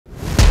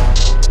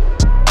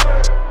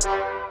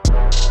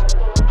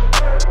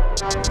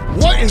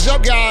is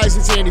up, guys?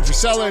 It's Andy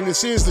Frisella, and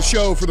this is the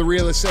show for the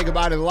realists. Say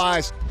goodbye to the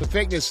lies, the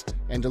fakeness,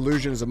 and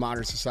delusions of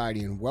modern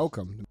society. And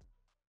welcome to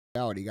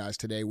reality, guys.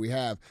 Today we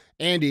have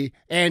Andy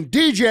and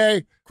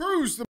DJ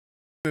Cruise the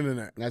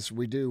internet. That's what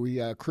we do.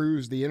 We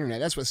cruise the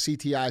internet. That's what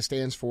CTI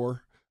stands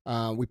for.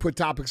 We put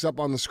topics up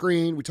on the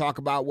screen. We talk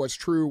about what's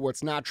true,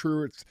 what's not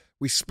true.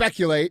 We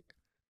speculate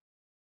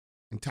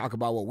and talk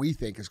about what we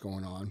think is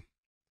going on.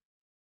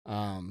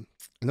 And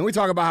then we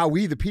talk about how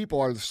we, the people,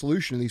 are the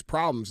solution to these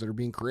problems that are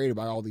being created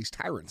by all these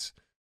tyrants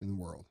in the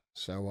world.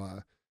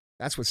 So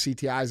that's what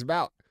CTI is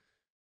about.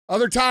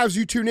 Other times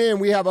you tune in,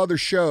 we have other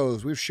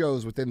shows. We have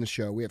shows within the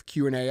show. We have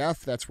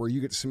Q&AF. That's where you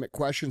get to submit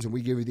questions and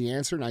we give you the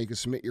answer. Now you can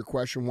submit your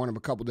question one of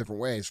a couple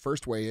different ways.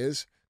 First way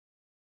is,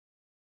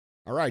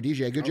 all right,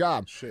 DJ, good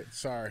job. Shit,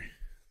 sorry.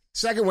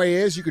 Second way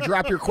is you could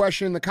drop your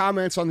question in the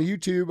comments on the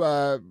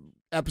YouTube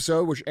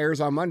episode, which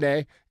airs on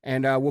Monday,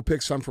 and we'll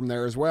pick some from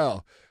there as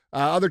well.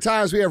 Other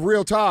times we have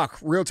Real Talk.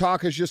 Real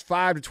Talk is just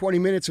 5 to 20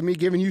 minutes of me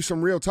giving you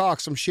some real talk,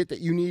 some shit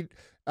that you need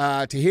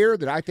to hear,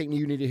 that I think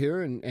you need to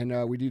hear,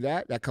 and we do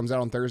that. That comes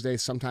out on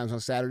Thursdays, sometimes on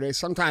Saturdays,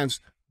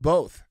 sometimes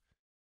both.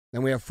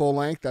 Then we have Full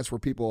Length. That's where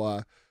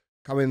people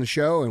come in the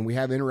show, and we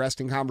have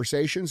interesting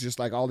conversations, just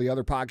like all the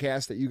other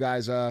podcasts that you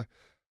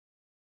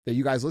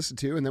guys listen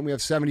to. And then we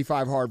have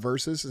 75 Hard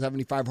Verses.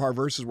 75 Hard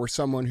Verses where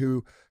someone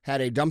who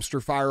had a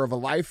dumpster fire of a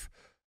life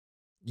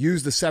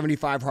used the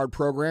 75 Hard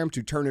program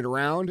to turn it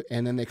around,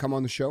 and then they come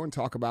on the show and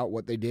talk about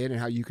what they did and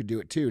how you could do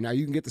it too. Now,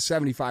 you can get the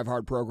 75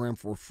 Hard program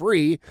for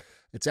free.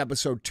 It's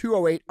episode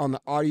 208 on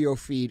the audio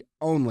feed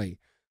only.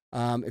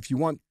 If you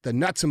want the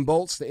nuts and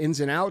bolts, the ins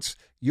and outs,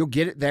 you'll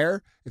get it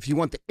there. If you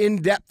want the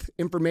in-depth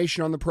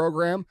information on the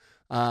program,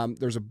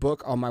 there's a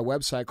book on my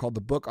website called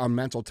The Book on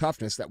Mental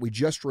Toughness that we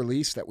just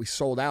released that we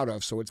sold out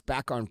of, so it's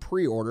back on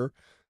pre-order.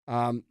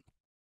 And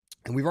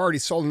we've already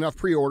sold enough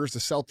pre-orders to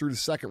sell through the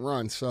second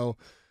run, so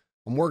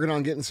I'm working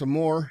on getting some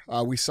more.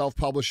 We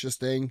self-published this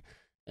thing.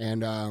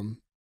 And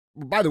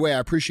by the way, I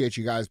appreciate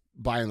you guys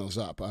buying those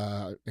up.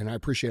 And I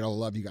appreciate all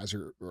the love you guys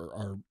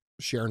are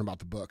sharing about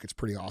the book. It's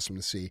pretty awesome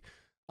to see.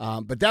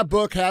 But that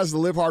book has the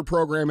Live Hard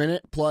program in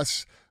it,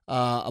 plus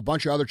a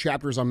bunch of other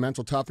chapters on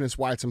mental toughness,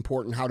 why it's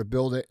important, how to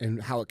build it,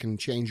 and how it can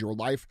change your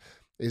life.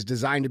 Is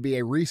designed to be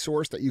a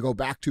resource that you go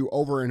back to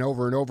over and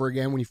over and over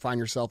again when you find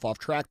yourself off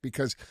track,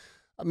 because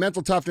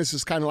mental toughness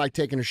is kind of like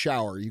taking a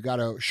shower. You got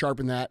to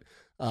sharpen that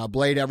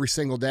blade every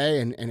single day,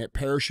 and it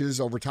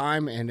perishes over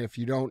time. And if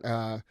you don't,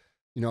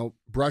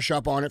 brush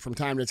up on it from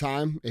time to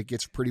time, it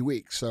gets pretty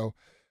weak. So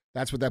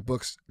that's what that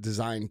book's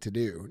designed to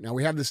do. Now,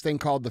 we have this thing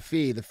called the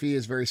fee. The fee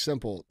is very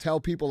simple. Tell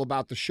people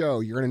about the show.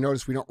 You're going to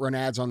notice we don't run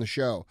ads on the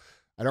show.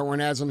 I don't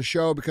run ads on the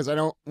show because I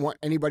don't want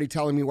anybody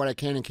telling me what I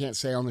can and can't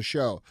say on the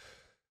show.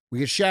 We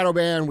get shadow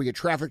banned. We get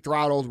traffic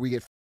throttled. We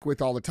get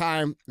with all the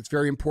time. It's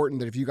very important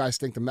that if you guys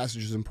think the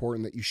message is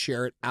important, that you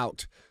share it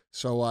out.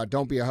 So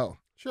don't be a hoe.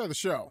 Share the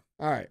show.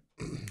 All right.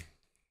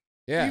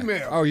 Yeah.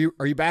 Email. Oh,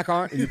 are you back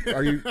on?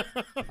 Are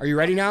you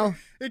ready now?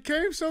 It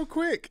came so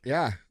quick.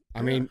 Yeah.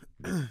 I mean,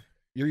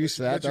 you're used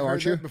to that, though,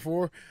 aren't you?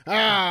 Before.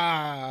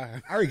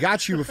 I already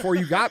got you before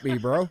you got me,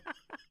 bro.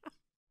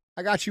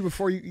 I got you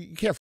before you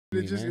can't.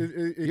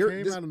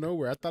 It came out of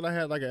nowhere. I thought I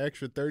had like an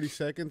extra 30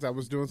 seconds. I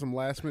was doing some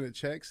last minute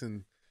checks,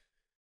 and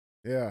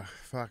yeah,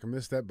 fuck, I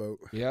missed that boat.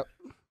 Yep.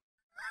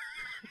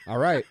 All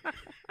right.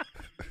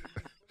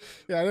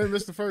 Yeah, I didn't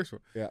miss the first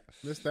one. Yeah.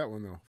 Missed that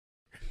one, though.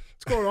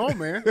 What's going on,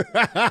 man?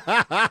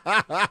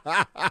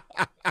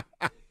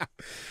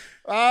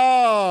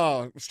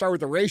 Oh, start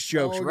with the race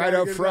jokes right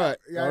up front.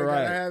 All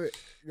right.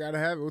 Gotta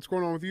have it. What's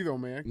going on with you, though,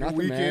 man? Nothing,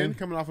 good weekend. man.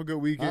 Coming off a good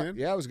weekend.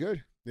 Yeah, it was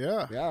good.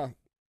 Yeah. Yeah.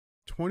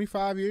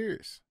 25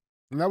 years.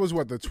 And that was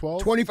what, the 12th?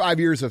 25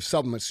 years of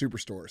supplement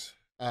superstores.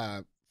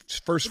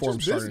 First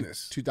form started in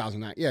business.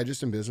 2009. Yeah,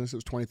 just in business. It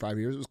was 25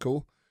 years. It was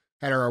cool.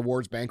 Had our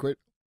awards banquet.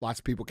 Lots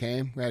of people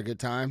came. We had a good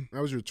time.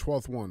 That was your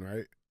 12th one,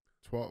 right?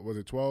 12. Was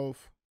it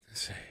 12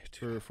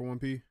 for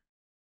 1P?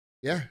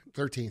 Yeah,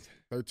 13th.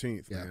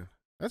 13th, yeah. Man.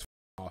 That's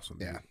awesome.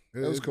 Yeah, it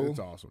was cool. It's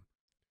awesome.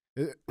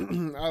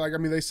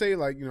 They say,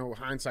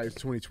 hindsight's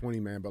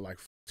 20/20, man, but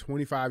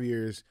 25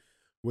 years,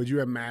 would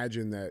you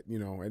imagine that,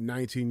 at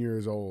 19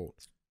 years old,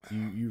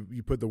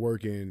 you put the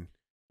work in,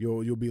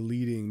 you'll be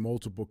leading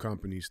multiple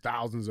companies,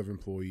 thousands of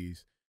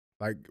employees.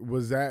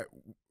 Was that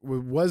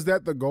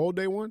the goal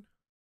day one?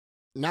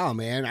 No,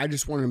 man. I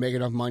just wanted to make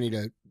enough money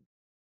to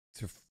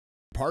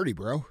party,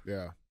 bro.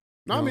 Yeah.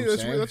 No, I mean,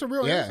 that's a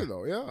real answer,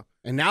 though. Yeah.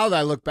 And now that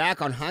I look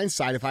back on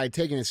hindsight, if I had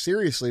taken it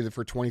seriously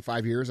for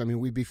 25 years, I mean,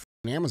 we'd be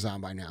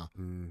Amazon by now.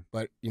 Mm.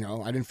 But,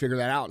 I didn't figure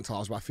that out until I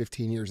was about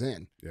 15 years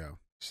in. Yeah.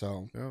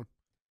 So. Yeah.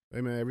 Hey,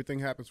 man, everything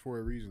happens for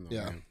a reason, though.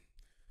 Yeah. Man.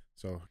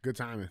 So, good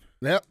timing.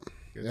 Yep.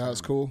 It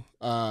was cool.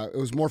 It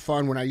was more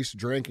fun when I used to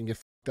drink and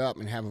get up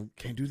and have a.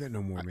 Can't do that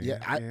no more, man. Yeah.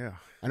 I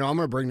know. I'm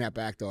going to bring that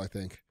back, though, I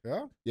think.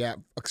 Yeah? Yeah.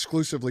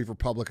 Exclusively for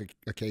public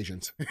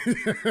occasions.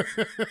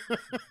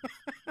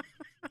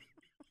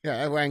 Yeah,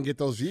 that way I can get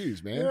those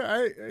views, man.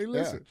 Yeah, hey,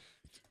 listen.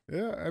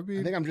 Yeah, I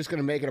think I'm just going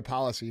to make it a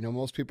policy.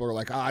 Most people are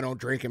like, I don't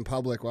drink in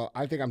public. Well,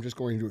 I think I'm just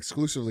going to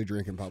exclusively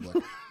drink in public.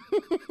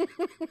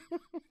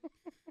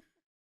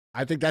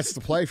 I think that's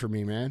the play for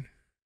me, man.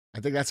 I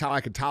think that's how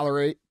I could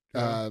tolerate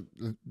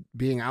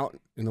being out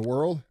in the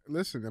world.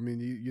 Listen, I mean,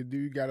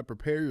 you got to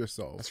prepare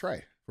yourself. That's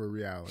right. For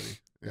reality.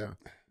 Yeah.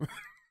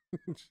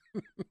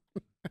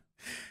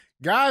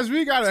 Guys,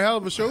 we got a hell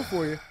of a show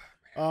for you.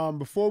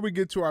 Before we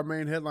get to our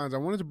main headlines, I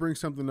wanted to bring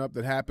something up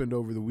that happened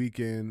over the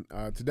weekend.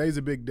 Today's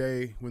a big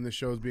day when the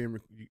show's being.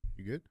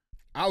 You good?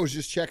 I was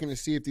just checking to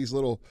see if these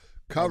little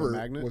cover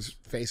was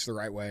faced the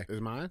right way.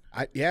 Is mine?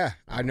 I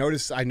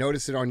noticed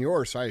it on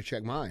yours, so I had to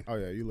check mine. Oh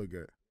yeah, you look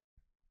good.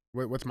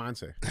 What's mine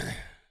say? It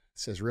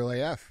says Real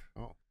AF.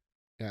 Oh,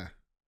 yeah.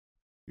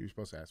 You're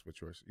supposed to ask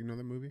what's yours. You know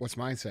the movie? What's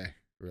mine say?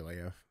 Real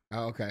AF.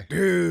 Oh, okay,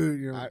 dude.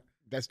 You know,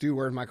 that's Dude,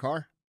 Where's My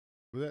Car?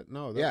 Was that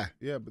no?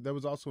 Yeah, but that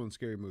was also in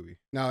Scary Movie.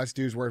 No, that's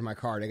Dude's Where's My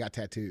Car. They got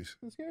tattoos.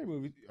 In Scary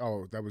Movie.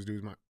 Oh, that was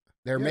Dude's My.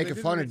 They're making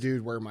fun of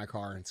Dude, Where's My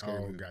Car in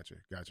Scary Movie. Gotcha.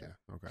 Yeah.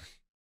 Okay.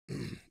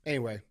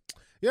 Anyway.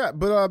 Yeah,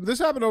 but this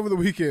happened over the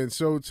weekend.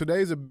 So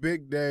today's a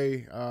big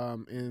day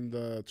in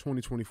the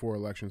 2024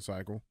 election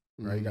cycle.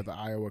 Right, you got the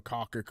Iowa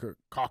caucus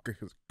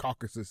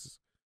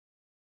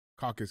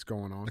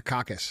going on. The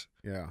caucus,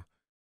 yeah.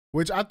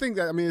 Which I think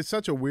that it's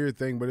such a weird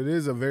thing, but it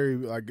is a very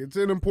it's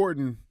an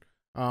important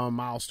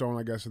milestone,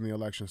 I guess, in the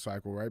election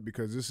cycle, right?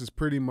 Because this is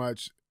pretty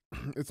much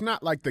it's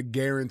not like the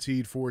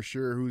guaranteed for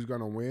sure who's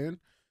going to win,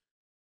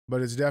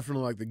 but it's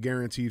definitely like the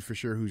guaranteed for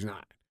sure who's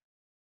not.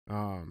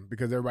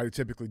 Because everybody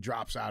typically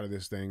drops out of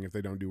this thing if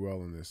they don't do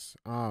well in this.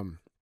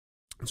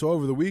 So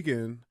over the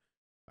weekend,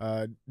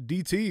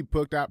 DT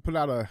put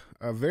out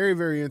a very,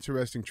 very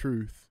interesting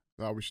truth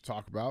that we should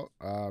talk about.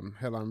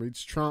 Headline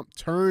reads, Trump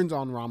turns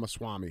on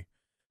Ramaswamy,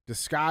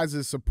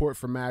 disguises support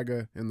for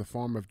MAGA in the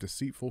form of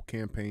deceitful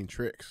campaign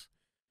tricks.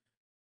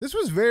 This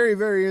was very,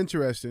 very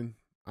interesting.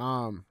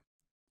 And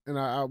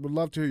I would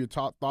love to hear your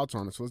thoughts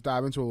on it. So let's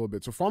dive into it a little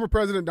bit. So former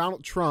President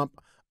Donald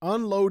Trump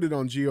unloaded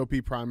on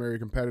GOP primary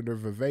competitor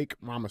Vivek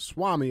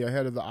Ramaswamy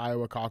ahead of the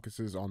Iowa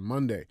caucuses on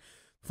Monday.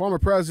 The former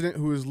president,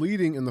 who is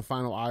leading in the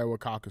final Iowa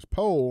caucus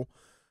poll,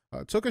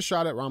 took a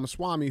shot at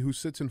Ramaswamy, who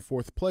sits in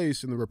fourth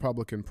place in the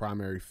Republican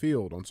primary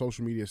field, on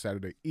social media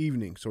Saturday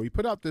evening. So he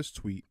put out this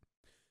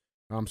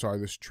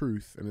this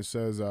truth, and it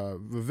says,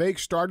 Vivek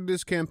started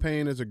his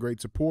campaign as a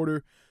great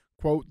supporter,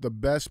 quote, the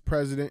best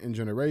president in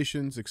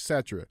generations,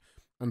 etc.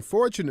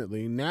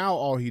 Unfortunately, now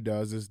all he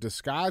does is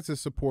disguise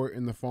his support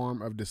in the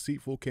form of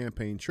deceitful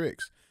campaign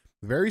tricks.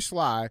 Very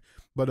sly,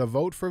 but a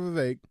vote for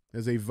Vivek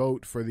is a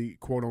vote for the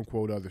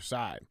quote-unquote other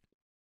side.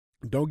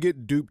 Don't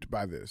get duped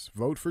by this.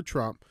 Vote for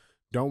Trump.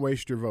 Don't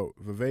waste your vote.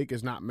 Vivek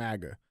is not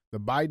MAGA.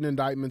 The Biden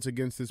indictments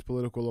against his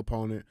political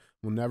opponent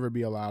will never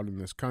be allowed in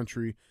this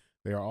country.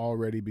 They are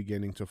already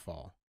beginning to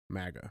fall.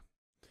 MAGA.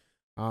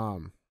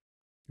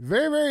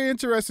 Very, very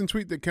interesting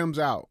tweet that comes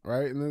out,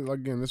 right? And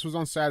again, this was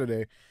on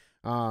Saturday.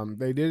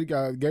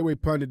 Gateway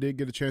Pundit did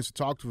get a chance to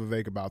talk to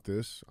Vivek about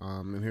this,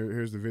 and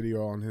here's the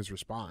video on his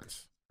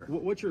response.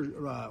 What's your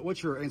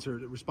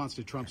response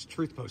to Trump's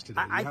truth post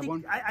today? I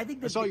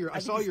saw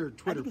your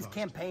Twitter I think his post.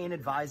 campaign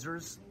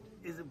advisors,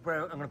 I'm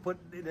going to put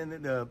it in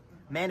the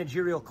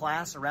managerial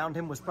class around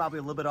him, was probably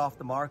a little bit off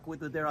the mark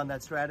with it there on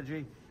that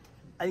strategy.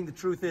 I think the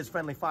truth is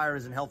friendly fire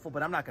isn't helpful,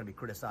 but I'm not going to be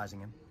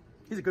criticizing him.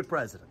 He's a good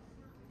president,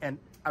 and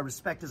I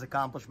respect his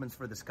accomplishments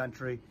for this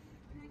country.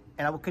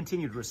 And I will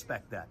continue to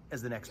respect that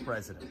as the next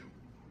president.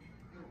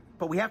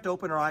 But we have to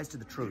open our eyes to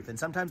the truth, and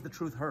sometimes the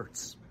truth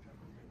hurts.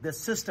 The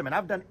system, and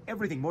I've done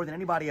everything more than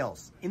anybody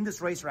else in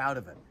this race or out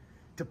of it,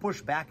 to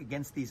push back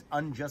against these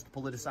unjust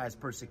politicized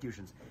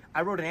persecutions.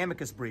 I wrote an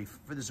amicus brief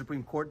for the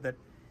Supreme Court that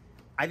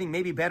I think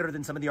may be better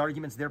than some of the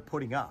arguments they're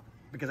putting up,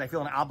 because I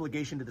feel an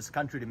obligation to this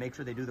country to make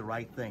sure they do the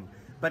right thing.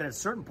 But at a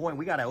certain point,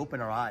 we got to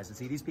open our eyes and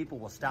see these people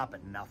will stop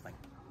at nothing.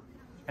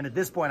 And at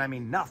this point, I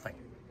mean nothing,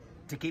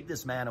 to keep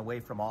this man away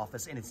from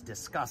office, and it's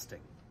disgusting.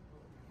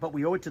 But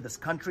we owe it to this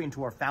country and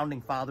to our founding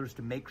fathers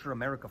to make sure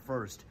America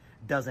First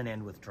doesn't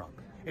end with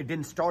Trump. It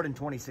didn't start in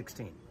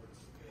 2016.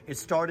 It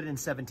started in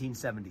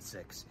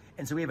 1776.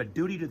 And so we have a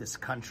duty to this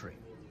country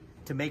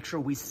to make sure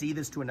we see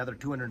this to another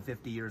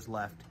 250 years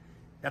left.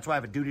 That's why I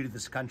have a duty to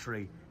this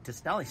country to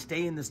not only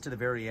stay in this to the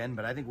very end,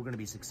 but I think we're going to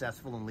be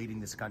successful in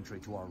leading this country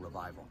to our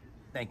revival.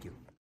 Thank you.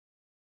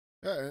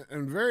 Yeah,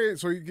 and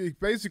so he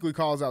basically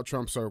calls out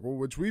Trump Circle,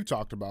 which we've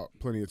talked about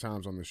plenty of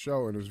times on the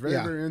show, and it was very,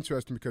 very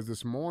interesting because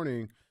this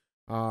morning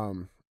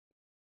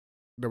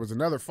there was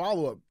another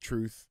follow-up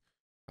truth,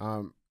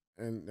 and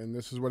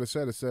this is what it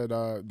said. It said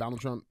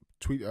Donald Trump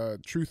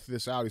truthed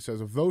this out. He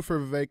says, a vote for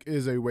Vivek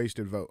is a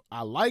wasted vote.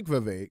 I like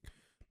Vivek,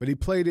 but he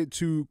played it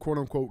too,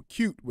 quote-unquote,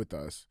 cute with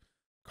us.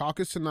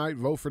 Caucus tonight,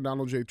 vote for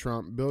Donald J.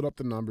 Trump, build up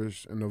the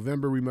numbers. In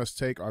November, we must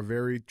take our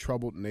very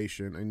troubled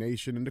nation, a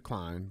nation in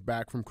decline,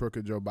 back from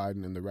crooked Joe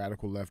Biden and the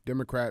radical left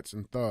Democrats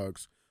and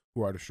thugs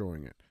who are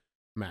destroying it.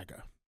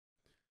 MAGA.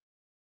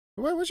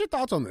 What's your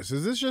thoughts on this?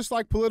 Is this just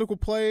like political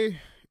play?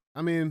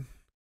 I mean,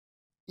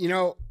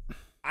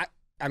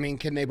 I mean,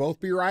 can they both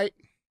be right?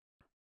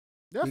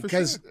 Yeah,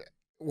 because for sure.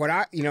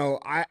 what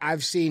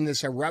I've seen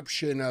this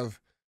eruption of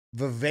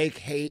Vivek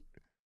hate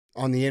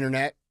on the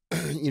internet.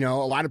 A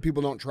lot of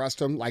people don't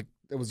trust him. Like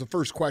it was the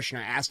first question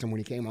I asked him when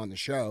he came on the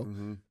show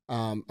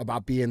Mm-hmm.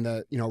 about being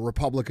the,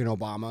 Republican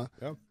Obama.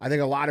 Yep. I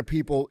think a lot of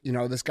people,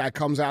 this guy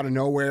comes out of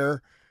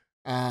nowhere.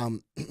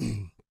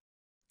 He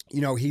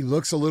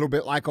looks a little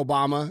bit like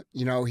Obama.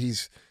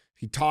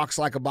 He talks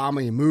like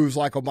Obama. He moves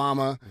like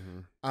Obama. Mm-hmm.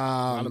 A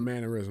lot of Um,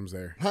 mannerisms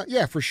there.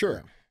 yeah, for sure.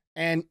 Yeah.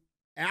 And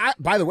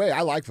by the way,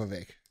 I like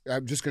Vivek.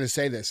 I'm just going to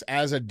say this.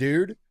 As a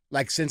dude,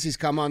 like since he's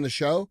come on the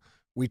show,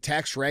 we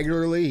text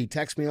regularly. He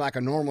texts me like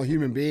a normal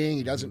human being.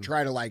 He doesn't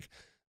try to like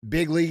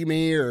big league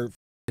me or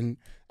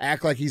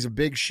act like he's a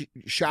big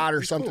shot or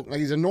He's something. cool. Like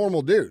he's a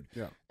normal dude.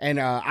 Yeah. And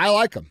I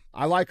like him.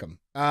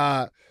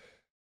 I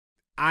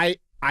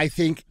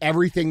think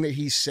everything that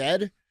he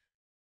said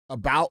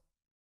about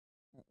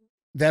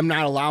them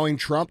not allowing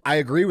Trump, I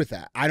agree with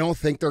that. I don't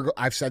think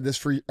I've said this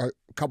for a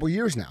couple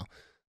years now.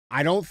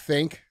 I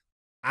think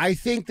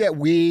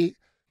that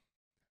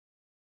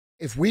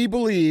if we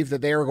believe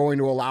that they are going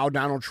to allow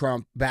Donald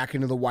Trump back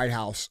into the White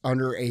House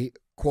under a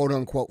quote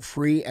unquote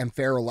free and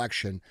fair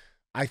election,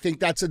 I think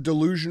that's a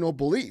delusional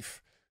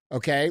belief.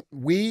 Okay.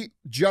 We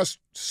just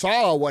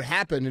saw what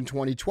happened in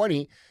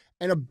 2020,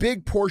 and a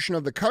big portion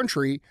of the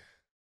country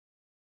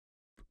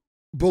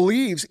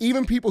believes,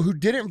 even people who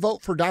didn't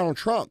vote for Donald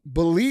Trump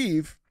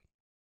believe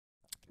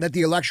that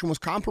the election was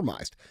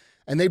compromised,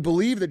 and they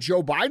believe that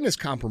Joe Biden is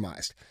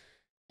compromised.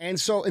 And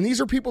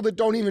these are people that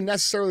don't even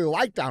necessarily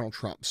like Donald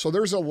Trump. So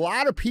there's a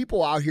lot of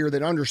people out here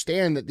that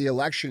understand that the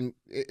election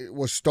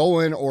was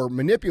stolen or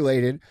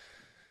manipulated.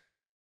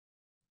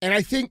 And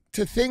I think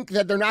to think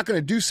that they're not going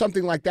to do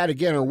something like that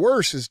again or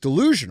worse is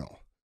delusional.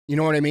 You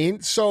know what I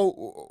mean?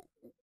 So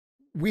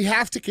we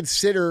have to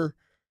consider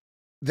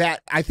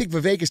that I think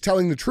Vivek is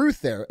telling the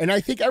truth there. And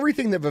I think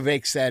everything that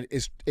Vivek said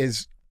is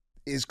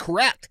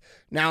correct.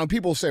 Now, and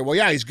people say, well,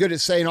 yeah, he's good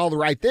at saying all the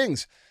right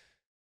things.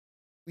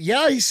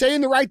 Yeah, he's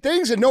saying the right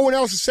things and no one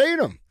else is saying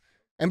them.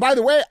 And by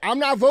the way, I'm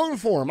not voting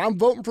for him. I'm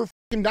voting for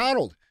fucking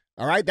Donald.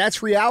 All right,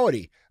 that's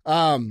reality.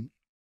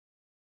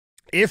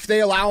 If they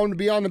allow him to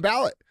be on the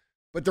ballot.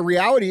 But the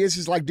reality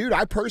is like, dude,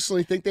 I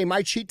personally think they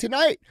might cheat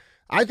tonight.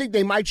 I think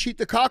they might cheat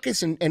the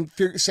caucus and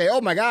say,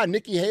 oh my God,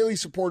 Nikki Haley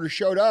supporters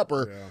showed up,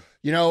 or,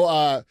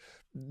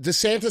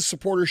 DeSantis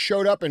supporters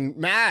showed up in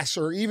mass,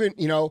 or even,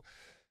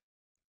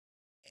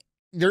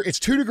 it's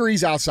 2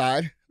 degrees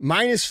outside,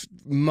 minus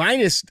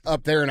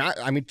up there. And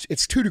I mean,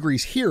 it's 2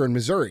 degrees here in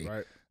Missouri.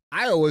 Right.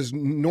 Iowa's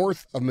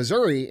north of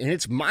Missouri, and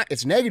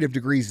it's negative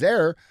degrees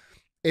there.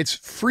 It's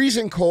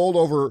freezing cold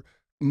over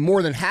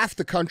more than half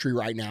the country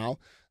right now.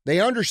 They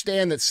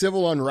understand that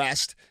civil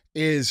unrest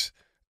is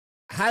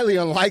highly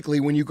unlikely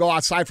when you go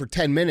outside for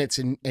 10 minutes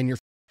and your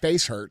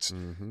face hurts.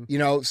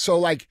 Mm-hmm. So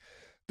like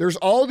there's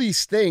all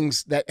these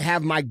things that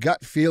have my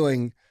gut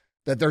feeling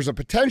that there's a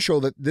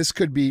potential that this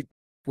could be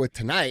with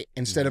tonight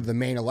instead of the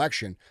main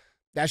election.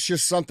 That's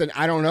just something,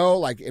 I don't know,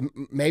 like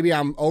maybe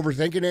I'm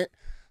overthinking it,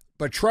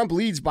 but Trump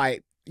leads by,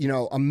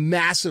 a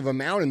massive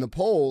amount in the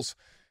polls.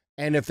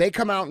 And if they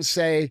come out and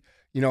say,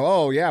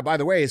 oh yeah, by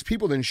the way, his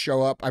people didn't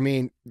show up, I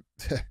mean,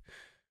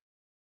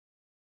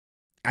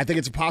 I think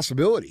it's a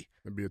possibility.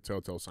 It'd be a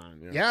telltale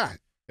sign. Yeah.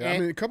 I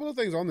mean, a couple of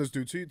things on this,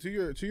 dude.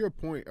 To your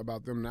point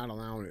about them not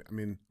allowing it. I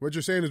mean, what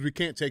you're saying is we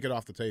can't take it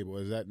off the table.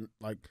 Is that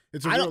like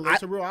it's a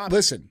real option?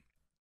 Listen,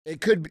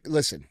 it could be.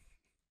 Listen,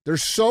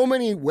 there's so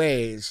many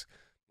ways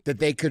that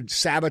they could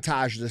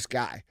sabotage this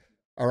guy.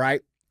 All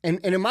right, and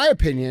in my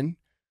opinion,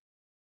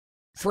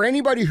 for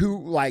anybody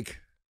who like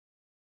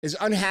is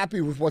unhappy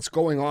with what's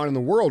going on in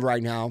the world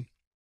right now,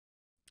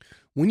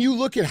 when you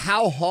look at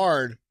how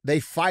hard they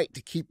fight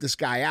to keep this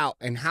guy out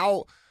and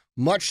how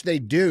much they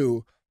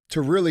do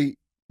to really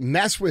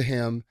mess with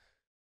him,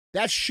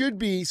 that should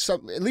be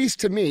some, at least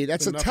to me,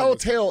 that's a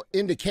telltale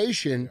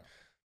indication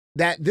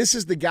that this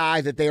is the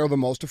guy that they are the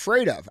most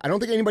afraid of. I don't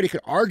think anybody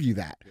could argue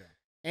that. Yeah.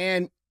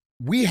 And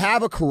we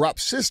have a corrupt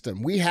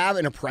system. We have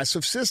an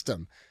oppressive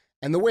system.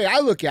 And the way I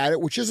look at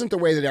it, which isn't the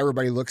way that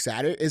everybody looks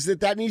at it, is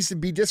that needs to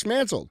be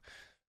dismantled.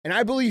 And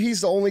I believe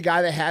he's the only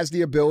guy that has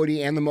the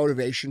ability and the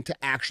motivation to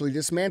actually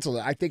dismantle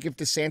it. I think if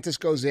DeSantis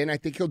goes in, I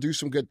think he'll do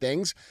some good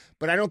things,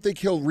 but I don't think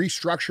he'll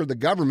restructure the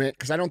government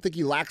because I don't think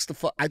he lacks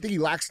I think he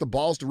lacks the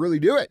balls to really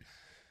do it.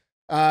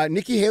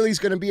 Nikki Haley's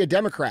going to be a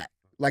Democrat.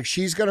 Like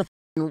she's going to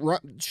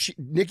run.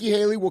 Nikki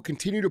Haley will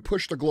continue to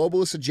push the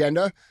globalist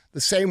agenda the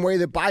same way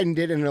that Biden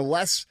did in a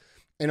less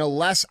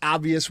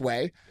obvious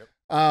way.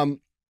 Yep.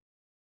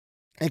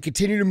 And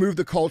continue to move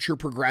the culture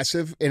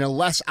progressive in a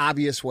less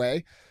obvious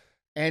way.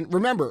 And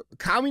remember,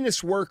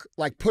 communists work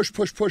like push,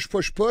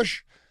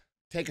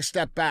 take a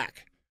step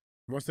back.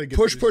 Once they get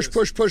push,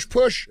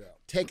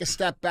 take a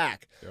step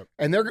back. Yep.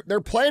 And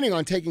they're planning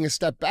on taking a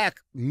step back,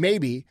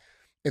 maybe,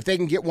 if they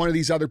can get one of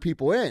these other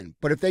people in.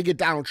 But if they get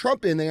Donald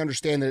Trump in, they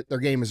understand that their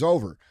game is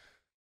over.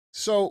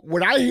 So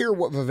when I hear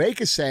what Vivek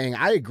is saying,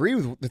 I agree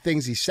with the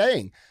things he's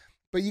saying.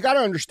 But you got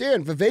to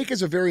understand, Vivek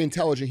is a very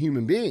intelligent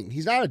human being.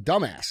 He's not a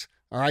dumbass.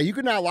 All right, you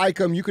could not like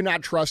him, you could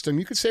not trust him,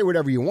 you could say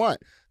whatever you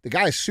want. The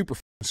guy is super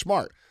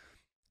smart.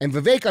 And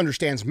Vivek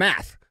understands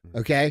math,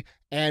 okay?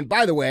 And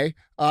by the way,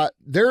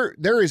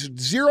 there is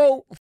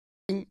zero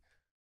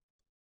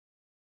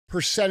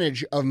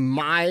percentage of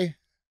my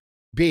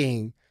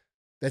being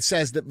that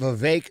says that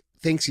Vivek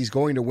thinks he's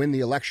going to win the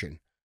election.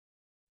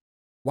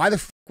 Why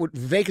the would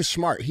Vivek is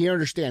smart. He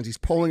understands he's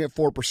polling at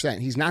 4%.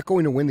 He's not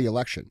going to win the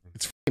election.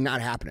 It's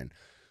not happening.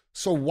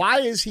 So why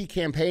is he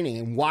campaigning,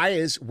 and what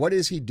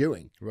is he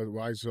doing?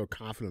 Why is he so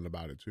confident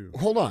about it too?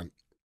 Hold on.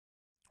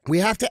 We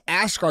have to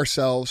ask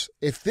ourselves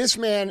if this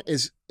man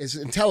is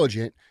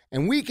intelligent,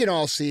 and we can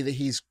all see that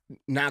he's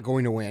not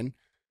going to win.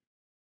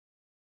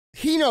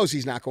 He knows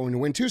he's not going to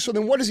win too. So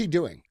then what is he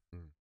doing?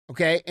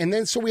 Okay. And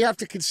then so we have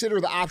to consider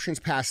the options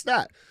past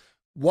that.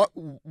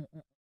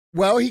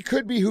 Well, he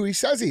could be who he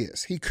says he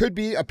is. He could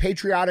be a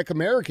patriotic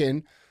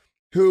American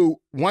who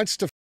wants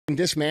to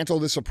dismantle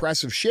this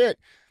oppressive shit.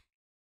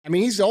 I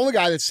mean, he's the only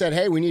guy that said,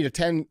 hey, we need a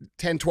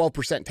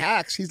 12%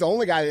 tax. He's the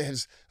only guy that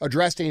has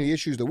addressed any of the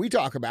issues that we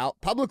talk about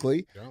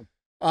publicly.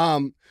 Yeah.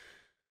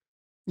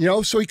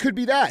 So he could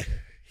be that.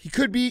 He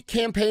could be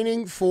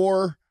campaigning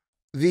for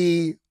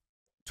the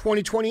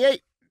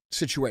 2028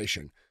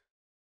 situation.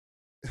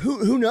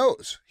 Who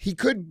knows? He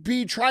could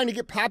be trying to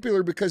get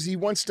popular because he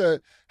wants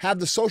to have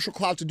the social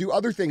clout to do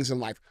other things in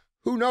life.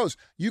 Who knows?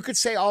 You could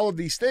say all of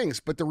these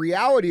things, but the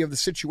reality of the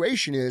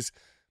situation is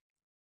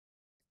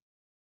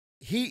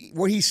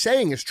what he's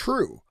saying is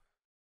true.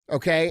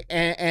 Okay?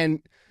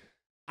 And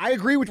I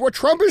agree with what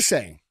Trump is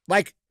saying.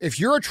 Like, if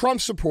you're a Trump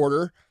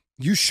supporter,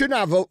 you should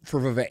not vote for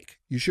Vivek.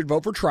 You should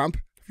vote for Trump.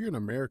 If you're an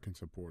American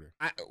supporter.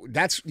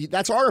 That's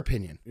our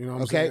opinion. You know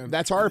what I'm saying?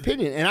 That's our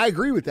opinion. And I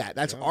agree with that.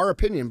 That's our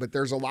opinion. But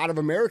there's a lot of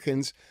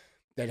Americans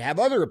that have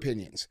other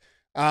opinions.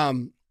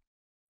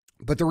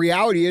 But the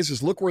reality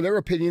is look where their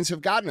opinions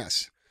have gotten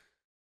us.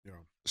 Yeah.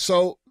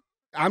 So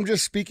I'm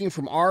just speaking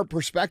from our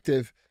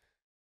perspective.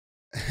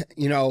 I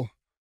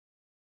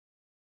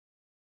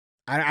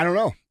don't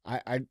know.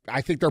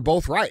 I think they're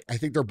both right. I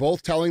think they're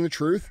both telling the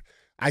truth.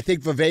 I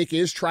think Vivek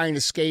is trying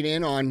to skate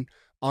in on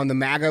the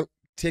MAGA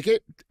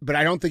ticket, but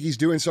I don't think he's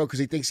doing so because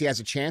he thinks he has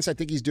a chance. I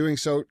think he's doing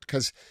so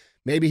because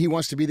maybe he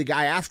wants to be the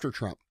guy after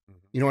Trump.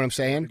 You know what I'm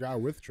saying? The guy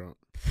with Trump.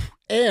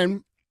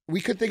 And we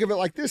could think of it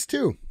like this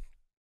too.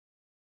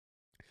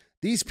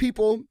 These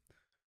people,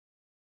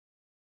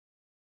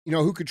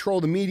 who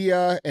control the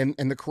media and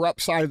the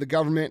corrupt side of the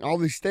government, all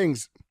these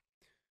things,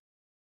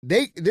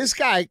 this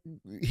guy,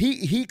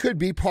 he could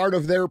be part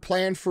of their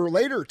plan for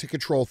later to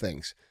control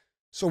things.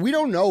 So we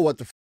don't know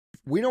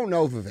we don't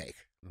know Vivek.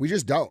 We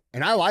just don't.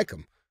 And I like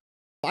him.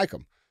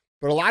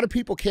 But a lot of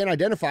people can't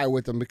identify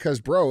with him because,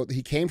 bro,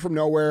 he came from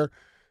nowhere.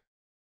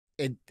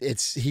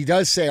 He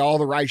does say all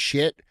the right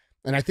shit,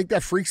 and I think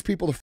that freaks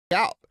people the fuck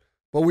out.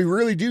 But we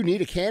really do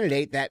need a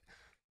candidate that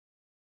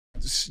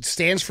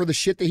stands for the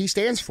shit that he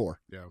stands for.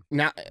 Yeah.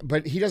 Now,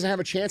 but he doesn't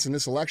have a chance in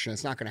this election.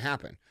 It's not going to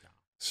happen.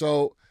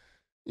 So,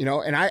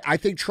 and I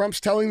think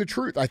Trump's telling the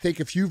truth. I think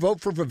if you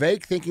vote for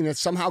Vivek thinking that's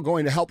somehow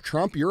going to help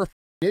Trump, you're an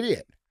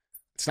idiot.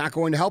 It's not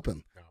going to help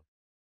him.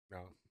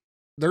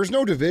 There's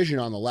no division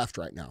on the left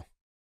right now.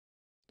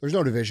 There's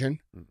no division.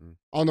 Mm-mm.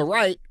 On the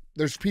right,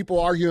 there's people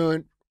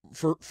arguing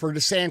for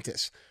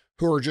DeSantis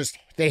who are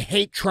they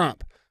hate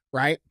Trump,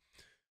 right?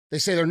 They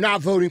say they're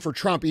not voting for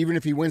Trump even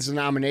if he wins the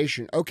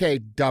nomination. Okay,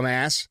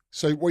 dumbass.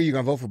 So what, are you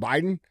going to vote for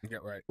Biden? Yeah,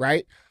 right.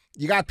 Right?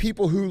 You got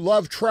people who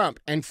love Trump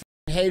and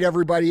hate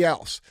everybody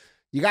else.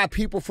 You got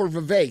people for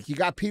Vivek. You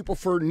got people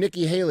for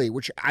Nikki Haley,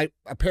 which I've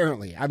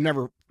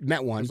never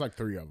met one. There's like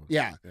 3 of them.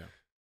 Yeah.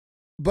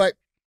 But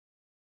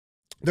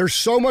there's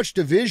so much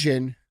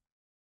division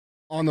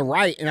on the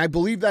right, and I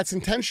believe that's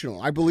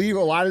intentional. I believe a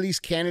lot of these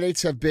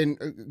candidates have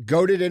been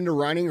goaded into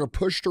running or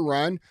pushed to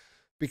run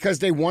because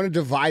they want to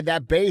divide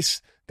that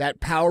base, that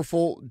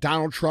powerful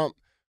Donald Trump,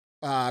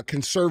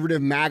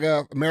 conservative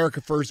MAGA, America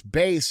First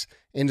base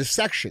into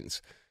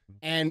sections.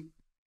 And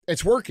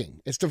it's working.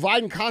 It's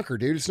divide and conquer,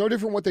 dude. It's no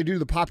different what they do to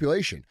the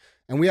population.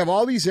 And we have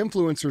all these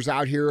influencers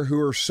out here who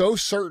are so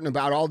certain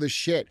about all this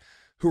shit,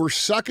 who are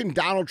sucking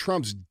Donald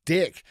Trump's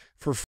dick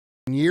for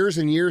years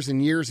and years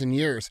and years and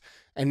years.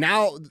 And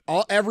now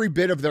every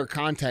bit of their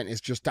content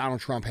is just Donald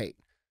Trump hate.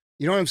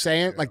 You know what I'm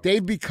saying? Yeah. Like,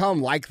 they've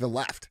become like the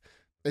left.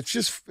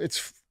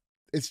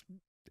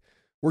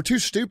 We're too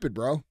stupid,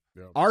 bro.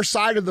 Yeah. Our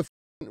side of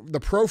the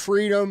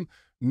pro-freedom,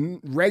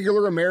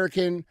 regular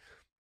American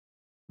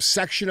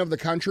section of the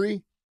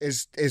country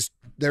is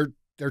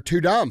they're too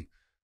dumb.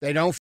 They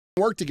don't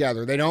work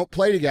together. They don't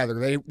play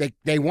together.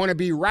 They want to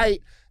be right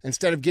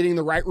instead of getting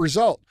the right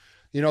result.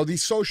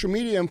 These social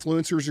media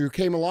influencers who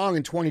came along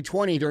in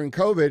 2020 during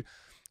COVID,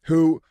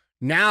 who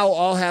now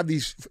all have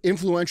these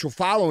influential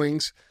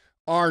followings,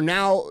 are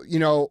now,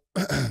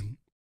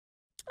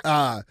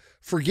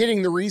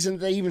 forgetting the reason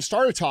they even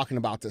started talking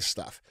about this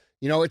stuff.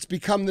 It's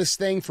become this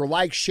thing for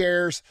likes,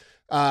 shares,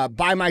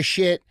 buy my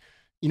shit,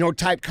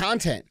 type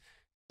content.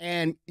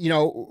 And,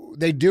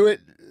 they do it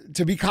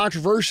to be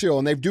controversial,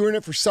 and they're doing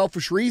it for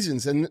selfish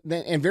reasons. And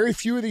very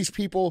few of these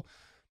people,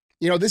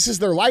 this is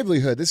their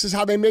livelihood. This is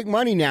how they make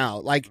money now.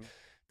 Like,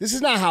 this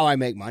is not how I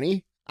make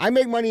money. I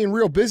make money in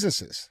real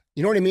businesses.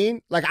 You know what I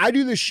mean? Like, I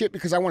do this shit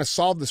because I want to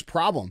solve this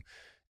problem.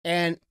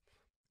 And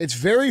it's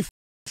very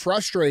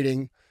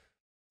frustrating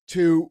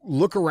to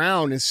look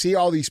around and see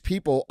all these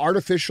people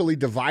artificially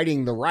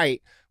dividing the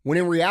right, when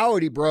in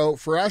reality, bro,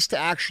 for us to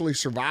actually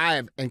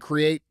survive and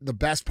create the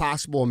best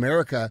possible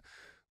America,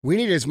 we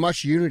need as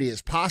much unity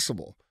as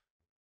possible.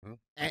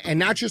 And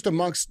not just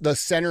amongst the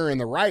center and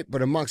the right,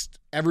 but amongst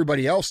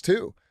everybody else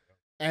too.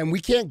 And we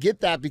can't get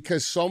that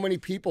because so many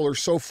people are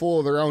so full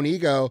of their own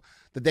ego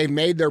that they've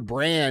made their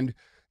brand,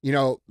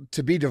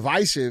 to be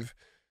divisive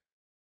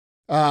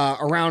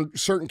around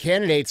certain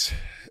candidates.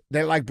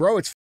 That like, bro,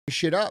 it's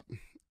shit up.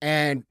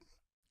 And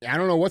I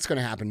don't know what's going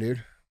to happen,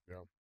 dude.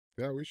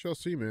 Yeah, we shall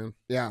see, man.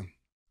 Yeah,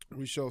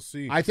 we shall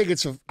see. I think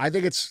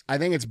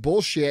it's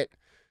bullshit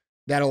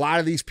that a lot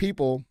of these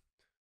people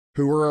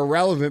who were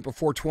irrelevant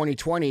before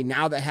 2020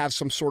 now that have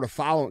some sort of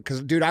following.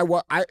 Because, dude, I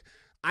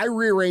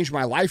rearranged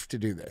my life to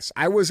do this.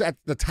 I was at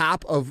the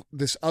top of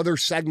this other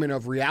segment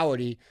of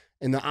reality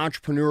in the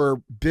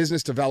entrepreneur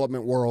business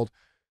development world,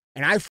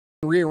 and I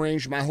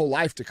rearranged my whole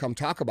life to come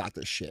talk about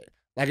this shit.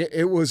 Like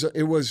it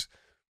was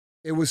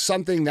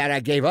something that I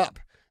gave up.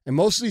 And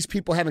most of these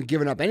people haven't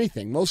given up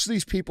anything. Most of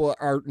these people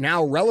are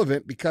now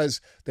relevant because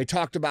they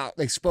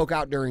spoke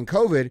out during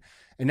COVID,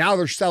 and now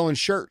they're selling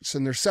shirts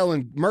and they're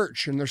selling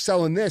merch and they're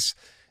selling this.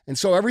 And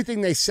so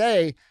everything they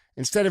say,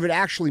 instead of it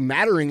actually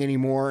mattering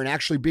anymore and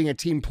actually being a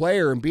team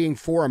player and being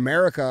for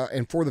America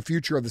and for the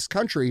future of this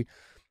country,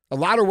 a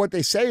lot of what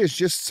they say is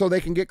just so they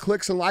can get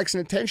clicks and likes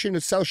and attention to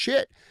sell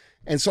shit.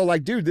 And so,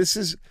 like, dude, this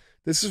is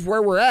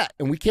where we're at,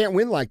 and we can't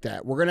win like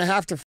that. We're going to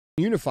have to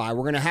unify.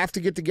 We're going to have to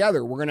get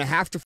together. We're going to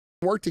have to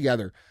work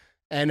together.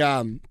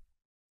 And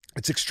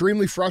it's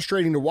extremely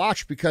frustrating to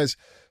watch because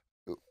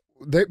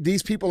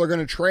these people are going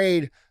to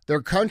trade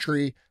their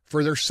country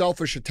for their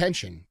selfish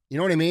attention. You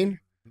know what I mean?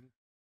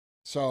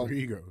 So for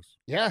egos.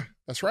 Yeah,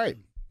 that's right.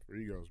 For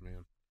egos,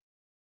 man.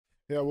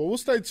 Yeah, well, we'll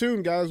stay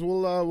tuned, guys.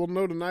 We'll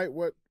know tonight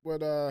what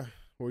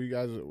you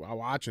guys are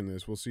watching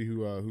this. We'll see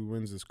who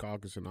wins this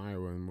caucus in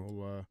Iowa, and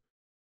we'll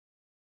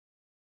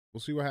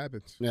see what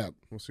happens. Yeah.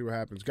 We'll see what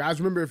happens.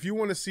 Guys, remember, if you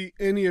want to see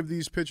any of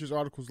these pictures,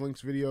 articles,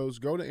 links, videos,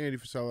 go to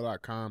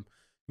andyfrisella.com.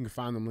 You can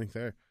find them linked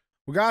there.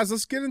 Well, guys,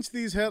 let's get into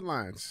these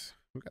headlines.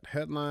 We got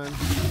headline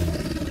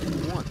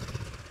 1.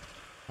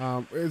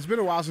 It's been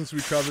a while since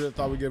we covered it.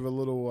 Thought we'd give a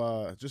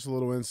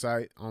little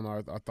insight on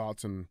our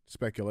thoughts and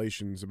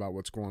speculations about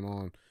what's going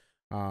on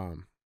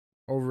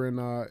over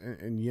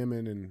in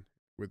Yemen and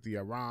with the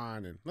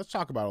Iran. And let's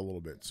talk about it a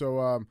little bit.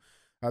 So,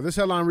 this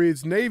headline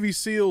reads, Navy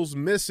SEALs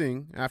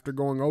missing after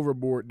going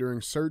overboard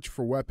during search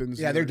for weapons.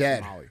 Yeah, they're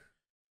dead. Somali.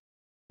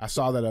 I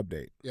saw that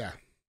update. Yeah.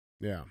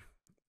 Yeah.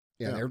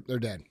 They're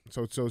dead.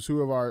 So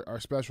 2 of our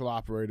special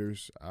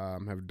operators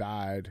have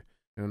died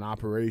in an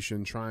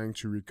operation trying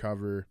to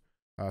recover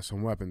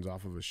some weapons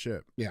off of a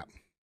ship. Yeah.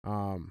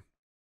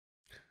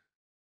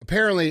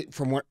 Apparently,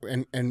 from what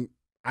and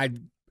I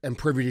am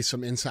privy to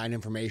some inside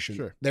information.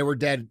 Sure. They were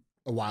dead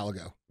a while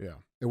ago. Yeah.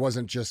 It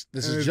wasn't just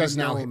this and is just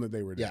now that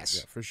they were dead. Yes.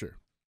 Yeah, for sure.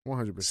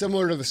 100%.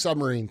 Similar to the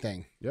submarine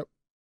thing. Yep.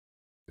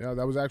 Yeah,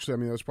 that was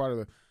actually, that was part of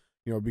the,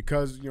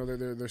 because,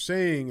 they're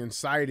saying and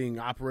citing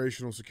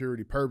operational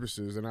security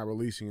purposes. They're not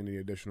releasing any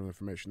additional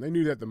information. They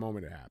knew that the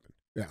moment it happened.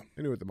 Yeah.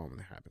 They knew at the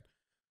moment it happened.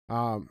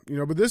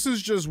 But this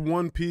is just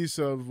one piece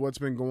of what's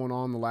been going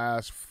on the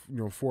last,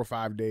 4 or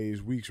 5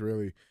 days, weeks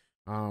really,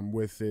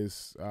 with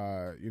this,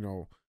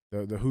 the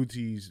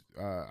Houthis,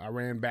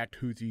 Iran-backed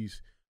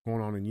Houthis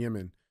going on in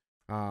Yemen.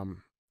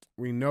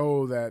 We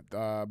know that,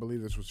 I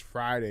believe this was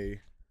Friday,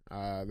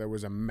 there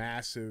was a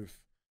massive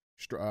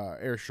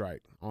airstrike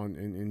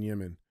in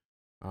Yemen,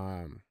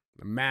 a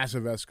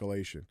massive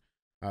escalation.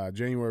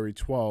 January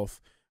 12th,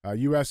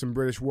 U.S. and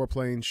British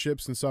warplanes,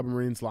 ships, and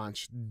submarines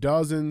launched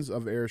dozens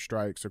of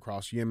airstrikes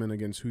across Yemen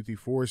against Houthi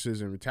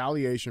forces in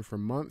retaliation for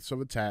months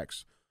of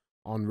attacks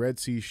on Red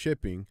Sea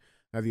shipping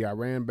that the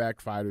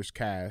Iran-backed fighters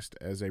cast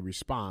as a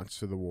response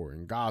to the war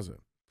in Gaza.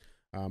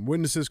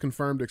 Witnesses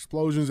confirmed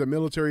explosions at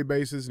military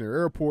bases near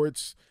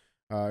airports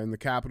in the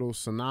capital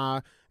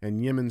Sana'a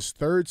and Yemen's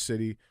third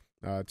city,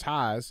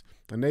 Taiz,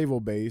 a naval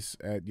base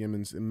at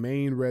Yemen's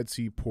main Red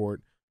Sea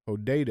port,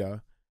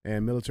 Hodeidah,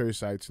 and military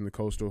sites in the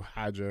coastal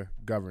Hajj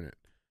Governorate.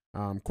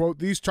 Quote,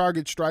 these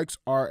target strikes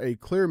are a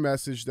clear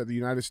message that the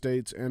United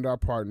States and our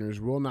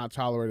partners will not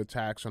tolerate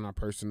attacks on our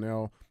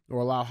personnel or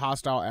allow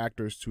hostile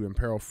actors to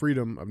imperil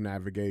freedom of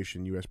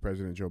navigation, U.S.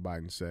 President Joe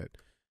Biden said.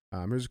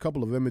 Here's a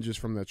couple of images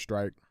from that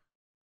strike.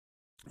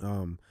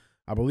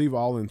 I believe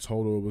all in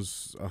total it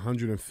was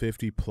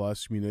 150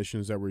 plus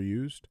munitions that were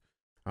used.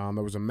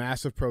 There was a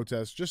massive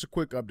protest, just a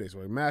quick update. So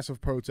a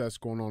massive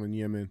protest going on in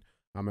Yemen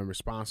in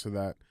response to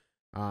that.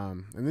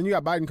 And then you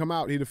got Biden come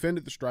out. He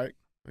defended the strike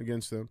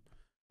against them.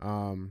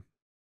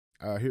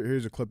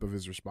 Here's a clip of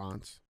his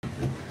response.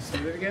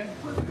 Say that again?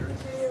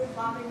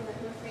 Bombing the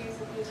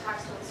Houthis if the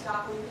attacks don't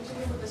stop. Will you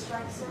continue with the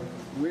strikes, sir?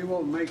 We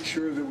will make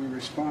sure that we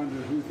respond to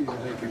the Houthis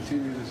as they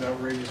continue this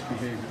outrageous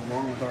behavior,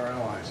 along with our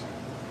allies.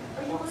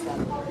 Are you willing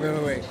to call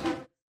Wait.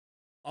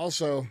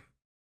 Also,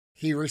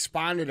 he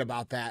responded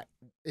about that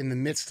in the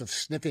midst of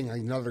sniffing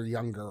another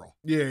young girl.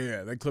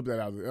 Yeah, they clipped that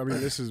out. I mean,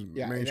 this is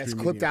Yeah, mainstream that's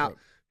clipped media out. clip.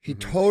 He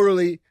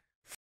totally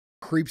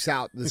creeps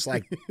out this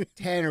like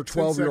 10 or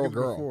 10 12-year-old seconds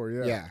girl. before,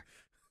 yeah.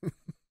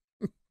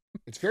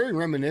 It's very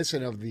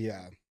reminiscent of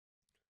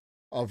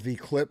the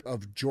clip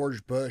of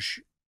George Bush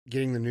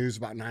getting the news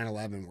about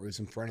 9/11 where he's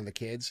in front of the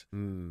kids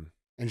and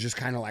just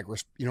kind of like,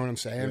 you know what I'm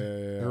saying?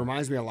 Yeah. It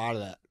reminds me a lot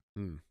of that.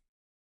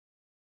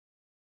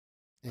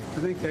 I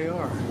think they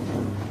are.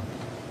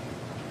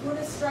 Were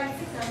the strikes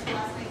successful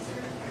last night,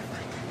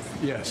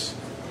 sir? Yes.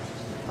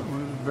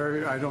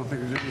 I don't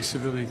think there's any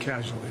civilian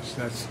casualties.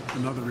 That's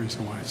another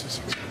reason why it's a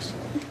success.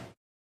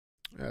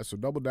 Yeah, so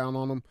double down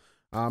on them.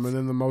 And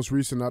then the most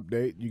recent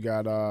update, you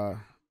got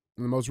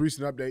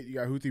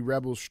Houthi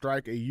rebels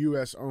strike a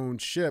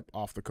U.S.-owned ship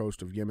off the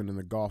coast of Yemen in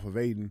the Gulf of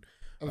Aden.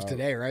 That was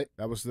today, right?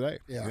 That was today.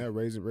 Yeah,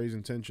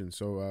 raising tension.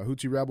 So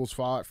Houthi rebels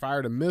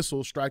fired a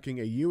missile striking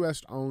a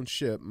U.S.-owned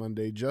ship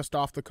Monday just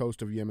off the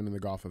coast of Yemen in the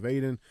Gulf of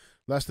Aden,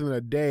 less than a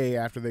day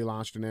after they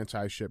launched an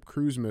anti-ship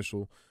cruise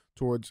missile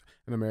towards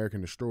an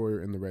American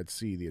destroyer in the Red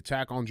Sea. The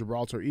attack on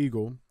Gibraltar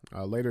Eagle,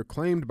 later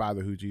claimed by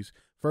the Houthis,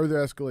 further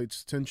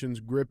escalates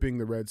tensions gripping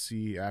the Red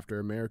Sea after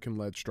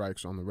American-led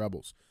strikes on the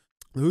rebels.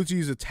 The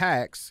Houthis'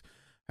 attacks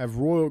have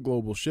roiled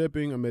global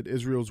shipping amid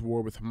Israel's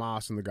war with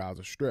Hamas in the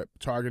Gaza Strip,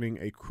 targeting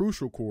a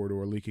crucial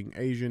corridor leaking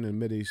Asian and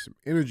Mideast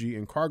energy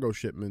and cargo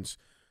shipments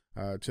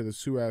to the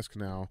Suez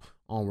Canal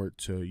onward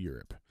to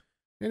Europe.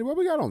 Andy, what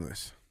we got on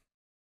this?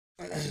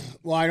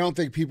 Well, I don't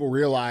think people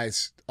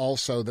realize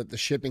also that the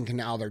shipping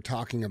canal they're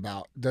talking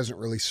about doesn't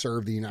really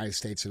serve the United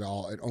States at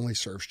all. It only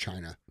serves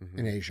China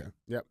and Asia.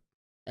 Yep.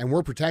 And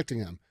we're protecting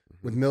them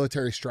with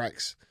military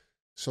strikes.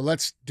 So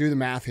let's do the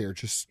math here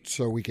just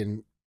so we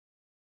can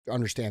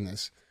understand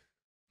this.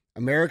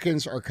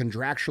 Americans are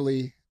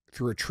contractually,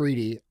 through a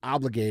treaty,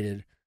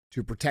 obligated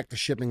to protect the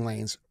shipping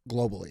lanes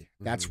globally.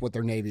 That's what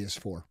their Navy is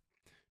for.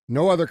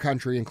 No other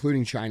country,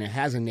 including China,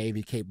 has a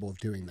Navy capable of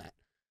doing that.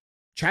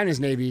 China's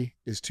Navy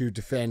is to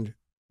defend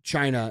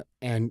China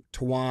and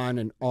Taiwan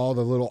and all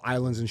the little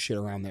islands and shit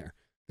around there.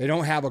 They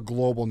don't have a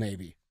global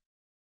Navy.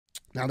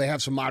 Now, they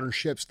have some modern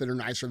ships that are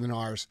nicer than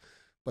ours,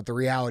 but the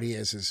reality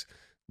is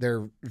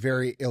they're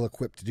very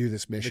ill-equipped to do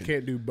this mission. They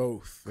can't do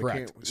both.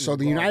 Correct. So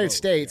the United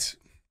States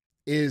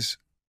is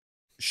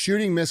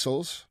shooting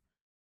missiles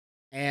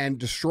and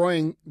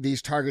destroying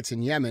these targets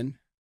in Yemen,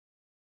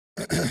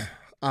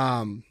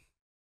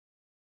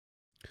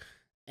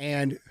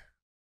 and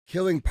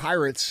killing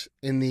pirates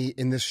in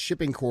this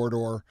shipping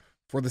corridor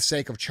for the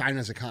sake of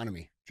China's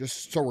economy.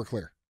 Just so we're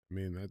clear. I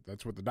mean,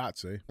 that's what the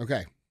dots say.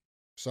 Okay.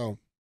 So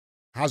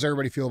how's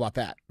everybody feel about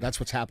that? That's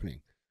what's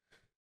happening.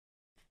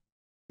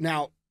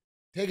 Now,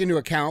 take into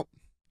account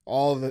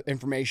all of the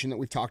information that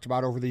we've talked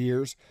about over the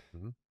years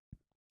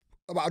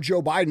about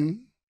Joe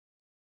Biden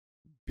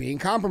being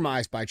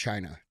compromised by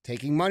China,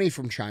 taking money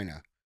from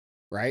China,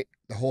 right?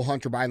 The whole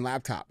Hunter Biden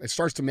laptop. It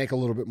starts to make a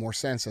little bit more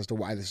sense as to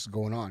why this is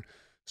going on.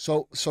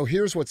 So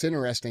here's what's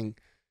interesting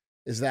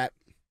is that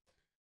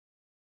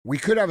we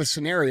could have a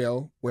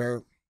scenario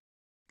where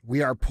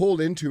we are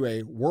pulled into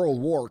a world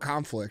war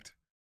conflict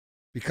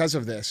because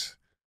of this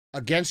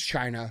against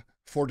China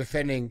for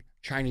defending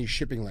Chinese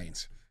shipping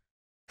lanes.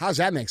 How does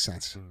that make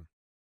sense?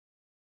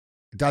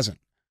 It doesn't.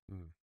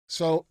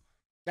 So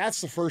that's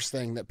the first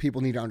thing that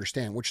people need to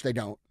understand, which they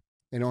don't.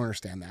 They don't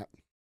understand that.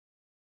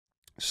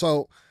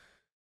 So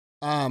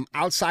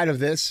outside of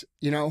this,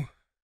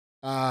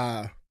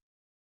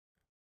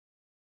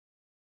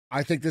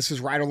 I think this is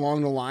right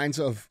along the lines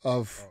of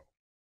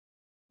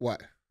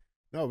what?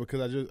 No,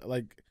 because I just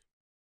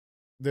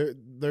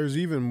there's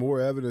even more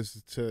evidence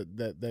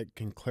that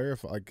can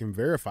clarify, can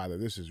verify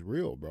that this is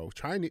real, bro.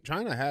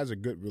 China has a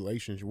good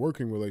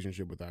working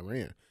relationship with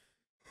Iran.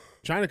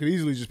 China could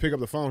easily just pick up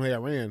the phone, hey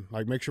Iran,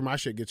 make sure my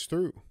shit gets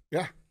through.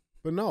 Yeah.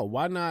 But no,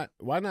 why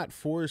not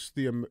force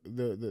the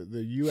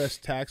U.S.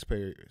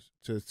 taxpayers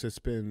to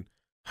spend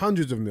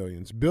hundreds of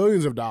millions,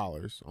 billions of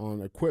dollars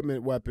on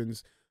equipment,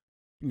 weapons,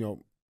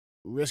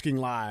 risking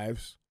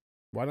lives?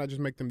 Why not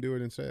just make them do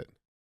it instead?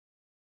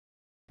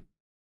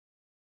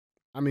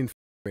 I mean,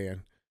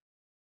 man,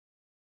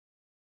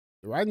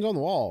 the writing's on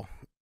the wall.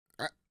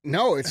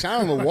 No, it's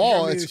not on the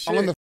wall. It's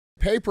on the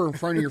paper in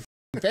front of your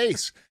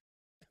face.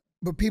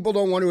 But people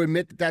don't want to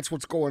admit that that's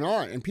what's going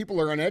on, and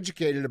people are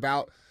uneducated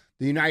about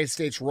the United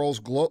States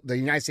the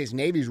United States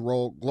Navy's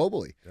role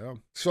globally. Yeah.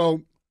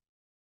 So,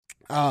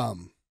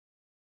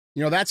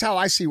 that's how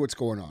I see what's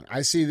going on.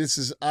 I see this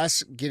as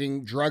us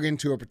getting drug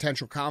into a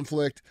potential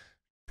conflict,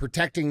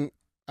 protecting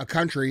a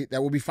country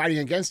that will be fighting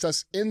against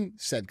us in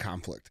said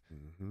conflict.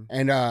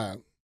 And,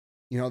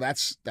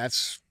 that's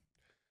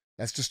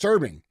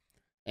disturbing.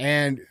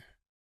 And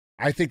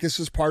I think this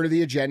is part of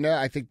the agenda.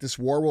 I think this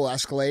war will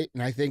escalate.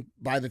 And I think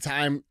by the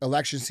time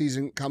election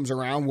season comes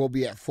around, we'll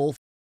be at full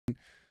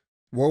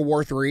World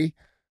War III,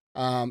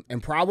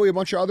 and probably a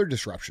bunch of other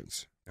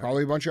disruptions,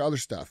 probably a bunch of other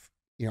stuff,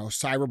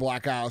 cyber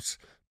blackouts,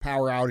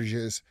 power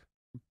outages,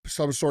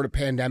 some sort of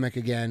pandemic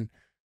again.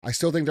 I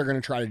still think they're going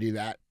to try to do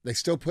that. They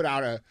still put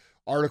out an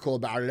article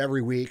about it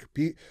every week.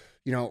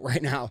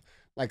 Right now,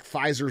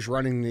 Pfizer's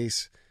running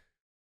these.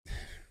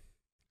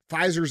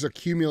 Pfizer's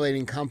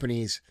accumulating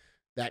companies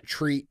that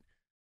treat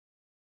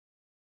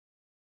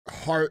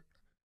heart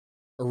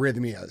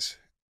arrhythmias.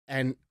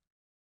 And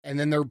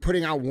then they're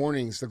putting out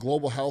warnings. The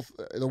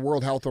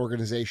World Health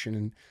Organization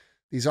and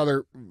these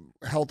other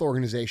health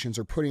organizations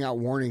are putting out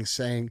warnings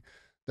saying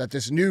that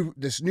this new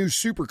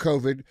super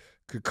COVID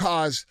could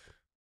cause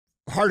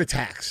heart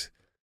attacks.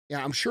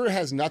 Yeah, I'm sure it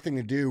has nothing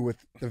to do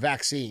with the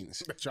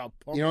vaccines. You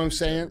know what I'm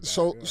saying?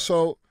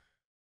 So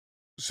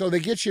they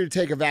get you to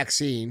take a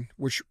vaccine,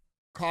 which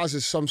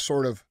causes some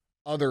sort of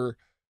other,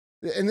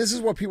 and this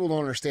is what people don't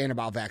understand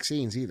about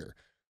vaccines either.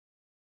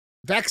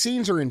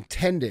 Vaccines are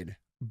intended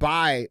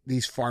by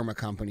these pharma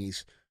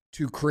companies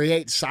to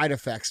create side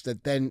effects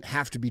that then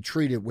have to be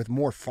treated with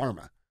more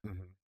pharma.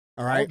 Mm-hmm.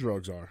 All right? All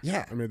drugs are.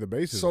 Yeah. I mean, the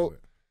basis of it.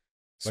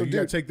 Like you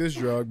got to take this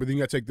drug, but then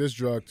you got to take this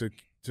drug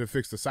to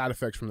fix the side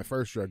effects from the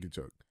first drug you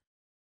took.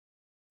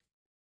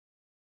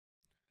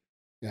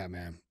 Yeah,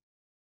 man.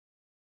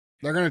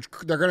 They're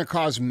gonna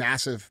cause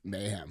massive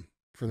mayhem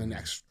for the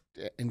next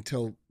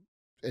until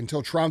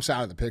Trump's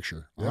out of the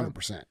picture,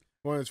 100%.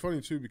 Well, it's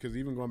funny too because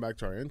even going back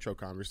to our intro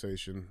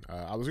conversation,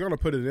 I was gonna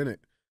put it in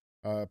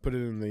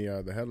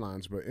the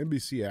headlines, but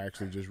NBC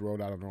actually just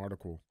wrote out an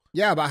article.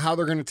 Yeah, about how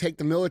they're going to take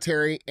the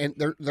military and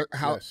they're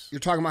how you're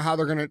talking about how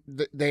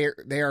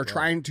they are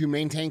trying to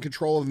maintain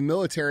control of the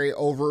military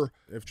over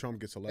if Trump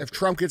gets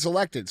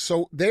elected.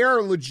 So they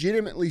are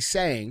legitimately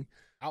saying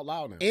out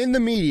loud now in the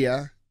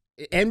media,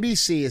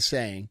 NBC is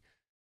saying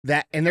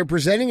that, and they're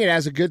presenting it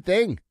as a good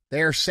thing.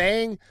 They are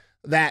saying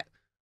that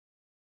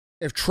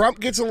if Trump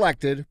gets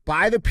elected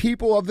by the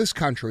people of this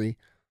country,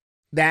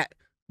 that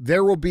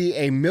there will be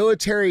a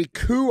military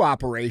coup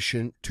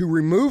operation to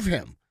remove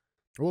him.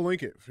 We'll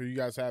link it for you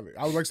guys to have it.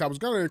 I was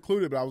going to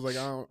include it, but I was like,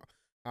 I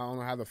don't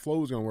know how the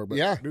flow is going to work. But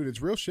yeah, dude,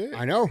 it's real shit.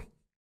 I know.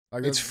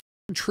 Like it's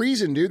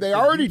treason, dude. They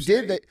already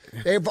did that.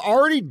 They've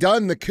already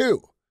done the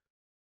coup.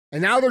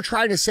 And now they're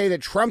trying to say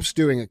that Trump's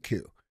doing a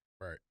coup.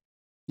 Right.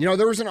 You know,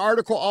 there was an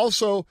article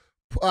also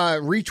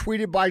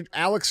retweeted by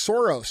Alex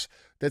Soros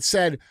that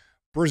said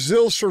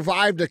Brazil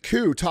survived a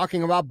coup,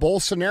 talking about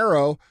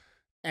Bolsonaro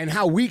and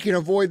how we can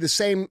avoid the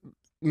same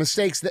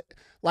mistakes that,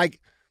 like,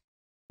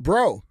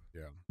 bro,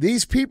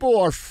 these people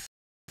are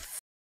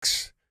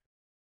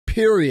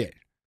period.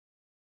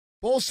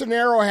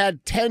 Bolsonaro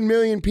had 10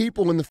 million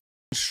people in the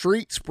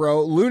streets,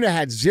 bro. Luna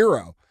had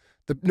 0.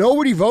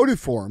 Nobody voted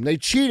for him. They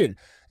cheated.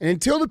 And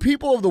until the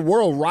people of the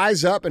world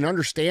rise up and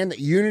understand that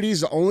unity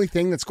is the only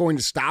thing that's going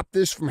to stop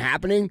this from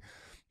happening,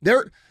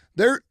 they're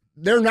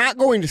not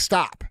going to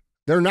stop.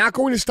 They're not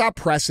going to stop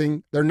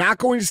pressing. They're not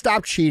going to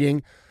stop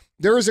cheating.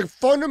 There is a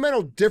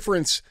fundamental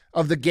difference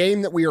of the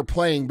game that we are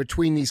playing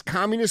between these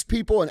communist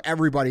people and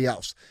everybody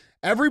else.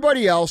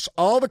 Everybody else,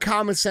 all the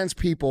common sense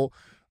people,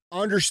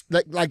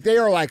 they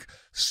are like,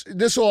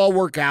 this will all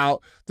work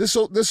out.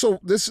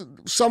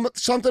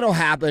 Something will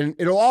happen.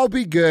 It'll all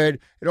be good.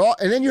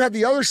 And then you have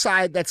the other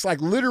side that's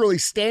like literally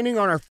standing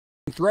on our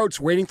throats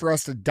waiting for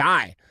us to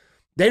die.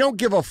 They don't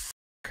give a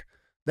fuck.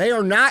 They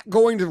are not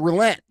going to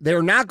relent. They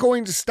are not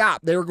going to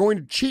stop. They are going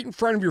to cheat in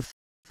front of your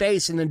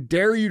face and then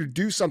dare you to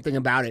do something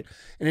about it.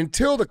 And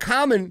until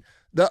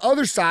the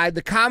other side,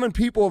 the common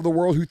people of the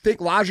world who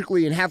think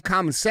logically and have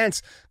common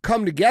sense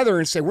come together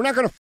and say, we're not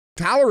going to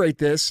tolerate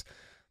this,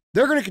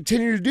 they're going to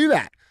continue to do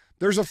that.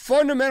 There's a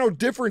fundamental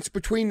difference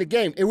between the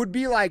game. It would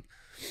be like,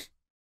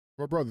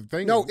 well, bro,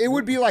 it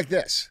would be like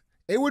this.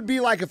 It would be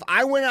like if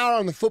I went out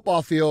on the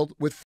football field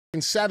with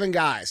 7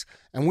 guys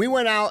and we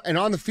went out and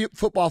on the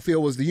football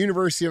field was the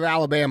University of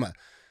Alabama.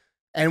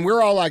 And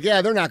we're all like,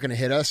 yeah, they're not going to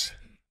hit us.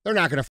 They're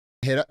not going to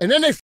hit us. And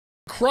then they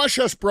crush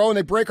us, bro, and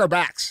they break our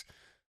backs.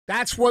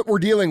 That's what we're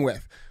dealing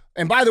with.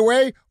 And by the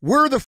way,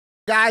 we're the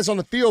guys on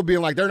the field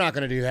being like, they're not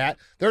going to do that.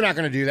 They're not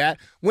going to do that.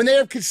 When they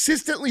have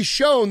consistently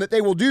shown that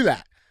they will do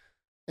that.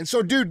 And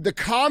so, dude, the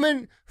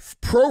common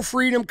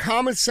pro-freedom,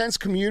 common sense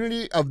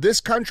community of this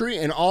country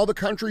and all the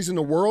countries in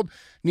the world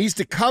needs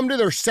to come to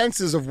their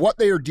senses of what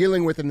they are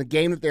dealing with in the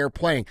game that they are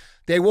playing.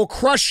 They will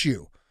crush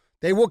you.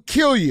 They will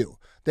kill you.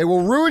 They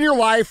will ruin your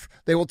life.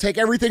 They will take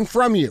everything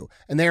from you.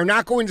 And they are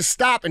not going to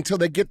stop until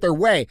they get their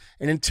way.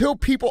 And until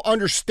people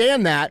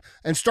understand that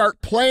and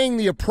start playing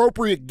the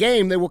appropriate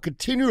game, they will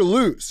continue to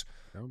lose.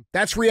 Yeah.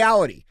 That's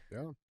reality.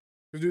 Yeah.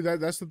 Dude,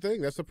 that's the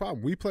thing. That's the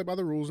problem. We play by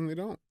the rules and they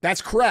don't.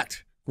 That's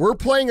correct. We're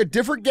playing a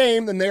different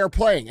game than they are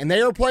playing. And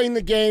they are playing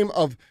the game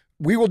of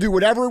we will do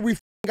whatever we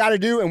got to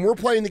do. And we're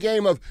playing the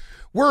game of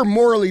we're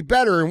morally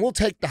better and we'll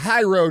take the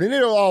high road and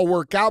it'll all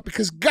work out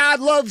because God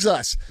loves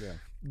us. Yeah.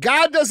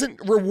 God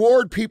doesn't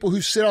reward people who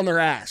sit on their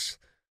ass.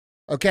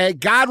 Okay?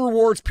 God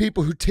rewards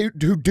people who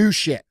do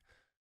shit.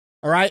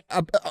 All right?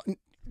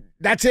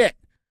 That's it.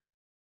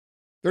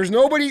 There's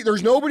nobody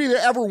that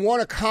ever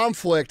won a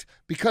conflict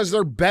because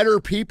they're better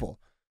people.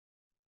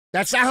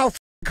 That's not how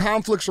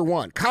conflicts are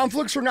won.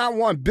 Conflicts are not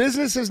won.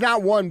 Business is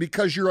not won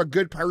because you're a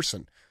good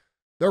person.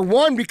 They're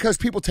won because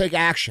people take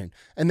action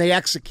and they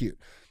execute.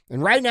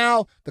 And right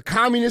now, the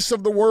communists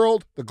of the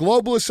world, the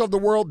globalists of the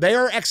world, they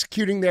are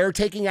executing, they're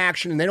taking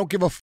action, and they don't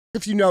give a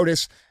if you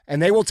notice,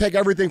 and they will take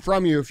everything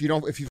from you if you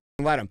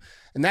let them.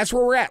 And that's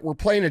where we're at. We're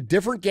playing a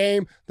different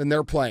game than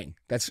they're playing.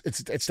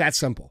 It's that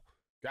simple.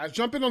 Guys,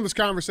 jump in on this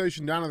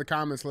conversation down in the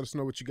comments. Let us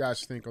know what you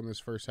guys think on this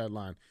first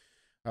headline.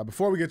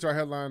 Before we get to our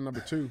headline number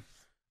 2,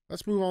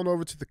 let's move on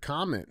over to the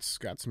comments.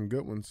 Got some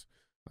good ones.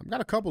 I've got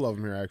a couple of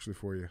them here actually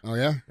for you. Oh,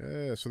 yeah?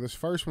 Yeah, so this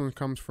first one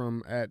comes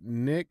from at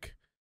Nick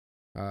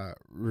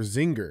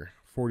Risinger,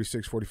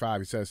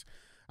 4645. He says,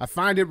 I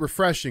find it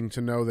refreshing to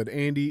know that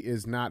Andy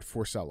is not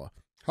Frisella.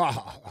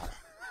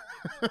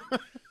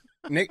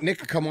 Nick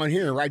could come on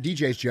here and write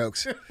DJ's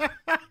jokes.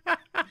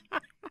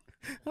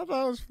 I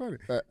thought it was funny.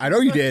 I know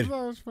you did. I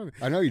thought it was funny.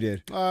 I know you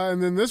did.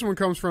 And then this one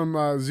comes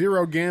from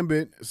Zero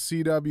Gambit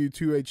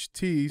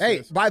CW2HT.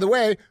 Hey, by the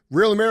way,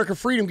 Real American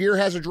Freedom Gear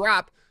has a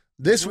drop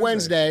this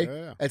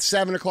Wednesday at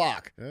 7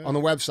 o'clock on the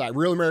website,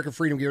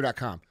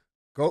 realamericanfreedomgear.com.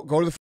 Go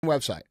to the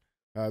website.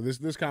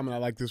 This comment, I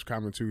like this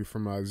comment too,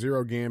 from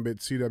Zero Gambit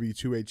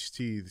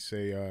CW2HT. They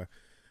say,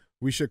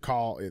 we should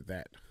call it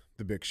that,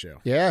 the Big Show.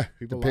 Yeah,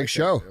 People the Big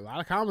Show. That. A lot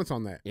of comments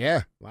on that.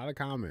 Yeah. A lot of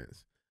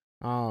comments.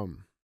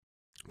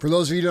 For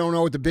those of you who don't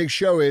know what the Big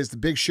Show is, the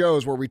Big Show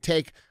is where we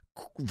take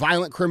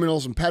violent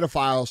criminals and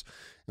pedophiles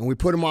and we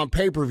put them on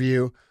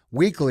pay-per-view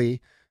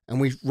weekly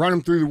and we run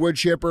them through the wood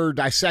chipper,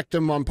 dissect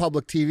them on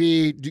public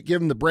TV,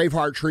 give them the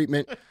Braveheart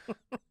treatment,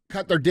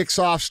 cut their dicks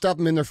off, stuff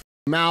them in their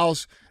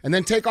mouths, and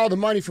then take all the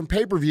money from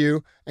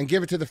pay-per-view and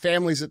give it to the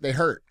families that they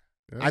hurt.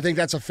 Yeah. I think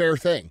that's a fair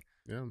thing.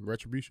 Yeah,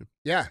 retribution.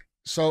 Yeah.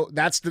 So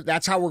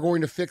that's how we're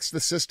going to fix the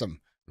system,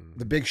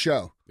 the Big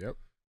Show. Yep.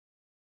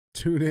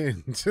 Tune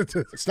in.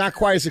 It's not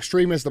quite as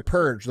extreme as The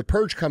Purge. The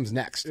Purge comes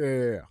next.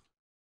 Yeah.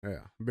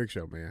 Big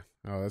Show, man.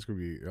 Oh, that's gonna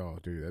be. Oh,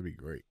 dude, that'd be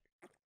great.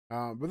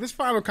 But this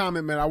final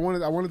comment, man, I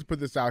wanted to put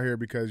this out here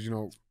because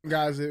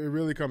guys, it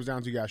really comes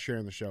down to you guys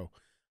sharing the show,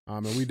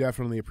 and we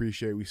definitely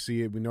appreciate. We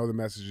see it. We know the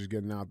message is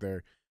getting out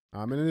there,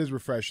 and it is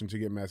refreshing to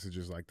get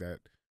messages like that,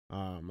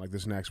 like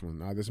this next one.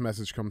 This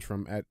message comes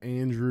from at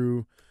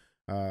Andrew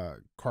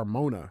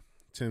Carmona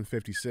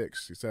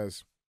 1056. He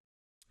says,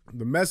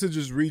 the message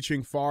is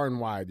reaching far and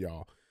wide,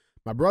 y'all.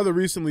 My brother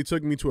recently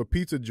took me to a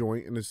pizza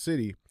joint in the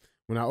city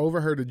when I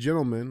overheard a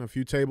gentleman a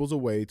few tables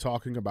away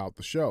talking about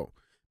the show.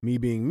 Me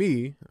being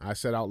me, I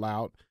said out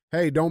loud,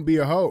 hey, don't be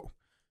a hoe.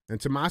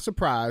 And to my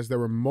surprise, there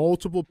were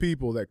multiple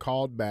people that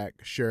called back,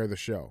 share the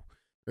show.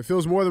 It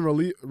feels more than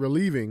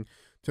relieving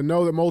to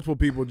know that multiple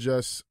people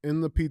just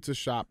in the pizza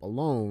shop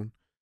alone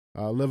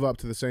live up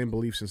to the same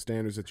beliefs and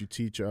standards that you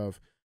teach of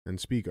and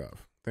speak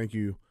of. Thank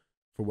you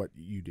for what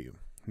you do.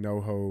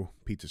 No Ho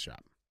Pizza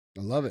Shop.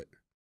 I love it.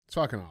 It's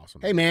fucking awesome.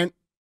 Hey, man,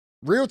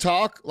 real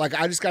talk. Like,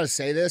 I just got to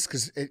say this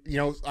because,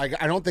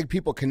 I don't think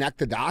people connect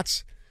the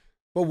dots.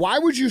 But why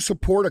would you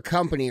support a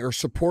company or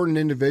support an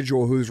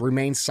individual who's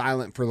remained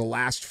silent for the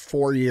last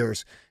 4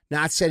 years,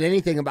 not said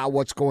anything about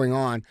what's going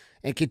on,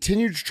 and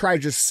continue to try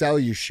to just sell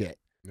you shit?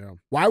 Yeah.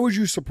 Why would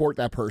you support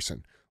that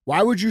person?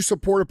 Why would you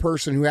support a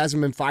person who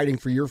hasn't been fighting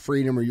for your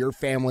freedom or your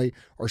family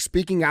or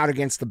speaking out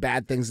against the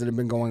bad things that have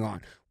been going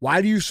on?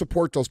 Why do you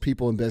support those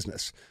people in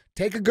business?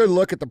 Take a good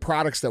look at the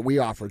products that we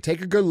offer.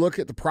 Take a good look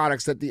at the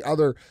products that the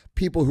other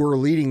people who are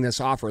leading this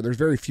offer. There's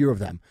very few of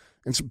them.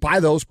 And so buy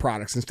those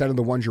products instead of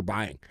the ones you're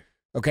buying.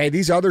 Okay,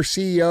 these other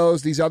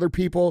CEOs, these other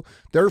people,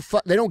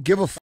 they don't give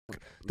a fuck.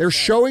 They're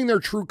showing their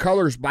true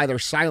colors by their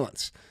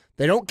silence.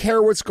 They don't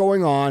care what's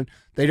going on.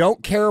 They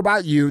don't care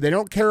about you. They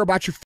don't care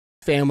about your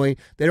family.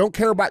 They don't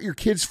care about your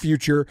kids'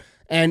 future,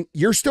 and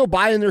you're still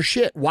buying their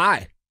shit.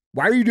 Why?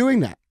 Why are you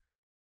doing that?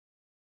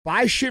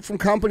 Buy shit from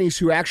companies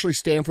who actually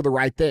stand for the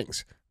right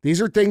things.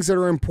 These are things that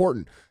are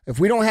important. If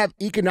we don't have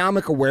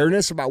economic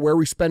awareness about where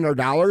we spend our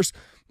dollars,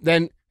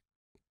 then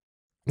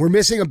we're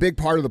missing a big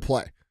part of the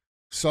play.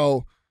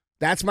 So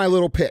that's my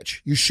little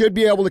pitch. You should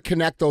be able to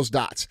connect those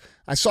dots.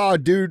 I saw a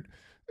dude,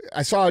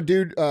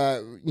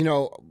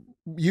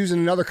 using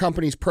another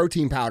company's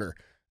protein powder.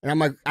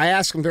 And I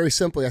asked him very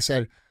simply, I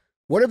said,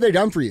 what have they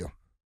done for you?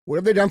 What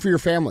have they done for your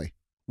family?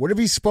 What have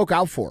you spoke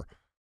out for?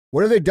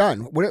 What have they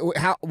done?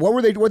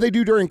 What did they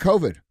do during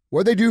COVID?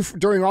 What did they do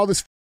during all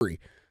this free?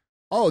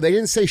 Oh, they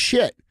didn't say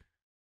shit.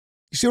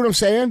 You see what I'm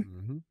saying?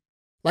 Mm-hmm.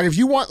 Like, if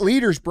you want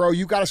leaders, bro,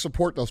 you got to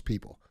support those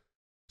people.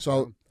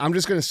 So I'm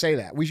just going to say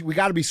that. We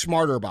got to be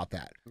smarter about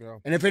that. Yeah.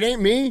 And if it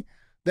ain't me,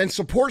 then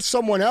support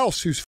someone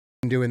else who's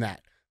doing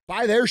that.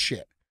 Buy their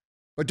shit.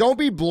 But don't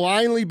be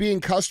blindly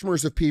being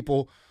customers of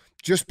people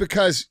just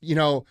because,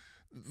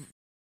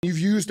 you've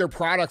used their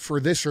product for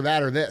this or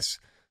that or this.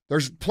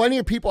 There's plenty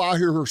of people out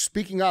here who are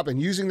speaking up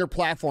and using their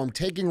platform,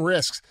 taking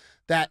risks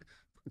that,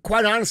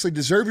 quite honestly,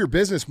 deserve your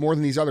business more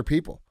than these other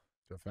people.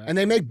 And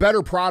they make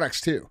better products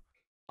too.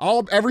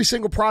 Every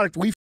single product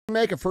we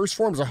make at First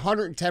Form is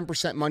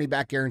 110% money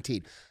back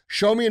guaranteed.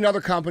 Show me another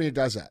company that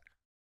does that.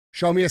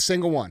 Show me a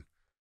single one.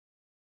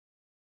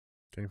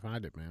 Can't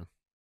find it, man.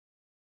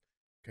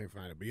 Can't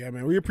find it. But yeah,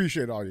 man, we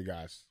appreciate all you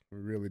guys. We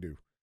really do.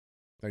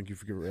 Thank you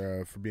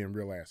for being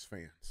real ass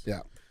fans.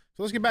 Yeah.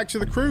 So let's get back to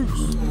the cruise.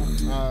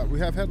 We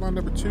have headline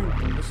number 2.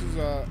 This is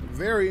a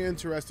very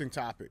interesting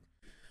topic.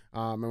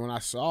 And when I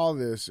saw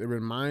this, it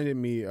reminded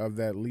me of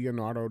that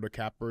Leonardo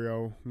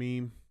DiCaprio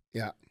meme.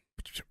 Yeah.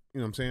 You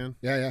know what I'm saying?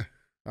 Yeah, yeah.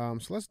 So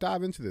let's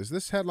dive into this.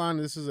 This headline,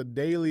 this is a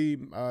Daily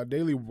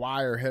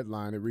Wire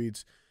headline. It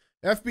reads,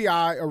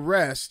 FBI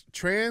arrests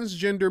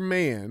transgender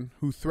man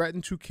who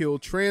threatened to kill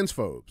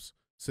transphobes.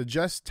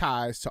 Suggests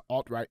ties to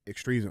alt-right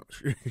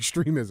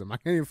extremism. I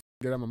can't even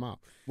get it out of my mouth.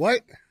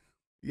 What?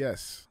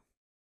 Yes,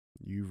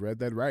 you read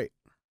that right.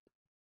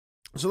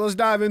 So let's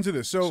dive into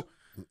this. So,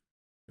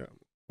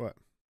 what?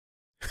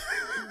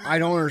 I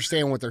don't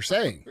understand what they're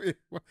saying.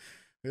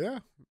 Yeah.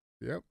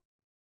 Yep.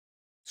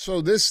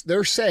 So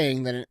they're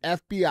saying that an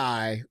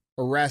FBI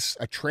arrests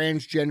a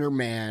transgender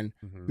man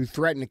who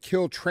threatened to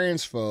kill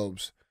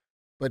transphobes,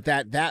 but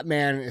that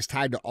man is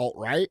tied to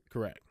alt-right?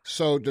 Correct.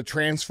 So the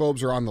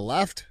transphobes are on the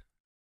left?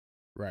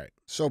 Right.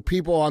 So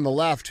people on the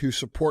left who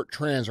support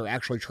trans are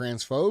actually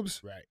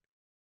transphobes? Right.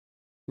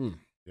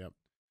 Yep.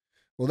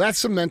 Well, that's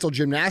some mental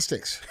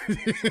gymnastics.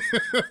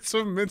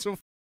 Some mental.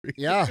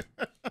 Yeah.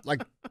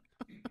 Like,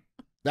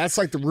 that's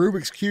like the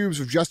Rubik's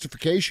Cubes of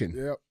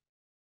justification.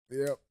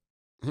 Yep.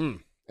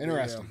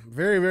 Interesting. Yeah.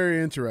 Very,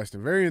 very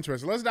interesting. Very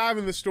interesting. Let's dive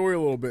into the story a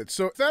little bit.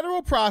 So,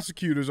 federal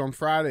prosecutors on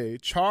Friday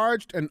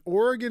charged an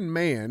Oregon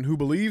man who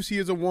believes he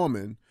is a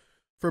woman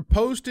for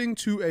posting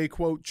to a,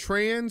 quote,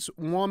 trans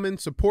woman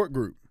support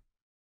group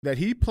that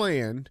he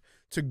planned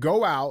to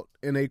go out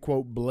in a,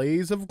 quote,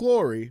 blaze of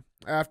glory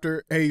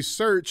after a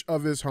search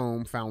of his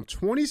home found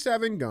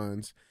 27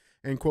 guns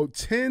and, quote,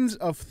 tens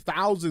of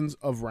thousands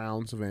of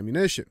rounds of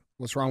ammunition.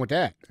 What's wrong with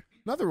that?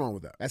 Nothing wrong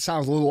with that. That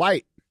sounds a little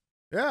light.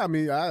 Yeah, I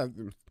mean, I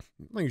think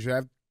you should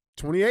have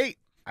 28.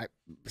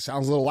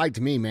 Sounds a little light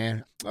to me,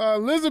 man.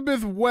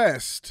 Elizabeth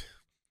West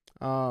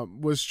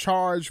was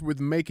charged with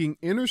making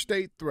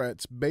interstate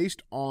threats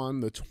based on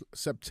the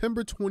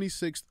September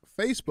 26th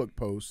Facebook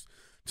post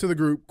to the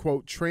group,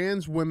 quote,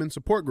 Trans Women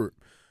Support Group,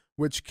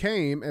 which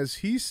came as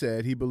he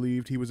said he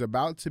believed he was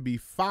about to be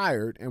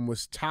fired and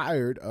was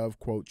tired of,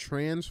 quote,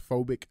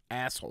 transphobic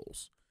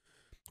assholes.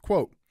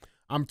 Quote,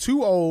 I'm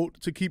too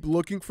old to keep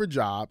looking for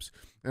jobs,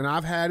 and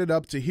I've had it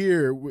up to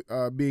here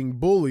being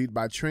bullied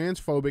by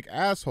transphobic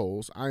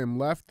assholes. I am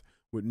left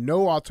with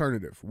no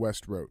alternative,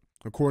 West wrote,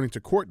 according to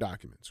court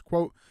documents.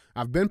 Quote,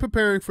 I've been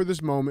preparing for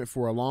this moment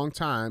for a long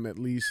time, at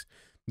least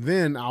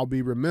then I'll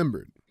be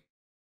remembered.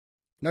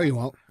 No, you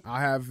won't.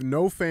 I have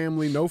no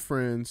family, no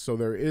friends, so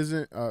there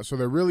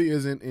really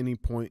isn't any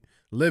point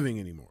living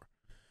anymore.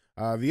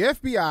 The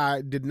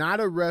FBI did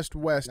not arrest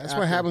West. That's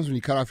what happens when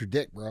you cut off your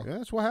dick, bro. Yeah,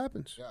 that's what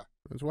happens. Yeah.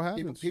 That's what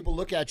happens. People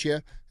look at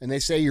you and they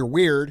say you're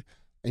weird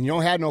and you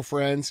don't have no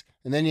friends,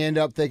 and then you end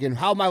up thinking,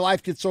 how my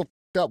life gets so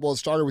f***ed up? Well, it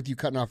started with you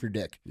cutting off your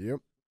dick. Yep.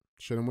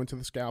 Should have went to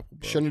the scalpel,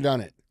 bro. Shouldn't have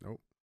done it. Nope.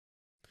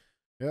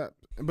 Yeah.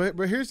 But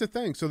here's the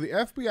thing. So the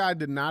FBI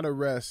did not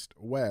arrest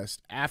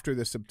West after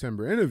the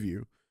September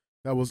interview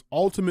that was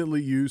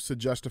ultimately used to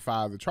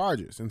justify the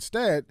charges.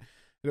 Instead,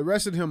 it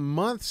arrested him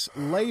months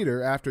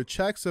later after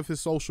checks of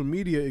his social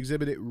media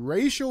exhibited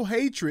racial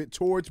hatred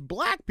towards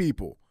black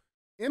people,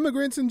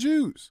 immigrants, and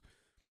Jews.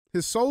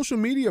 His social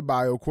media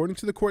bio, according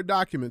to the court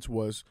documents,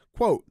 was,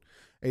 quote,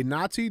 a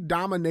Nazi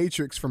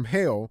dominatrix from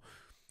hell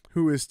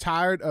who is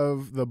tired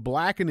of the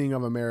blackening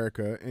of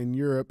America and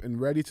Europe and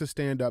ready to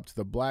stand up to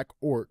the black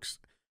orcs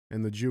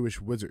and the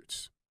Jewish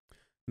wizards.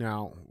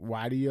 Now,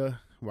 why did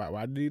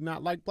he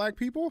not like black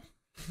people?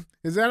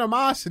 His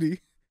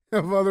animosity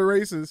of other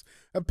races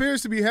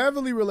appears to be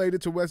heavily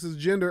related to West's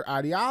gender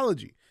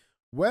ideology.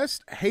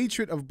 West's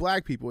hatred of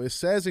black people, it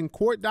says in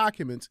court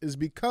documents, is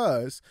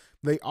because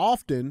they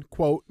often,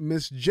 quote,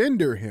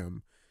 misgender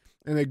him,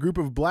 and a group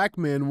of black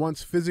men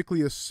once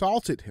physically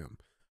assaulted him.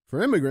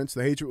 For immigrants,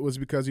 the hatred was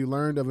because he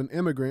learned of an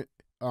immigrant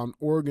on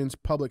Oregon's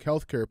public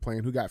health care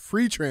plan who got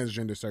free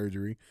transgender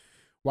surgery,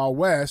 while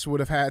West would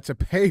have had to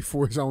pay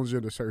for his own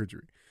gender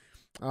surgery.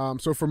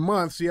 So for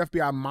months, the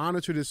FBI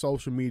monitored his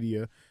social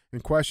media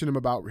and questioned him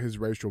about his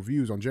racial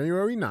views. On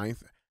January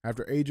 9th,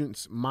 after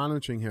agents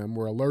monitoring him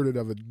were alerted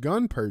of a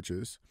gun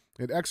purchase,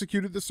 it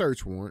executed the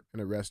search warrant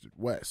and arrested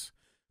West.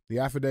 The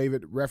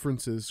affidavit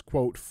references,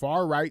 quote,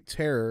 far-right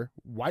terror,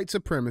 white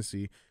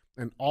supremacy,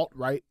 and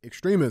alt-right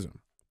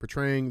extremism,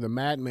 portraying the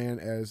madman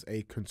as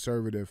a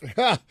conservative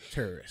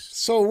terrorist.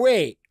 So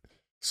wait.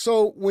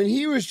 So when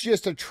he was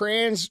just a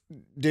trans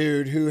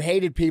dude who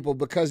hated people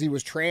because he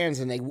was trans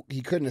and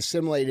he couldn't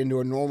assimilate into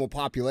a normal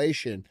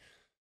population,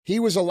 he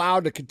was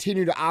allowed to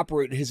continue to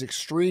operate his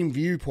extreme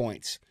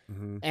viewpoints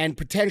and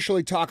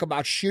potentially talk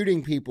about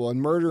shooting people and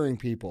murdering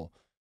people.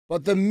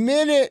 But the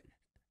minute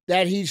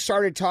that he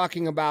started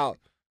talking about,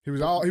 he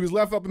was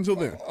left up until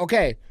then.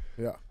 Okay.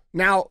 Yeah.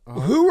 Now,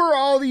 who are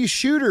all these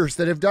shooters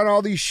that have done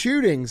all these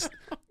shootings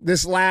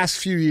this last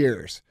few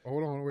years?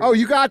 Hold on. Wait. Oh,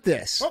 you got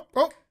this.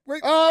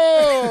 Wait.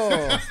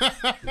 Oh.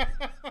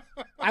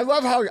 I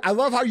love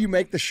how you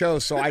make the show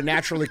so I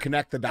naturally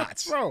connect the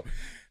dots. Bro,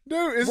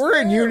 dude,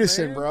 we're in there,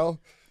 unison, man. bro.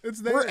 It's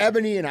there. We're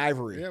ebony and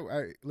ivory.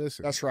 Yeah,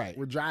 listen. That's right.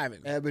 We're driving.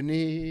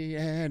 Ebony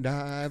and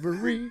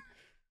ivory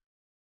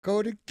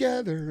go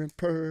together in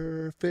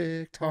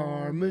perfect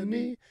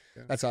harmony.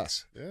 Yeah. That's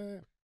us. Yeah.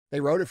 They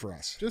wrote it for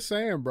us. Just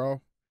saying,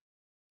 bro.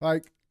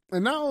 Like,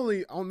 And not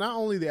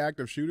only the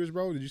active shooters,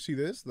 bro. Did you see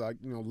this? Like,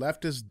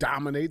 leftists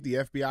dominate the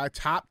FBI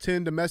top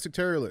 10 domestic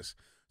terrorists.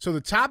 So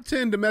the top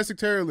 10 domestic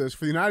terrorists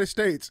for the United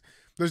States,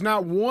 there's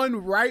not one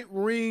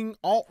right-wing,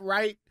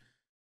 alt-right,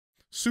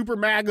 super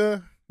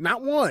MAGA,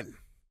 not one.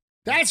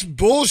 That's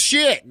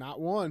bullshit.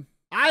 Not one.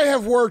 I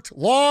have worked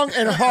long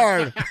and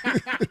hard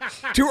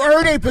to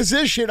earn a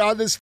position on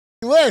this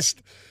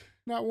list.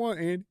 Not one,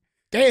 Andy.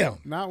 Damn.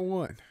 Not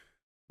one.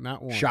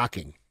 Not one.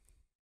 Shocking.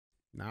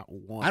 Not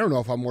one. I don't know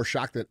if I'm more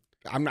shocked that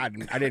I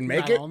didn't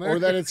make Not it on there. or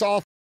that it's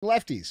all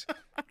lefties.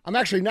 I'm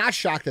actually not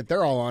shocked that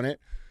they're all on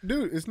it.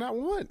 Dude, it's not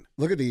one.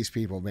 Look at these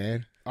people,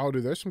 man. Oh,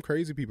 dude, there's some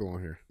crazy people on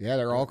here. Yeah,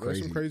 they're all There's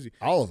crazy. some crazy.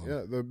 All of them.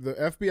 Yeah, the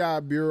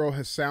FBI Bureau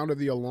has sounded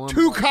the alarm.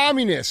 2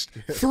 communists,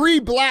 3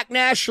 black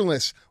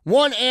nationalists,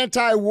 1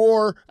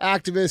 anti-war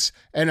activist,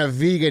 and a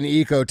vegan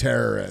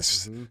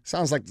eco-terrorist.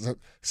 Sounds like the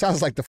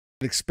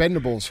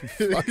Expendables.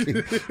 Fucking,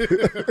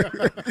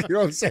 you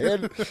know what I'm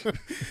saying?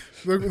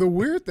 The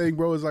weird thing,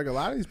 bro, is like a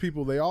lot of these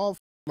people, they all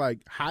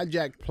like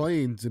hijacked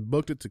planes and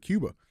booked it to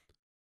Cuba.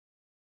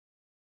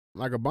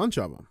 Like a bunch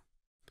of them.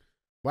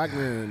 Black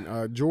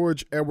man,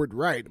 George Edward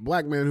Wright,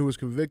 black man who was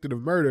convicted of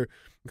murder,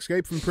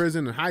 escaped from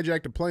prison and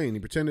hijacked a plane. He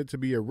pretended to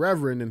be a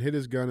reverend and hid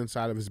his gun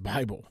inside of his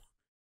Bible.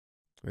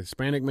 A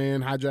Hispanic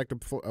man hijacked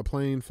a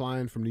plane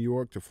flying from New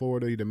York to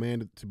Florida. He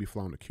demanded to be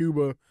flown to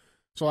Cuba.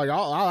 So, like, a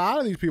lot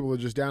of these people are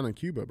just down in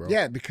Cuba, bro.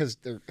 Yeah, because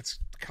it's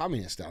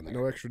communist down there.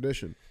 No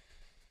extradition.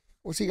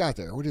 What's he got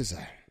there? What is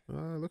that?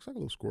 Looks like a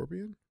little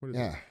scorpion. What is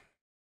Yeah.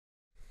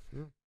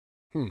 Yeah.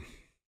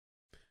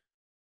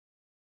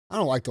 I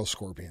don't like those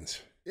scorpions.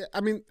 Yeah,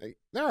 I mean,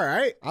 they're all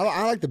right.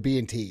 I like the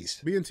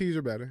B&Ts. B&Ts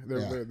are better.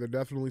 They're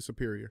definitely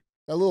superior.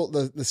 That little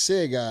the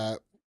SIG, the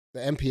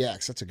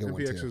MPX. That's a good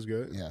one too. MPX is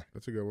good. Yeah,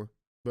 that's a good one.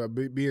 But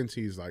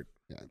B&T's like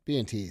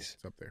B&Ts.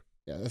 It's up there.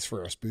 Yeah, that's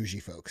for us bougie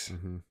folks.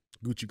 Mm-hmm.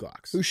 Gucci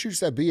Glocks. Who shoots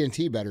that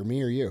B&T better,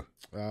 me or you?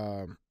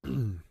 Yep.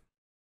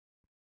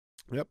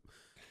 You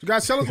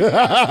guys sell it.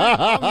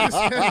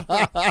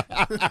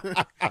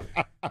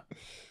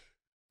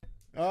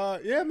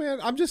 Yeah, man.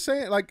 I'm just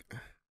saying, like,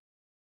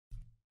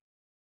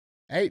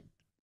 hey,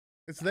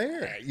 it's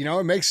there.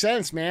 It makes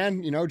sense,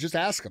 man. Just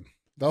ask them.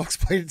 They'll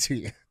explain it to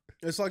you.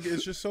 It's like,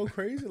 it's just so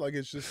crazy. Like,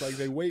 it's just like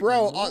they wait.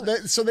 Bro,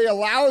 so they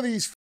allow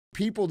these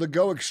people to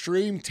go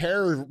extreme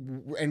terror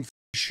and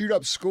shoot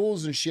up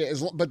schools and shit.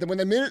 But then when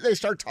the minute they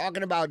start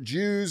talking about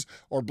Jews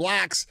or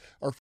blacks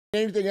or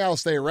anything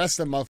else, they arrest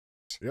them.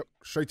 Yep.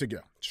 Straight to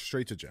jail.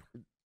 Straight to jail.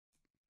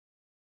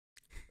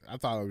 I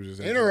thought it was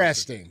just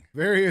interesting.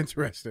 Very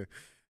interesting.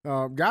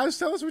 Guys,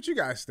 tell us what you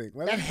guys think.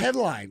 That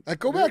headline. Like,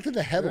 go back to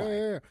the headline.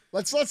 Yeah.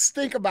 Let's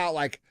think about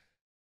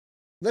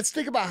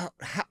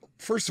how,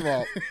 first of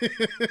all,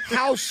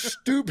 how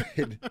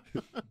stupid.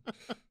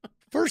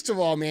 First of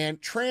all, man,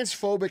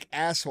 transphobic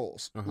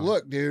assholes.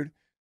 Look, dude,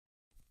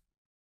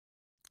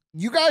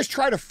 you guys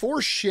try to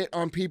force shit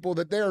on people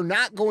that they are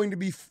not going to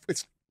be.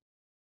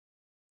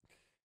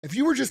 If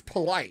you were just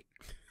polite,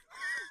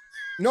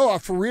 no,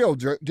 for real,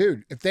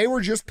 dude, if they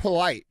were just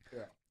polite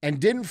and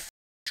didn't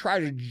try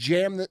to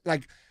jam that,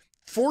 like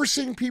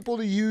forcing people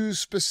to use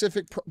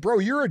specific, bro,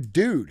 you're a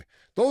dude.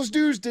 Those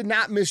dudes did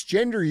not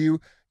misgender you.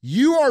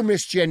 You are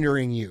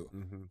misgendering you.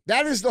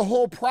 That is the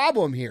whole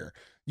problem here.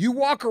 You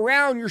walk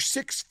around, you're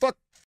 6'3",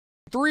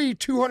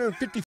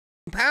 250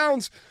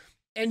 pounds,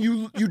 and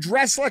you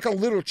dress like a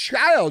little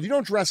child. You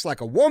don't dress like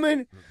a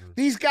woman.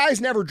 These guys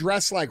never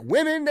dress like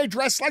women. They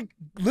dress like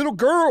little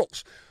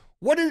girls.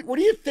 What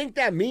do you think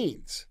that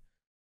means?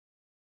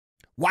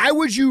 Why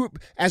would you,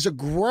 as a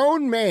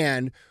grown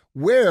man,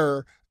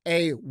 wear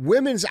a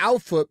women's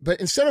outfit, but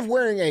instead of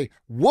wearing a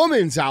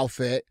woman's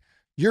outfit,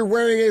 you're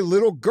wearing a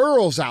little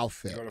girl's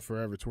outfit? Go to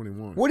Forever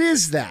 21. What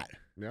is that?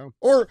 Yeah.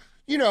 Or,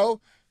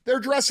 they're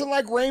dressing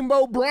like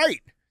Rainbow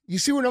Bright. You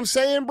see what I'm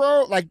saying,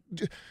 bro? Like,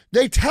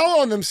 they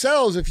tell on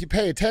themselves if you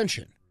pay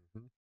attention.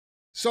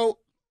 So,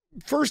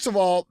 first of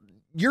all,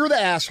 you're the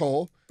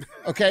asshole.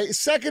 Okay.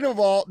 Second of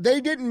all, they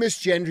didn't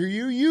misgender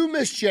you. You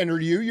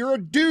misgendered you. You're a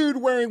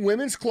dude wearing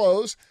women's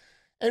clothes.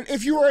 And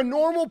if you are a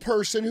normal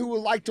person who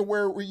would like to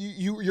wear,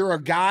 you're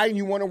a guy and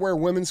you want to wear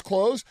women's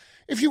clothes,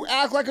 if you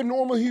act like a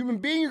normal human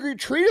being, you're going to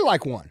get treated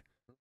like one.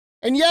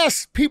 And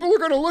yes, people are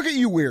going to look at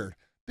you weird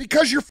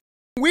because you're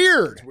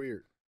weird. It's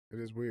weird. It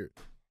is weird.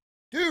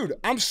 Dude,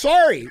 I'm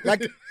sorry.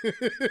 Like,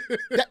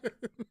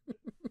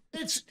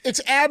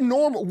 it's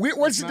abnormal.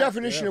 What's the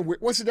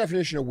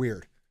definition of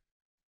weird?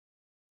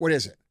 What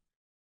is it?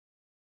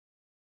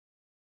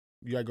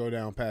 You gotta go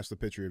down past the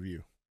picture of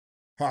you.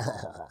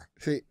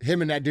 See,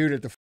 him and that dude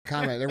at the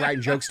comment, they're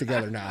writing jokes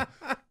together now.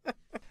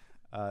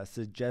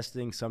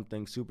 Suggesting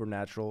something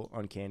supernatural,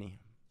 uncanny.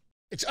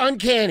 It's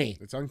uncanny.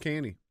 It's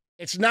uncanny.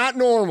 It's not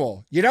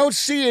normal. You don't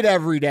see it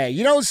every day.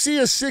 You don't see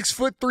a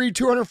 6'3",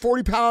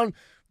 240-pound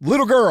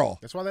little girl.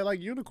 That's why they like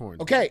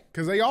unicorns. Okay.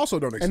 Because they also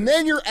don't exist. And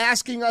then you're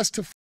asking us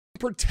to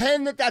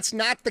pretend that that's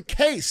not the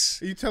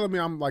case. Are you telling me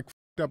I'm like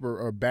up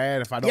or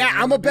bad if I don't? Yeah,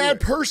 I'm a bad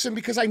person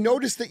because I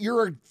noticed that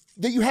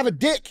you have a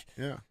dick.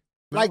 Yeah.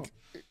 Like,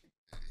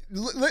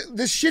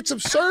 this shit's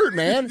absurd,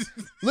 man.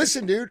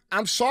 Listen, dude,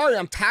 I'm sorry.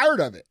 I'm tired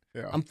of it.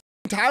 Yeah. I'm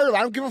tired of it.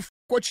 I don't give a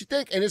what you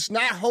think. And it's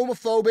not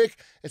homophobic.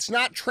 It's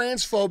not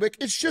transphobic.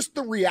 It's just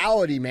the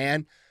reality,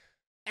 man.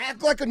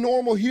 Act like a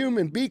normal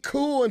human. Be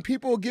cool, and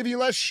people will give you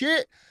less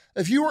shit.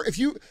 If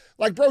you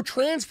like, bro,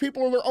 trans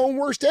people are their own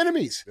worst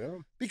enemies. Yeah.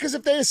 Because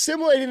if they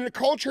assimilate into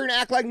culture and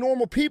act like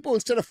normal people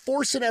instead of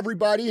forcing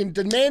everybody and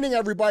demanding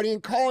everybody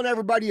and calling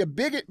everybody a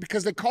bigot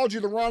because they called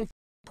you the wrong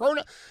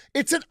pronoun,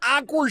 it's an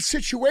awkward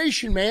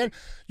situation, man.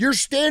 You're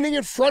standing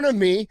in front of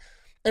me,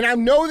 and I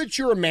know that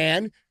you're a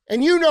man,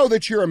 and you know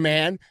that you're a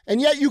man, and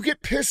yet you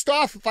get pissed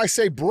off if I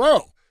say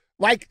bro.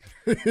 Like,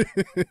 am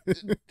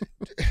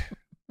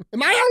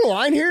I out of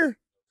line here?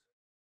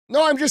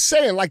 No, I'm just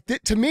saying, like,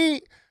 to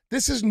me,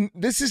 this is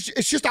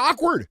it's just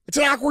awkward. It's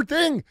an awkward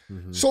thing.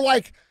 Mm-hmm. So,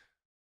 like,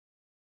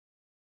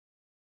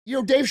 you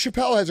know, Dave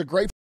Chappelle has a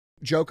great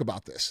joke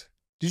about this.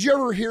 Did you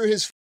ever hear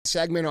his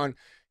segment on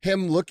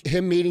him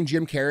meeting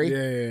Jim Carrey?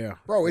 Yeah.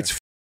 Bro, it's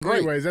great.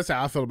 Anyways, that's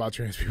how I feel about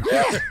trans people.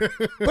 Yeah,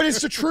 but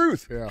it's the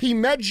truth. Yeah. He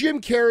met Jim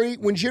Carrey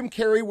when Jim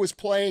Carrey was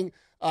playing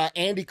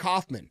Andy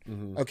Kaufman.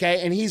 Mm-hmm.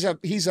 Okay, and he's a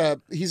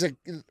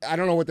I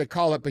don't know what they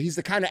call it, but he's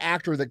the kind of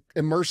actor that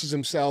immerses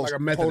himself like a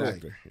method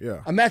actor.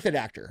 Yeah, a method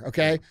actor.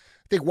 Okay. Yeah.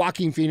 I think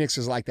Joaquin Phoenix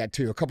is like that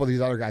too. A couple of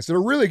these other guys that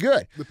are really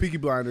good. The Peaky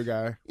Blinder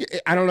guy.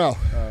 I don't know,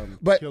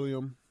 but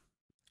Killiam.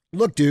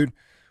 Look, dude.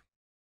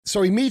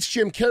 So he meets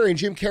Jim Carrey, and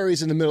Jim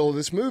Carrey's in the middle of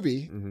this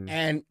movie, mm-hmm.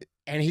 and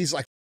he's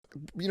like,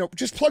 you know,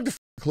 just plug the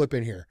clip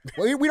in here.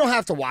 Well, we don't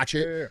have to watch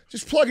it. Yeah.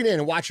 Just plug it in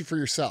and watch it for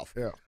yourself.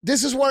 Yeah.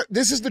 This is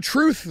the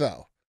truth,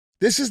 though.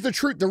 This is the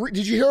truth.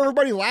 Did you hear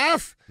everybody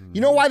laugh? Mm-hmm.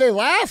 You know why they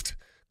laughed?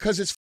 Because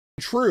it's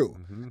true.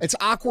 Mm-hmm. It's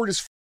awkward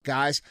as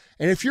guys.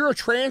 And if you're a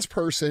trans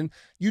person,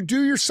 you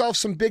do yourself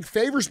some big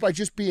favors by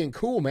just being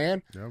cool,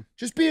 man. Yeah.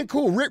 Just being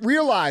cool.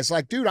 Realize,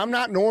 like, dude, I'm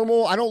not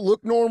normal. I don't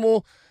look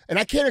normal. And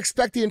I can't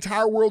expect the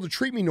entire world to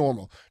treat me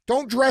normal.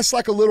 Don't dress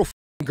like a little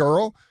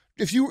girl.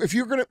 If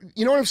you're gonna,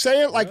 you know what I'm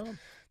saying? Like, yeah.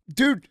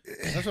 Dude,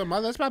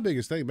 that's my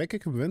biggest thing. Make it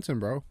convincing,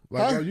 bro.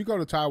 Like, bro, you go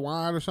to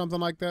Taiwan or something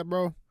like that,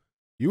 bro,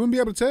 you wouldn't be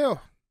able to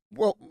tell.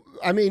 Well,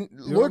 I mean,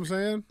 you know what I'm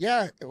saying?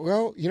 Yeah.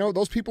 Well, you know,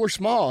 those people are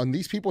small, and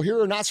these people here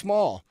are not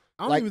small.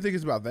 I don't even think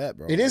it's about that,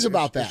 bro. It is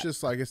about that. It's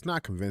just like, it's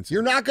not convincing.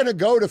 You're not gonna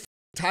go to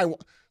Taiwan.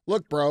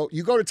 Look, bro,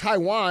 you go to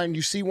Taiwan,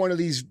 you see one of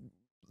these.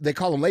 They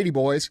call them lady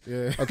boys.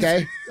 Yeah.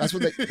 Okay, that's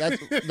what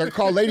they're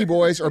called, lady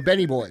boys or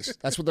Benny boys.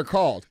 That's what they're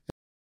called.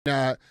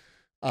 In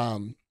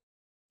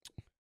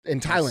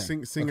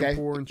Thailand,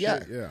 Singapore, and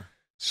shit. Yeah.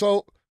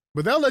 So,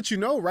 but they'll let you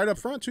know right up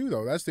front too,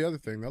 though. That's the other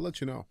thing. They'll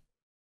let you know.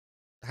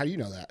 How do you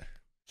know that?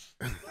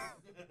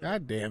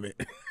 God damn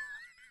it!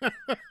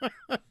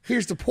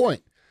 Here's the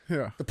point.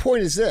 Yeah. The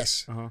point is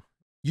this. Uh-huh.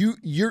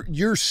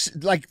 You're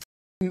like.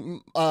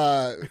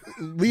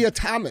 Leah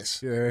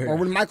Thomas, or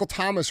when Michael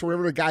Thomas, or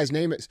whatever the guy's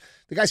name is,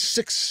 the guy's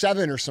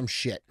 6'7" or some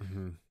shit.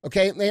 Mm-hmm.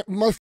 Okay, man,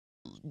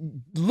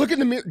 look in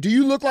the mirror. Do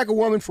you look like a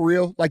woman for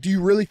real? Like, do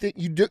you really think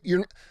you do?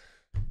 You're.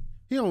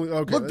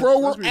 Okay, look, bro,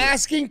 we're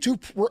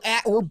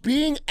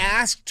being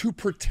asked to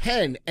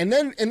pretend, and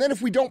then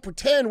if we don't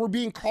pretend, we're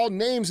being called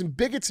names and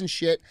bigots and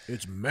shit.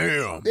 It's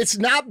ma'am. It's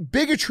not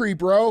bigotry,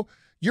 bro.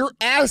 You're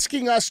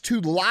asking us to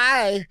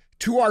lie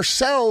to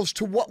ourselves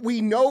to what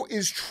we know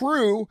is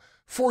true.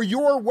 For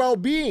your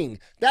well-being.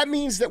 That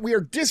means that we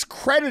are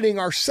discrediting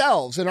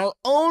ourselves and our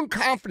own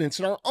confidence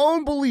and our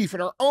own belief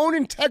and our own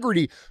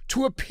integrity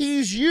to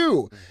appease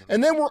you. Mm-hmm.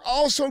 And then we're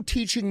also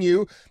teaching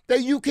you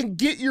that you can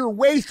get your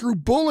way through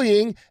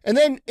bullying, and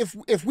then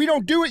if we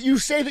don't do it, you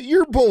say that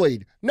you're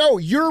bullied. No,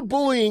 you're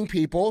bullying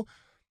people,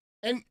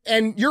 and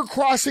you're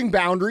crossing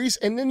boundaries,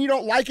 and then you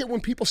don't like it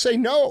when people say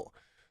no.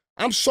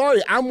 I'm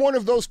sorry, I'm one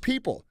of those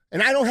people,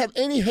 and I don't have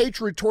any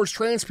hatred towards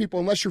trans people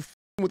unless you're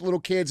with little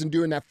kids and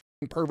doing that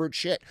pervert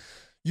shit.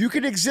 You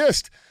could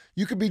exist.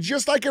 You could be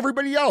just like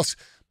everybody else,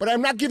 but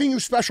I'm not giving you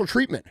special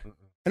treatment.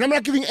 And I'm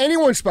not giving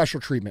anyone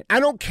special treatment. I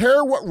don't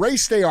care what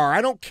race they are.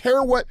 I don't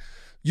care what,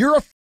 you're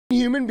a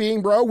human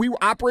being, bro. We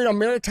operate on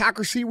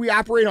meritocracy. We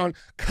operate on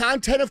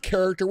content of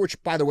character,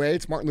 which, by the way,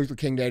 it's Martin Luther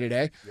King Day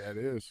today. Yeah, it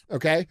is.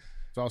 Okay.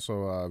 It's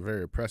also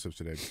very oppressive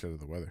today because of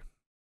the weather.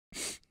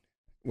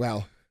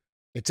 Well,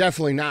 it's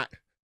definitely not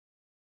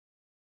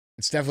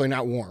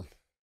warm.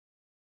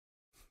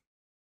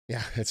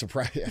 Yeah, it's a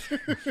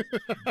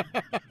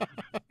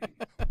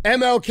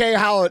MLK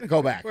holiday.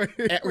 Go back. We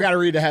got to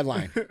read the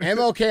headline.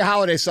 MLK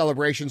holiday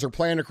celebrations are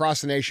planned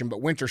across the nation,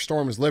 but winter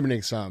storm is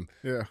limiting some.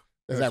 Yeah,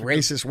 is that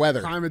racist weather?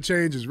 Climate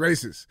change is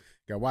racist.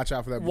 Got to watch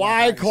out for that.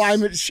 Why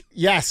climate?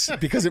 Yes,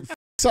 because it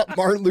f***s up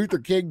Martin Luther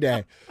King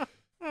Day.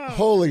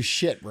 Holy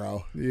shit,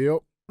 bro.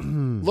 Yep.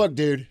 Look,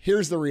 dude.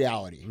 Here's the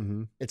reality.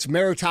 Mm-hmm. It's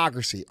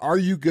meritocracy. Are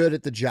you good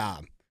at the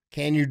job?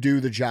 Can you do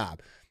the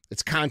job?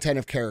 It's content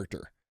of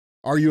character.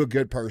 Are you a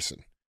good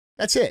person?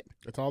 That's it.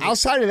 That's all.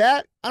 Outside of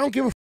that, I don't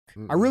give a f***.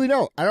 I really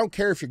don't. I don't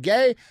care if you're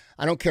gay.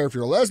 I don't care if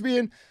you're a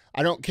lesbian.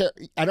 I don't care.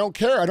 I don't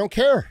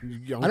care.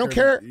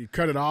 You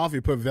cut it off.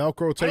 You put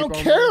Velcro tape on. I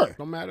don't care. It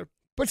don't matter.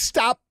 But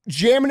stop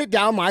jamming it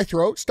down my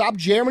throat. Stop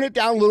jamming it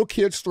down little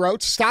kids'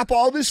 throats. Stop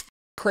all this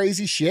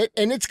crazy shit,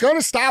 and it's going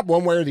to stop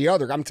one way or the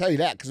other. I'm going to tell you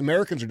that because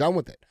Americans are done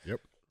with it. Yep.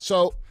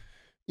 So,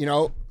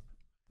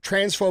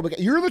 transphobic.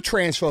 You're the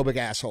transphobic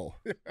asshole.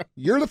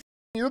 You're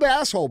the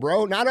asshole,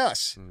 bro, not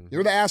us. Mm-hmm.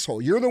 You're the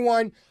asshole. You're the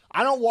one.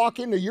 I don't walk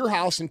into your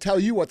house and tell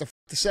you what the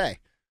to say.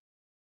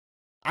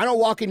 I don't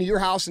walk into your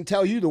house and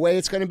tell you the way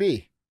it's going to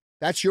be.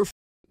 That's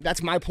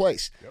my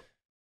place. Yep.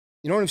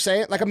 You know what I'm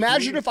saying? Like,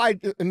 imagine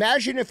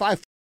if I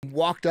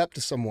walked up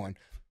to someone,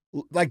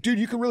 like, dude,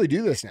 you can really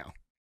do this now.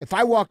 If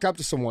I walked up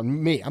to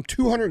someone, I'm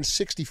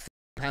 260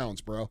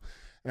 pounds, bro,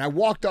 and I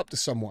walked up to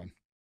someone,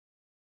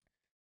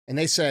 and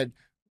they said,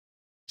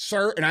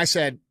 "Sir," and I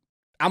said,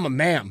 "I'm a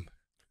ma'am,"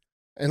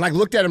 and like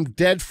looked at him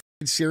dead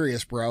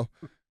serious, bro.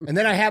 And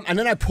then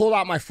I pulled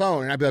out my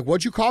phone, and I'd be like,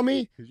 "What'd you call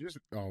me?"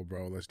 Oh,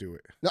 bro, let's do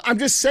it. No, I'm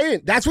just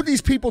saying that's what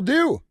these people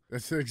do.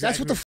 That's what they do.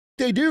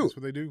 That's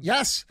what they do.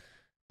 Yes,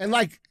 and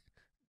like.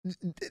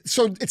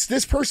 So it's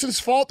this person's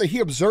fault that he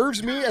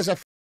observes me as a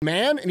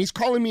man and he's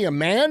calling me a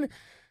man?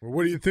 Well,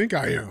 what do you think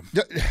I am?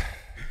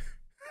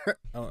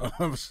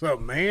 I'm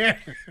some man.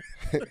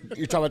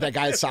 You're talking about that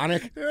guy at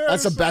Sonic? Yeah,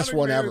 that's the best Sonic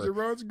one manager, ever.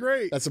 Bro, it's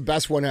great. That's the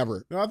best one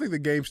ever. No, I think the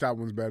GameStop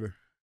one's better.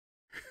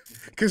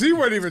 Because he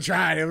wasn't even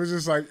trying. It was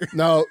just like...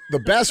 No, the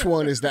best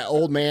one is that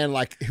old man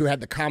like who had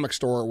the comic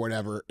store or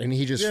whatever, and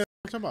he just... Yeah, what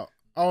are you talking about?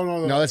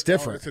 Oh, no. That's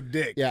different. It's a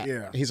dick.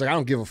 Yeah. He's like, I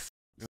don't give a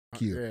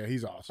you. Yeah,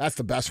 he's awesome. That's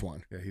the best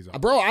one. Yeah, he's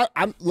awesome. Bro,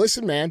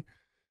 listen, man.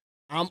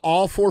 I'm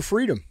all for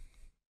freedom.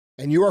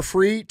 And you are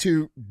free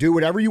to do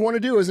whatever you want to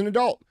do as an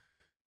adult.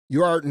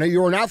 You are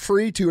not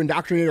free to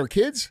indoctrinate our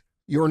kids.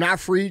 You are not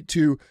free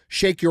to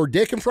shake your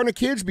dick in front of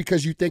kids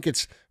because you think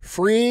it's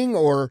freeing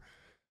or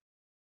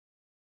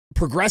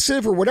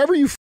progressive or whatever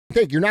you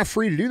think. You're not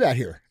free to do that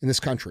here in this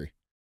country.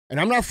 And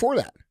I'm not for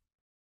that.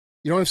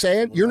 You know what I'm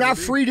saying? You're not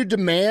free to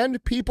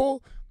demand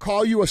people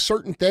call you a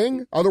certain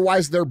thing.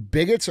 Otherwise, they're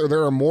bigots or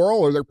they're immoral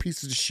or they're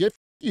pieces of shit.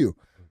 You.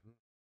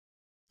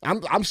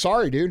 I'm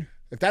sorry, dude.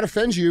 If that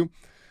offends you,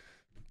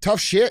 tough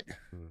shit.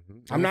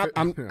 I'm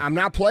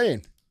not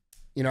playing.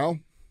 You know?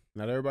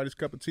 Not everybody's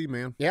cup of tea,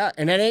 man. Yeah,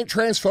 and that ain't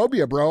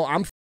transphobia, bro.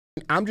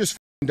 I'm just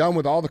done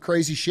with all the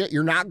crazy shit.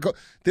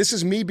 This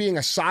is me being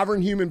a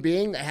sovereign human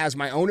being that has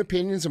my own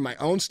opinions and my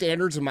own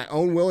standards and my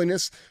own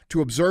willingness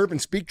to observe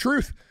and speak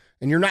truth.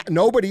 And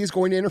nobody is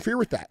going to interfere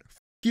with that. F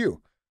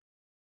you.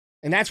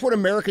 And that's what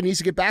America needs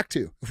to get back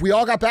to. If we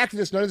all got back to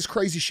this, none of this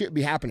crazy shit would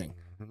be happening.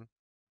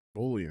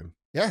 Bullying.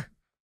 Yeah.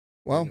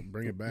 Well,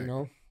 bring it back.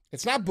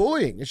 It's not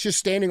bullying. It's just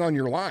standing on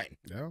your line.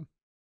 Yeah.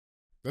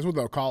 That's what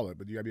they'll call it,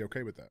 but you got to be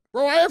okay with that.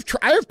 Bro, I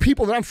have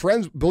people that I'm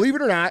friends, believe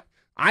it or not,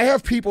 I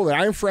have people that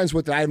I am friends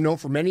with that I have known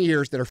for many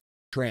years that are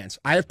trans.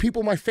 I have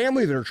people in my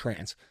family that are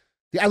trans.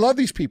 I love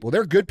these people.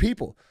 They're good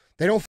people.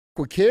 They don't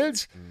with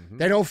kids. Mm-hmm.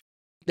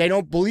 They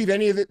don't believe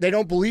any of it. They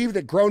don't believe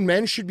that grown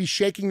men should be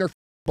shaking their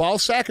ball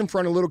sack in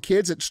front of little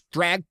kids at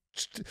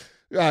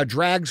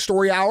drag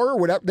story hour or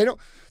whatever. They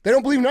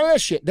don't believe none of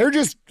that shit. They're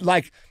just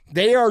like,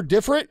 they are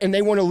different and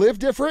they want to live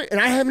different,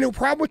 and I have no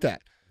problem with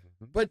that.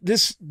 But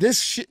this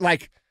shit,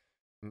 like,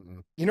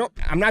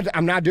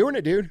 I'm not doing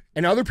it, dude.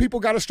 And other people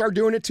got to start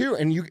doing it too.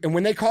 And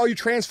when they call you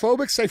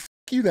transphobic, say fuck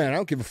you. Then I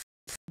don't give a fuck.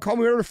 Call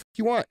me whatever the fuck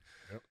you want.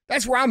 Yep.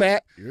 That's where I'm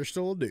at. You're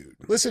still a dude.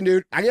 Listen,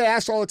 dude, I get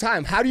asked all the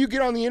time, how do you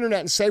get on the internet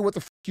and say what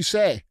the fuck you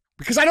say?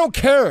 Because I don't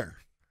care.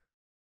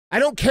 I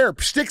don't care.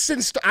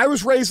 I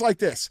was raised like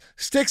this.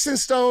 Sticks and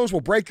stones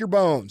will break your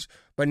bones,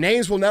 but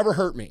names will never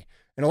hurt me.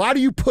 And a lot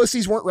of you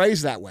pussies weren't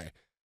raised that way.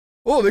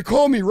 Oh, they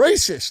call me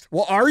racist.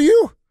 Well, are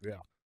you? Yeah.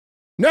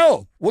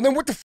 No. Well, then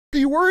what the fuck are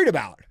you worried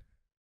about?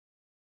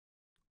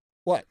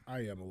 What? I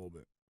am a little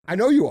bit. I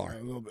know you are.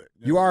 A little bit.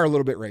 Yeah. You are a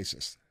little bit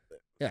racist.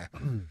 Yeah.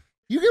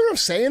 You get what I'm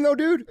saying, though,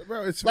 dude?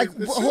 Bro, it's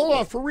hold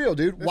on, for real,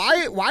 dude.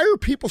 Why are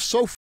people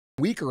so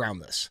weak around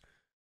this?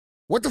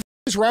 What the fuck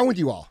is wrong with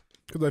you all?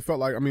 Because I felt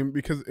like,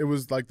 because it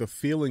was like the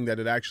feeling that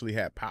it actually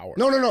had power.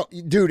 No.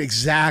 Dude,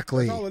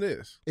 exactly. That's all it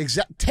is.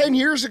 10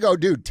 years ago,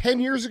 dude, 10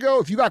 years ago,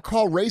 if you got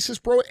called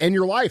racist, bro, end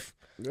your life.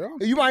 Yeah.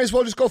 You might as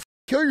well just go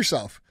kill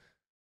yourself.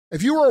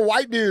 If you were a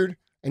white dude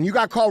and you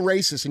got called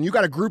racist and you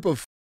got a group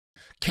of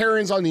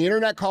Karens on the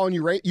internet calling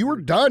you racist, you were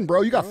done,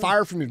 bro. You got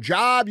fired from your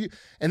job.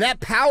 And that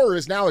power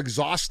is now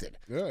exhausted.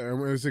 Yeah,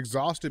 and it's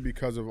exhausted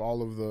because of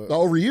all of the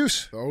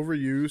overuse. The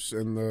overuse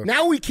and the...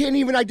 Now we can't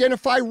even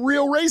identify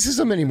real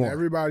racism anymore.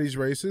 Everybody's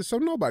racist, so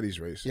nobody's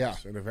racist. Yeah.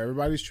 And if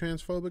everybody's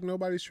transphobic,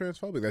 nobody's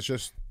transphobic.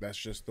 That's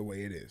just the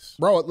way it is.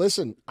 Bro,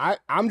 listen,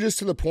 I'm just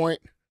to the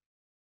point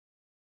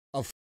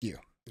of f you.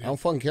 Yeah. I don't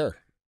fucking care.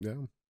 Yeah.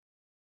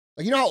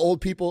 Like, you know how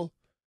old people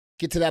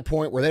get to that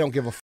point where they don't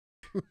give a f?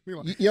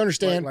 You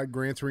understand? Like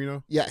Gran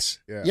Torino? Yes.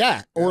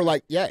 Yeah. Or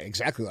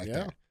exactly like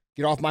that.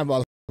 Get off my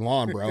motherfucking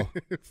lawn, bro.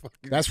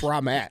 That's where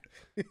I'm at.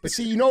 But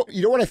see, you know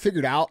what I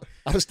figured out?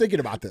 I was thinking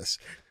about this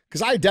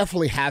because I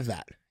definitely have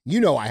that. You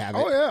know I have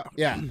it. Oh, yeah.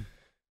 Yeah.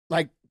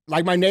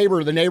 Like my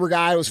neighbor, the neighbor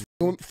guy was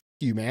f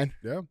you, man.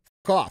 Yeah.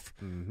 F off.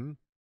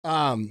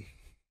 Mm-hmm.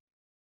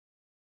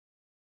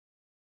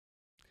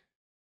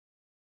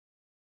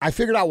 I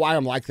figured out why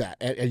I'm like that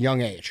at a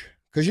young age.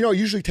 Because, it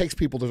usually takes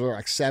people to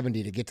like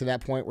 70 to get to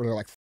that point where they're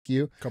like,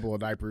 you. A couple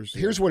of diapers.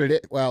 Here's what it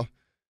is. Well,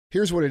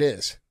 here's what it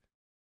is.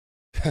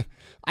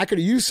 I could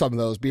have used some of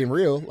those, being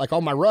real, like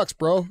on my rucks,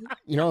 bro.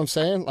 You know what I'm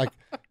saying? Like,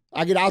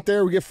 I get out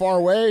there, we get far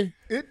away.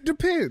 It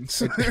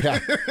depends. Yeah.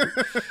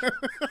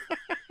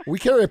 We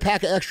carry a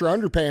pack of extra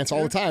underpants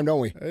all the time,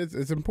 don't we?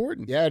 It's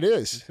important. Yeah, it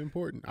is. It's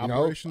important. You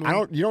know,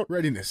 Operational you don't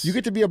readiness. You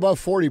get to be above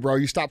 40, bro.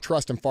 You stop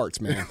trusting farts,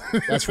 man.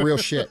 That's real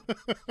shit.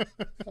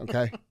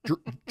 Okay,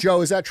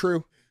 Joe, is that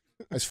true?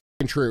 That's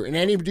fucking true. And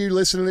any dude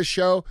listening to this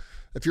show,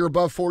 if you're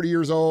above 40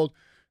 years old,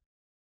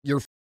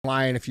 you're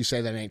lying if you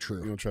say that ain't true.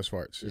 You don't trust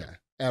farts. Yeah,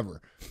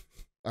 ever.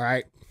 All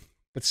right.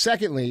 But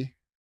secondly,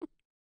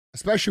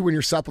 especially when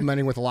you're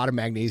supplementing with a lot of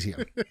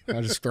magnesium,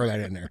 I'll just throw that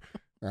in there.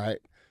 All right.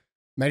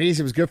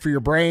 Magnesium is good for your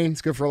brain.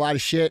 It's good for a lot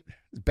of shit.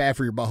 It's bad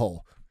for your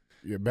butthole.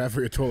 Yeah, bad for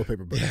your toilet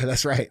paper. Buddy. Yeah,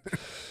 that's right.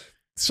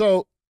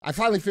 So I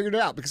finally figured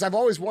it out because I've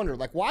always wondered,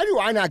 like, why do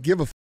I not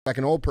give a like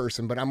an old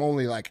person, but I'm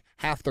only like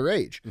half their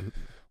age? Mm-hmm.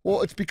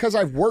 Well, it's because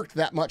I've worked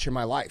that much in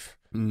my life.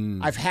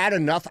 I've had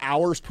enough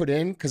hours put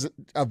in because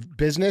of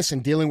business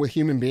and dealing with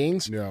human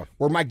beings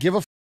where my give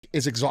a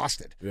is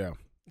exhausted. Yeah.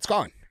 It's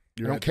gone.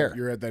 I don't care.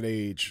 You're at that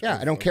age. Yeah,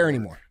 I don't care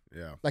anymore.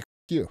 Yeah. Like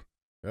you.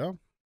 Yeah.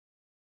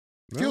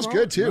 It feels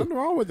good too. Nothing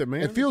wrong with it,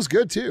 man. It feels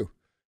good too.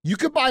 You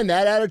combine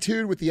that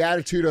attitude with the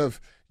attitude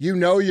of, you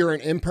know, you're an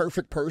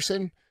imperfect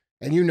person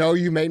and you know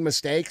you made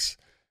mistakes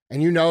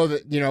and you know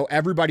that, you know,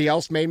 everybody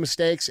else made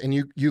mistakes and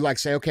you like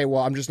say, okay,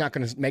 well, I'm just not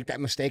going to make that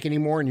mistake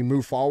anymore, and you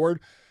move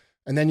forward.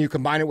 And then you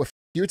combine it with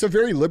you. It's a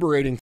very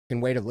liberating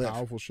way to live.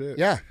 Powerful shit.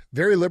 Yeah,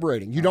 very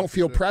liberating. You don't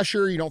feel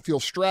pressure. You don't feel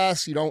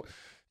stress. You don't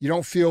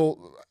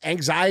feel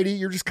anxiety.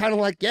 You're just kind of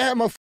like, yeah,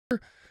 motherfucker,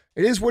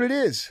 it is what it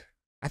is.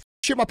 I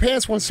shit my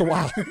pants once in a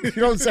while. You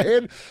know what I'm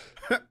saying?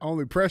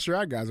 Only pressure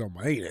I got is on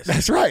my anus.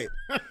 That's right.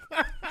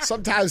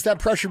 Sometimes that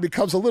pressure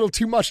becomes a little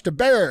too much to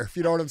bear, if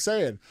you know what I'm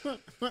saying.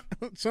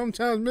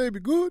 Sometimes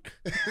maybe good.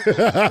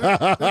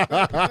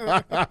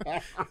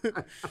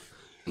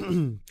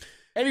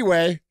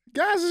 Anyway.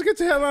 Guys, let's get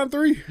to headline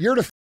 3. You're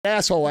the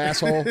asshole.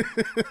 All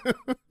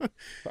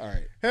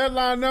right.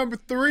 Headline number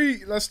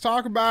 3. Let's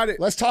talk about it.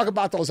 Let's talk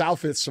about those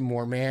outfits some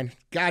more, man.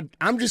 God,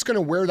 I'm just going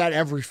to wear that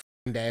every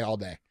day, all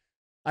day.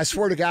 I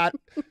swear to God.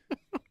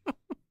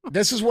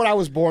 This is what I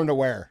was born to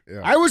wear. Yeah.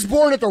 I was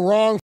born at the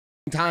wrong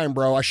time,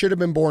 bro. I should have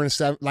been born in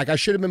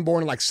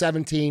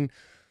 17,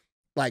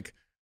 like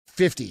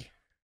 50.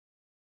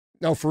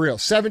 No, for real.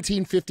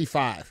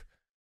 1755.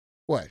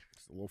 What?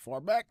 It's a little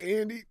far back,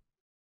 Andy.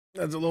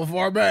 That's a little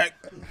far back.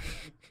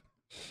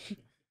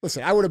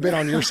 Listen, I would have been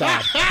on your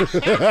side.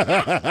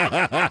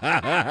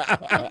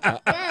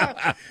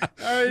 I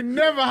ain't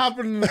never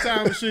hopping in the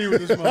time machine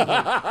with this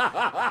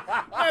motherfucker.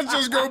 Let's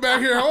just go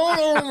back here.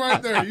 Hold on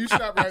right there. You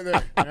stop right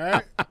there. All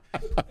right?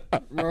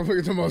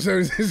 Motherfucker talking about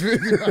 76.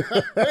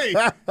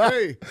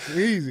 Hey,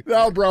 easy.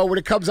 No, bro, when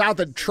it comes out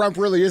that Trump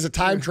really is a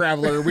time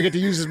traveler, we get to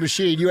use his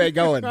machine. You ain't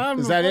going.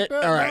 Is that it?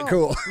 All right,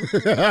 cool.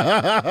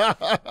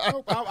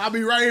 I'll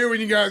be right here when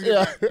you guys get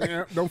back.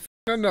 Yeah, don't f***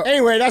 nothing up.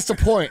 Anyway, that's the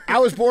point. I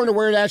was born to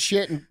wear that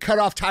shit and cut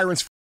off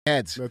tyrants'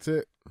 heads. That's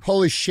it.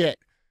 Holy shit.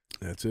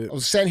 That's it. I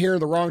was sent here at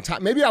the wrong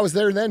time. Maybe I was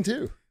there then,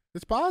 too.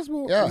 It's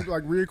possible. Yeah.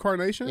 Like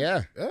reincarnation?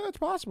 Yeah. Yeah, it's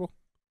possible.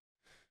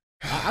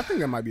 I think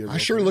that might be a real I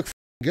sure thing. look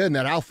good in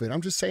that outfit.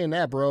 I'm just saying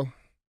that, bro.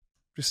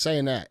 Just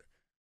saying that.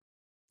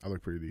 I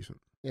look pretty decent.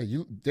 Yeah,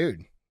 you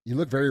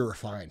look very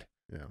refined.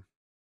 Yeah.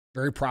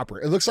 Very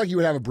proper. It looks like you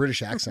would have a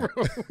British accent.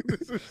 Bro,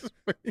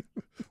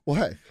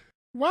 What?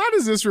 Why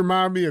does this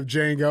remind me of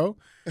Django?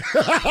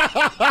 Like,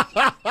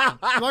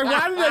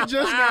 why did that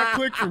just not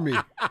click for me?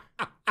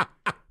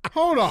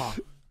 Hold on.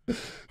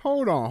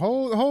 Hold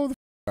the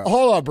up.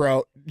 Hold on,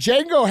 bro.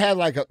 Django had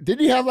didn't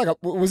he have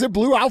was it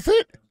blue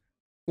outfit?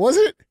 Was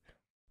it?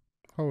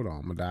 Hold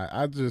on, Madai.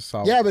 I just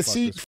saw. Yeah, but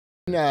see,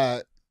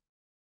 the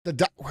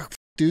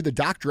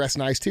doc dressed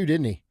nice too,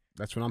 didn't he?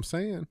 That's what I'm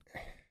saying.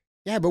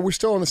 Yeah, but we're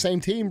still on the same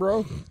team,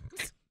 bro.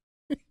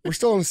 We're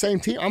still on the same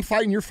team. I'm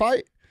fighting your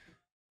fight.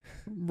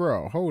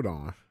 Bro, hold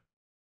on.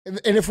 And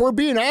if we're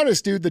being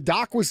honest, dude, the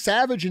doc was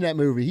savage in that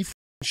movie. He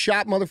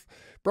shot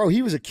bro,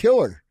 he was a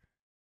killer.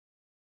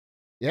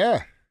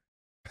 Yeah.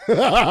 Bro,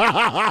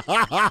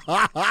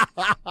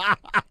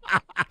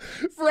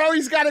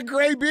 he's got a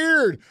gray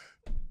beard.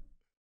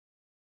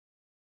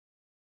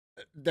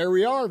 There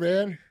we are,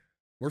 man.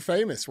 We're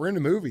famous. We're in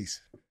the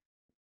movies.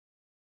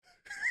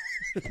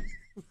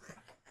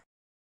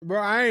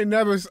 Bro, I ain't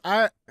never.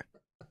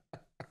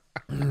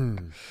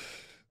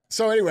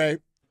 So anyway,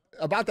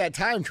 about that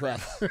time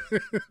travel.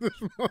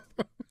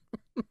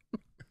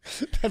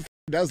 That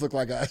does look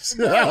like us.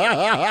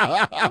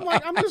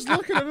 I'm just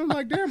looking at it. I'm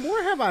like, damn,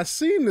 where have I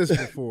seen this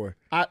before?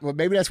 Well,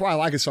 maybe that's why I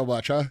like it so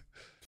much, huh?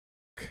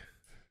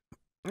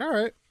 All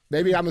right.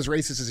 Maybe I'm as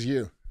racist as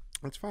you.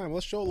 That's fine.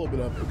 Let's show a little bit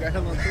of it. We got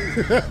headline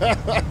 3.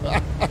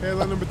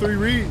 Headline number 3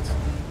 reads,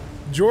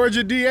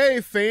 Georgia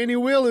DA Fannie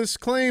Willis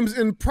claims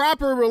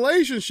improper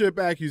relationship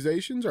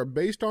accusations are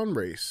based on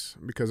race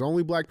because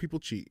only black people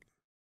cheat.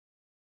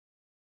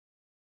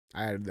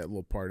 I added that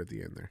little part at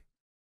the end there.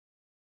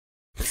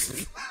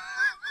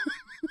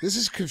 This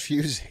is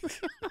confusing.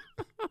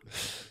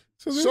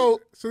 So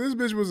this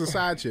bitch was a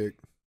side chick.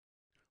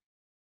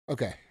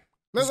 Okay.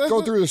 Let's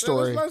go through the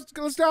story.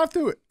 Let's dive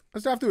through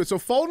it. So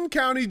Fulton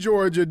County,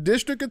 Georgia,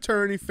 District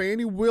Attorney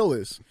Fani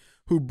Willis,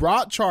 who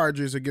brought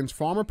charges against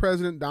former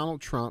President Donald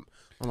Trump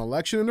on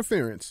election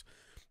interference,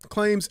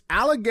 claims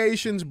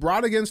allegations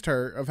brought against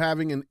her of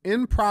having an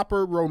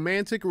improper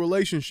romantic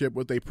relationship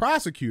with a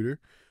prosecutor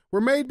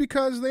were made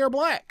because they are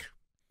black.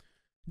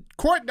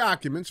 Court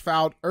documents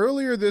filed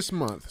earlier this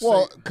month.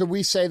 Well, could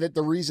we say that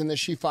the reason that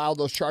she filed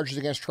those charges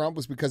against Trump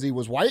was because he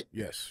was white?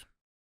 Yes.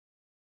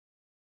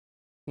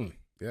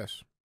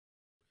 Yes.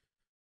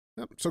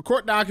 Yep. So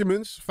court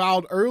documents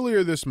filed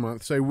earlier this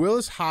month say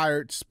Willis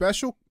hired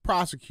special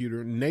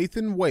prosecutor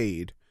Nathan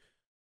Wade,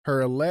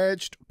 her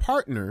alleged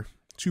partner,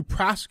 to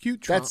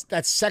prosecute Trump.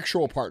 That's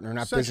sexual partner,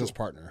 not business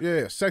partner.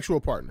 Yeah,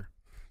 sexual partner.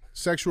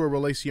 Sexual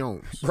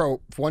relations.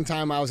 Bro, one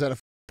time I was at a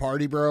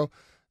party, bro,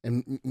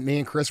 and me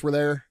and Chris were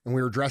there, and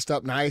we were dressed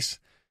up nice.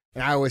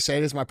 And I always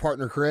say, this is my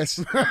partner, Chris.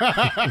 And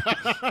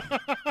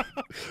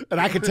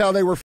I could tell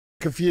they were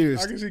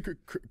confused. I can see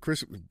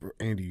Chris,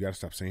 Andy, you got to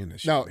stop saying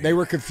this shit. No, man. they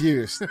were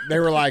confused. They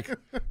were like,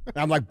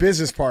 I'm like,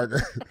 business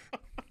partner.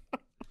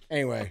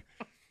 Anyway.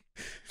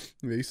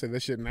 Yeah, you said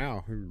that shit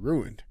now. You're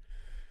ruined.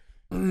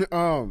 Maybe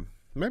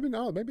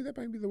no. Maybe that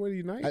might be the way to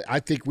unite. I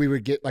think we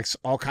would get like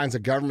all kinds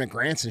of government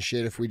grants and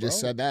shit if we just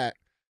said that.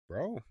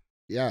 Bro.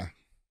 Yeah.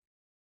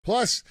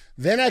 Plus,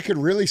 then I could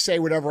really say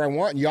whatever I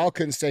want, and y'all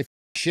couldn't say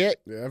shit.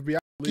 The FBI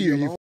will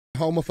You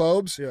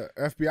homophobes. Yeah,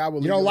 FBI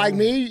will. You don't like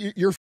me?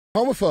 You're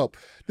homophobe.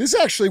 This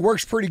actually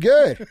works pretty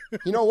good.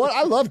 You know what?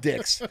 I love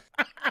dicks.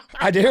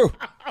 I do.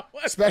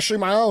 Especially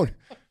my own.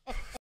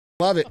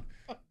 Love it.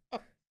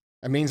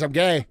 That means I'm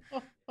gay.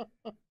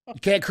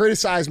 You can't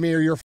criticize me or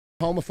you're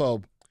a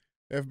homophobe.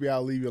 FBI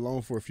will leave you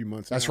alone for a few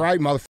months. That's right,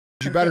 motherfuckers.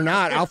 You better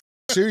not. I'll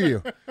sue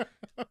you.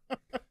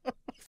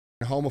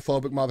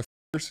 Homophobic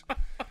motherfuckers.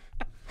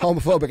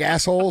 Homophobic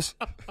assholes.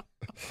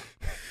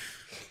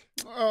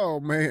 Oh,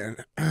 man.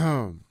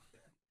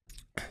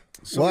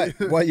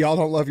 What? Y'all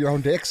don't love your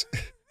own dicks?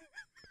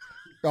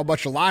 Y'all a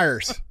bunch of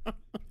liars.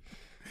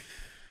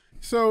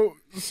 So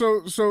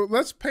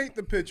let's paint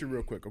the picture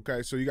real quick,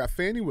 okay? So you got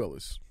Fani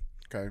Willis,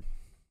 okay?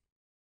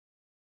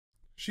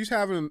 She's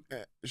having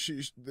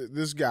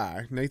this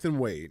guy, Nathan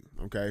Wade,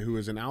 okay, who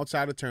is an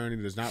outside attorney,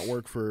 does not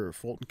work for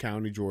Fulton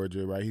County,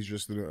 Georgia, right? He's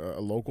just a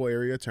local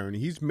area attorney.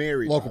 He's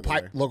married. Local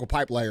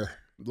pipe layer.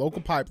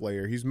 Local pipe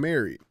layer. He's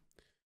married.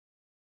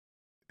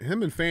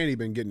 Him and Fanny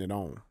been getting it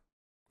on,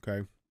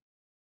 okay?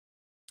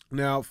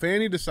 Now,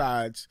 Fanny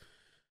decides,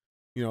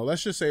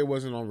 let's just say it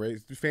wasn't on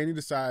race. Fanny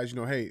decides,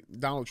 hey,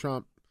 Donald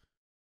Trump,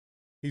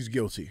 he's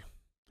guilty,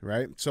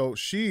 right? So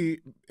she,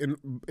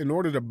 in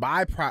order to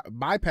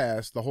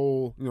bypass the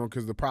whole,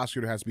 because the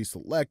prosecutor has to be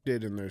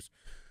selected and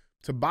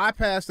to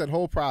bypass that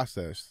whole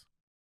process,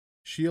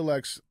 she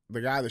elects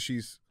the guy that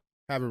she's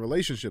having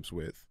relationships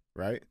with,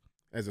 right,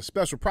 as a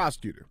special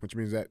prosecutor, which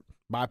means that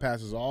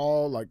bypasses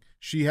all,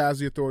 she has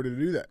the authority to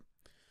do that,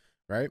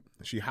 right?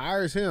 She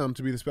hires him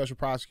to be the special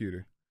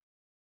prosecutor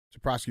to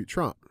prosecute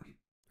Trump,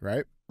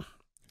 right?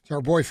 Her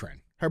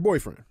boyfriend.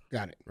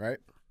 Got it, right?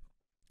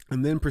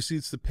 And then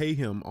proceeds to pay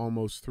him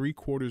almost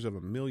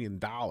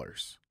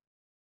 $750,000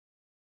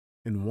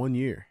 in 1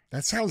 year.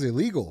 That sounds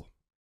illegal.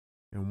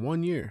 In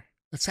 1 year.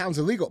 That sounds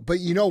illegal.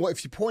 But you know what?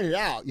 If you point it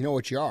out, you know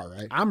what you are,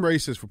 right? I'm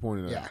racist for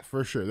pointing it out,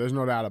 for sure. There's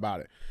no doubt about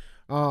it.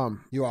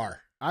 You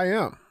are. I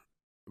am.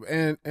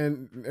 And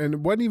it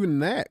wasn't even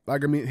that.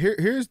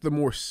 Here's the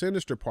more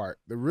sinister part,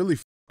 the really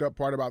fucked up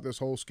part about this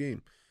whole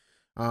scheme.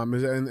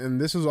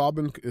 And this has all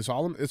been, it's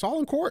all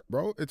in court,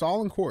 bro. It's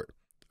all in court.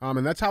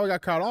 And that's how it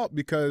got caught up,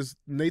 because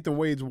Nathan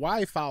Wade's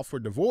wife filed for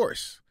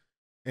divorce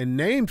and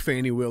named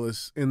Fani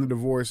Willis in the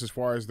divorce as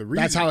far as the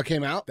reason. That's how it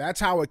came out? That's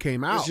how it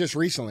came out. This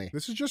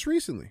is just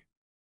recently.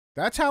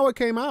 That's how it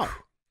came out.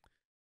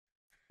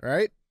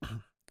 Right?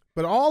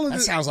 But all of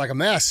that sounds like a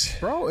mess.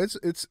 Bro,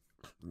 it's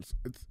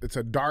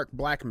a dark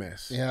black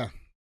mess. Yeah.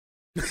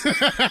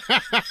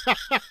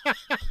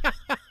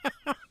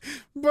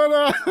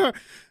 But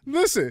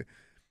listen,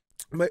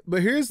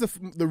 but here's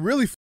the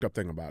really fucked up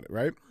thing about it,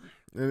 right?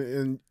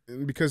 And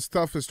because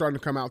stuff is starting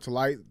to come out to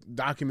light,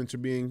 documents are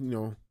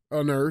being,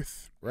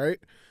 unearthed, right?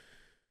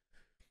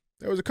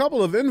 There was a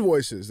couple of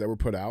invoices that were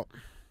put out.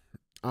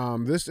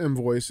 This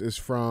invoice is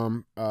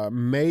from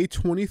May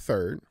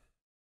 23rd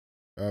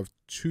of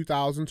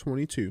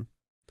 2022.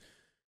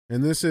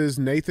 And this is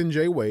Nathan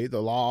J. Wade,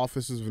 the law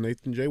offices of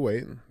Nathan J.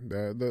 Wade,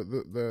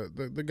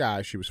 the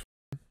guy she was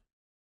f***ing.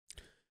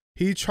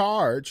 He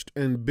charged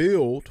and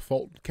billed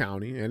Fulton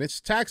County and its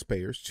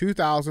taxpayers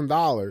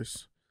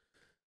 $2,000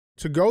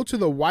 to go to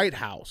the White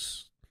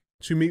House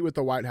to meet with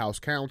the White House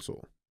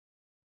counsel.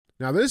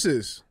 Now, this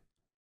is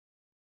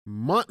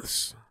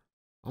months,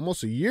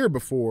 almost a year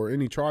before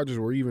any charges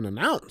were even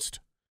announced.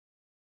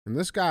 And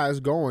this guy is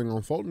going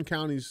on Fulton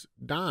County's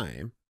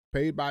dime,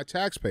 paid by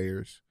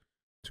taxpayers,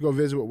 to go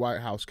visit with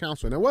White House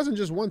counsel. And it wasn't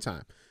just one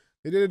time.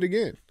 They did it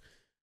again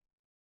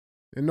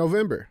in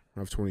November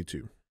of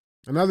 22.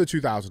 Another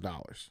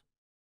 $2,000.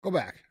 Go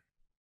back.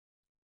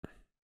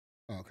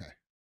 Okay.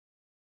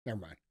 Never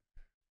mind.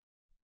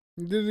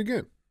 He did it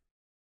again.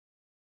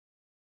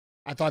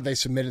 I thought they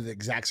submitted the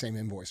exact same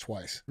invoice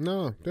twice.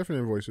 No,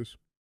 different invoices.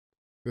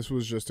 This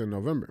was just in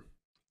November.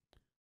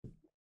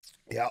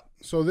 Yeah.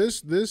 So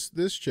this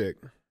chick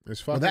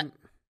is fucking. Well,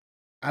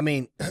 I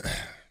mean,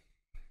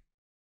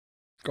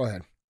 go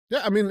ahead.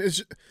 Yeah, I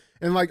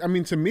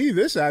mean to me,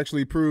 this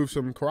actually proves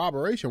some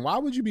corroboration. Why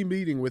would you be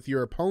meeting with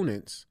your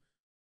opponents?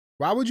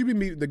 Why would you be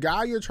meeting the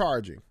guy you're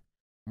charging?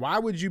 Why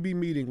would you be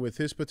meeting with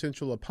his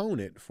potential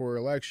opponent for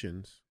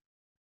elections,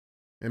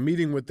 and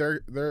meeting with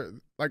their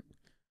like?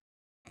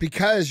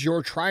 Because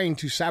you're trying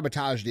to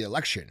sabotage the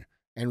election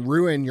and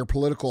ruin your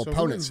political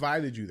opponents. Who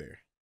invited you there?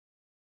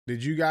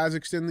 Did you guys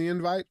extend the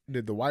invite?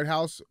 Did the White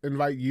House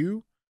invite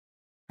you?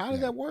 How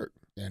did that work?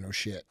 Yeah, no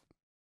shit.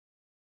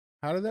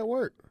 How did that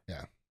work?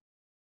 Yeah.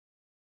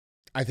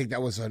 I think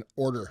that was an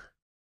order.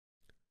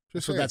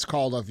 Just so saying. that's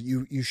called of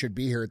you should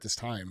be here at this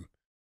time.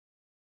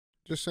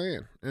 Just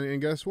saying.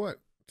 And guess what?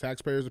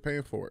 Taxpayers are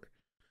paying for it.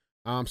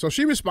 So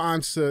she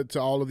responds to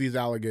all of these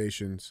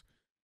allegations.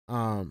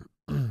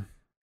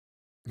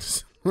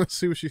 Let's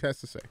see what she has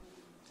to say.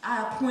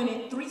 I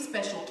appointed 3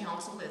 special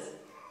counsel, as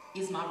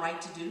is my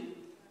right to do.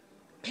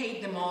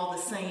 Paid them all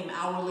the same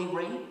hourly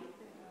rate.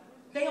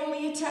 They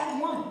only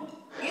attacked one.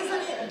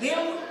 Isn't it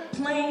them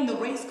playing the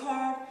race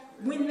card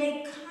when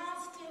they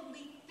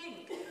constantly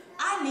think,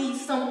 I need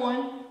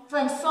someone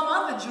from some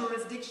other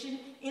jurisdiction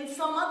in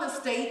some other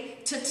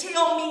state to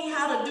tell me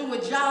how to do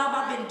a job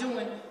I've been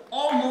doing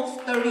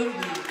almost 30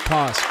 years.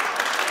 Pause.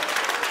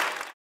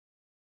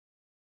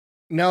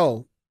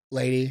 No,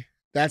 lady.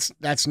 That's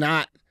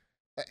not.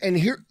 And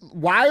here,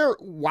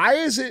 why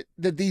is it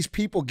that these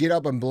people get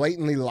up and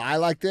blatantly lie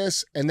like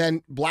this, and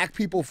then black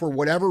people, for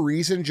whatever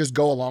reason, just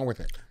go along with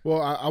it?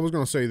 Well, I was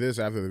going to say this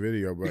after the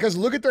video, but because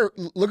look at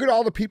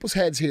all the people's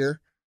heads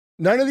here.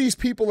 None of these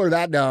people are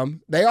that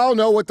dumb. They all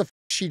know what the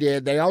she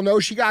did. They all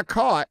know she got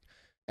caught,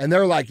 and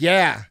they're like,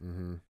 yeah,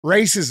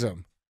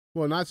 racism.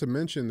 Well, not to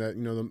mention that,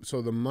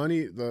 the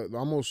money, the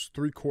almost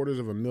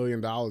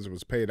 $750,000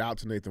 was paid out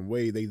to Nathan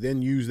Wade. They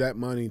then used that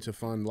money to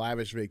fund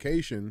lavish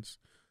vacations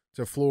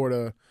to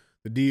Florida,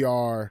 the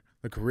DR,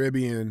 the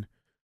Caribbean.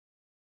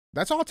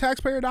 That's all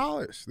taxpayer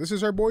dollars. This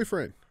is her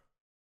boyfriend,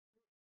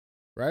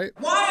 right?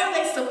 Why are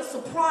they so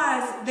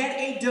surprised that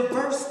a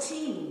diverse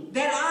team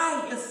that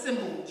I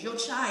assembled, your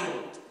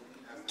child,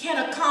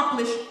 can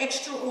accomplish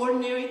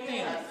extraordinary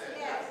things?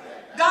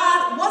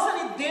 God,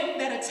 wasn't it them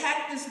that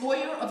attacked this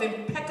lawyer of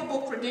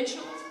impeccable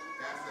credentials?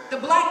 The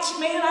black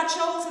man I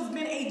chose has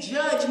been a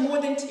judge more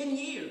than 10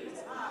 years,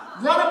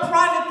 run a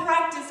private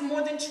practice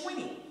more than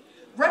 20,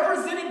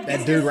 represented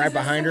that dude right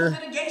behind her,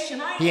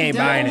 he ain't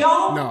buying it.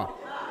 No.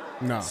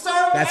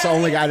 That's the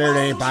only guy there that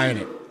ain't buying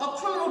it. A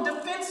criminal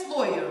defense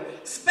lawyer,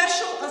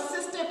 special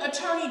assistant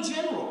attorney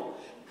general.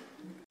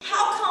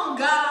 How come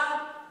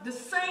God, the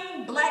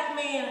same black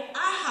man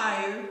I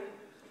hired,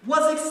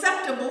 was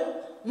acceptable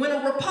when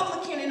a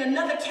Republican in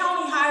another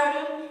county hired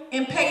him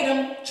and paid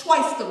him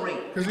twice the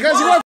rate? Because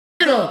he was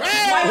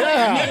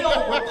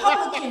White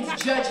Republicans'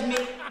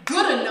 judgment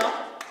good enough,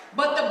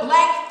 but the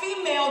black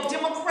female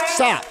Democrats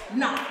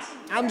not.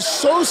 I'm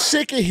so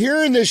sick of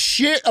hearing this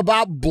shit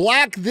about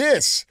black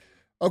this.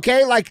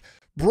 Okay? Like,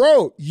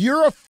 bro,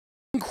 you're a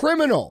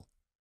criminal.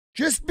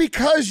 Just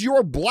because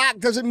you're black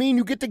doesn't mean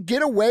you get to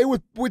get away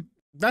with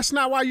That's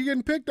not why you're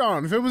getting picked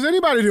on. If it was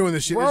anybody doing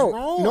this shit, bro, it's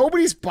wrong.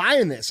 Nobody's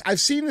buying this. I've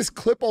seen this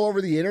clip all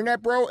over the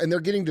internet, bro, and they're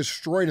getting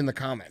destroyed in the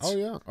comments. Oh,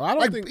 yeah. Well, I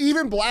don't think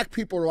even black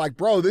people are like,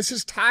 bro, this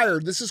is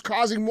tired. This is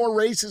causing more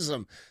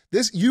racism.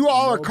 You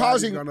all are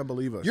causing. Gonna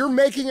believe us. You're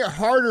making it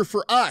harder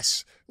for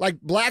us. Like,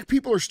 black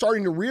people are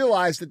starting to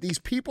realize that these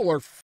people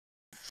are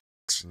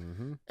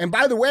And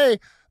by the way,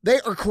 they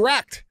are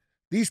correct.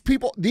 These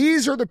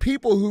are the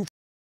people who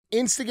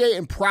instigate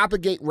and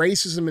propagate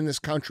racism in this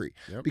country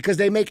because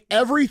they make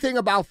everything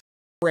about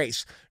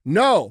race.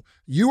 No,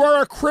 you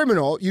are a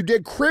criminal. You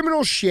did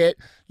criminal shit.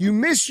 You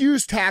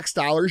misused tax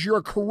dollars. You're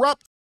a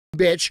corrupt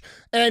bitch,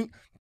 and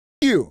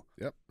you.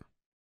 Yep.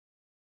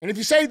 And if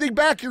you say anything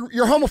back, you're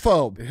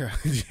homophobe.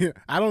 Yeah.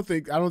 I don't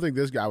think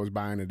this guy was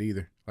buying it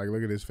either. Like,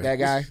 look at his face. That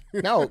guy.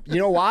 No, you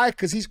know why?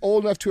 Because he's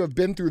old enough to have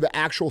been through the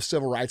actual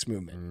civil rights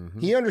movement.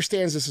 He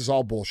understands this is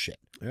all bullshit.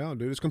 Yeah,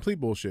 dude, it's complete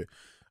bullshit.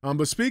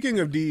 But speaking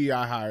of DEI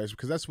hires,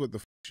 because that's what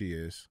the she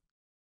is.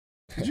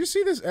 Did you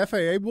see this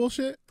FAA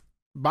bullshit?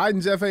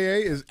 Biden's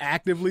FAA is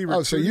actively recruiting.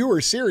 Oh, so you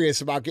were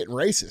serious about getting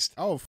racist?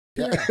 Oh,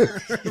 yeah.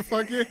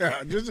 Fuck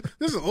yeah. Just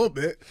a little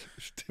bit.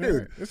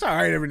 Dude, it's all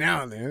right every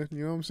now and then.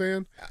 You know what I'm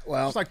saying?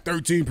 Well, it's like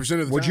 13% of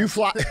the time. Would you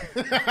fly?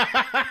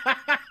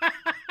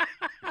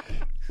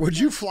 Would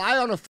you fly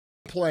on a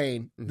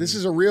plane? This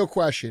is a real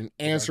question.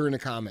 Answer in the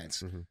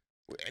comments.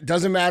 It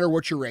doesn't matter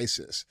what your race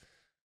is.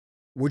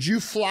 Would you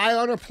fly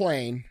on a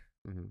plane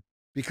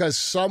because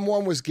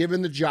someone was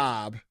given the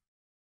job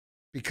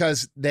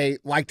because they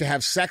like to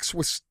have sex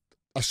with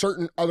a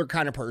certain other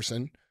kind of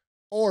person,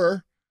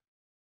 or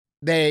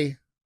they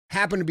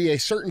happen to be a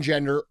certain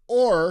gender,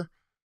 or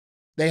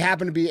they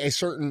happen to be a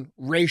certain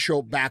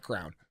racial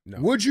background?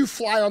 No. Would you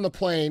fly on the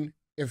plane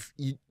if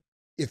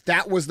if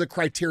that was the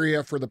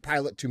criteria for the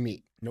pilot to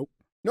meet? Nope.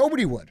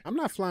 Nobody would. I'm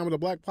not flying with a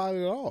black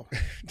pilot at all.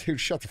 Dude,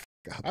 shut the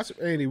fuck up. I said,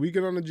 Andy, we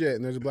get on the jet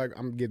and there's a black,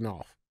 I'm getting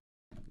off.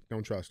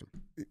 Don't trust him.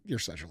 You're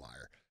such a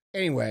liar.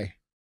 Anyway,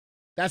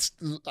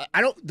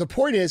 the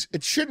point is,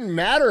 it shouldn't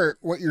matter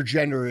what your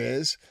gender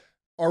is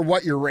or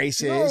what your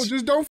race is. No,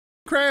 just don't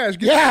crash.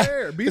 Get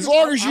there. As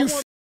long as you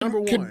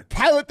can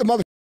pilot the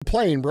mother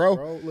plane, bro.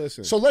 Bro,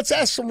 listen. So let's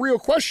ask some real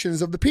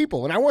questions of the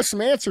people, and I want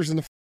some answers in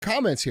the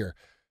comments here.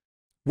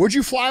 Would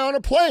you fly on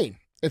a plane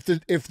if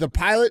the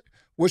pilot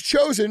was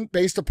chosen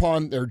based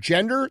upon their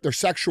gender, their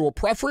sexual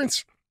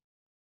preference,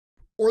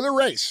 or their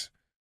race?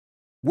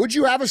 Would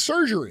you have a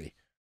surgery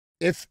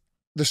if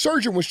the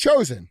surgeon was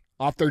chosen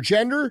off their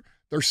gender,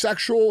 their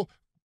sexual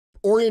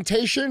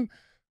orientation,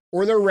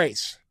 or their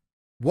race?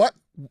 What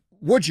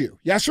would you?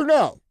 Yes or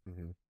no?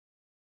 Mm-hmm.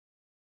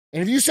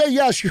 And if you say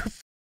yes, you're an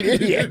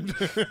idiot.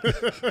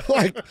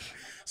 Like,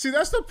 see,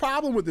 that's the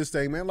problem with this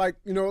thing, man. Like,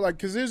 you know, like,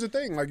 because here's the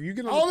thing. Like, you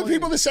get on all the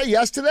people that say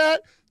yes to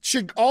that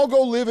should all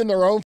go live in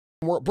their own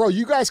world. Bro,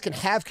 you guys can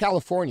have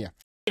California.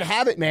 You can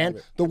have it,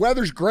 man. The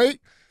weather's great.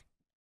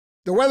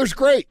 The weather's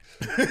great.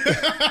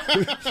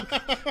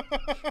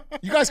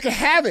 You guys can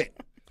have it.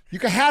 You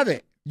can have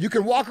it. You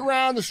can walk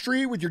around the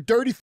street with your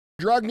dirty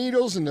drug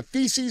needles and the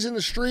feces in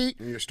the street.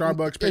 And your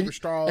Starbucks paper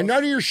straws. And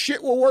none of your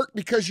shit will work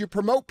because you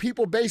promote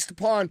people based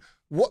upon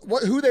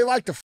who they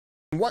like to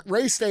and what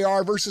race they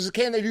are versus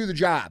can they do the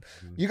job.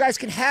 Mm-hmm. You guys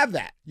can have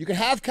that. You can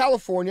have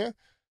California,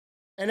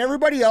 and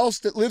everybody else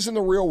that lives in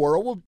the real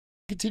world will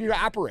continue to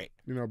operate.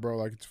 You know, bro,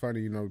 like, it's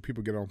funny, you know,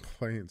 people get on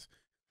planes.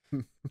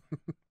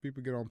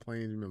 People get on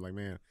planes and be like,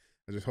 man,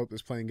 I just hope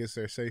this plane gets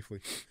there safely.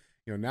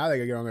 You know, now they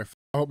gotta get on there.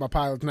 I hope my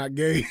pilot's not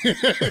gay.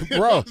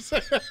 bro,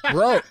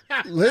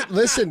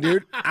 listen,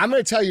 dude, I'm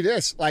going to tell you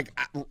this. Like,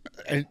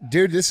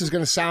 dude, this is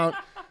going to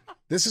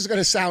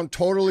sound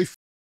totally,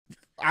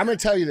 I'm going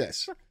to tell you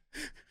this.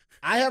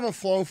 I haven't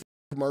flown for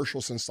a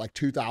commercial since like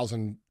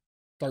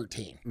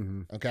 2013.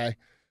 Mm-hmm. Okay.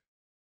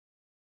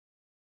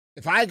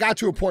 If I got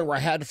to a point where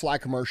I had to fly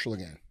commercial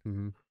again,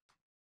 mm-hmm.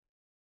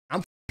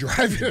 I'm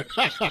driving.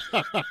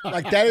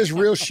 Like, that is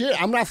real shit.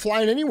 I'm not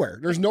flying anywhere.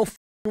 There's no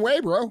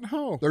way, bro.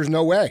 No, there's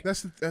no way.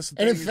 That's the and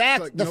thing. In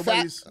fact, like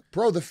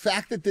the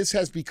fact that this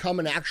has become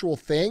an actual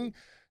thing,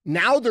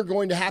 now they're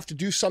going to have to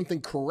do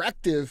something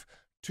corrective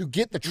to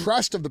get the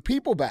trust of the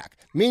people back.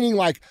 Meaning,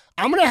 like,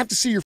 I'm gonna have to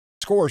see your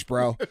scores,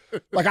 bro.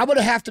 Like, I'm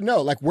gonna have to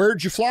know, like,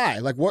 where'd you fly?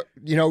 Like,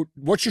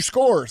 what's your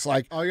scores?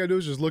 Like, all you gotta do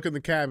is just look in the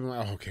cab and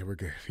like, oh, okay, we're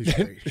good. He's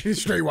straight. He's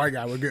a straight white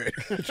guy. We're good.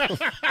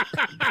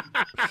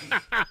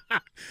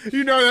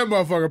 You know that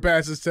motherfucker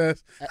passed his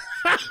test.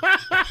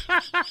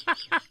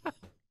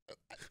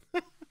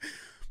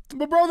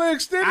 But bro, they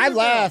extended. I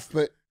laugh,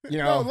 but you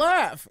know, no,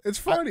 laugh. It's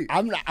funny.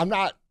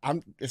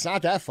 It's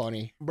not that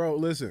funny, bro.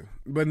 Listen,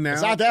 but now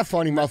it's not that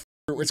funny, motherfucker.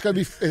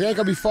 It ain't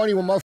gonna be funny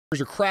when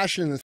motherfuckers are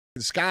crashing in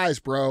the skies,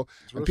 bro.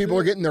 And people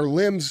are getting their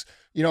limbs,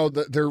 you know,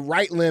 their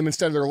right limb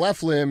instead of their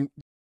left limb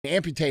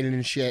amputated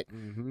and shit.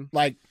 Mm-hmm.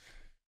 Like,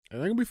 it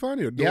ain't gonna be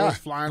funny. Doors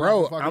flying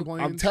bro. off the fucking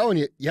plane. I'm telling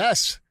you,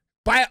 yes.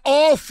 By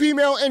all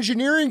female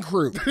engineering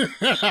crew. Did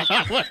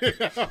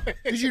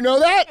you know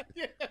that?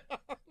 Yeah.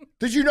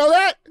 Did you know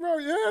that? Bro,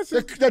 yes.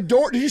 The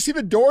door, did you see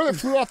the door that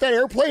flew off that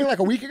airplane like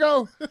a week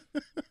ago?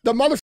 The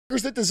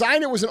motherfuckers that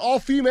designed it was an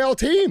all-female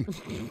team.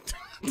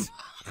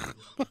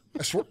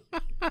 I swear.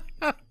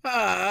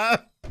 I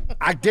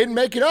didn't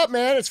make it up,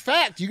 man. It's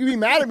fact. You can be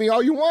mad at me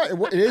all you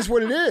want. It is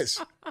what it is.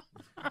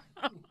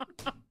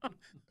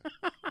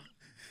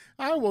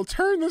 I will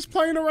turn this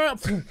plane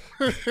around.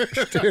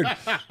 Dude.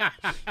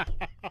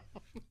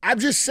 I'm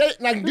just saying,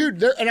 like,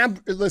 dude,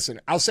 listen,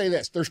 I'll say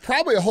this. There's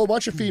probably a whole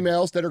bunch of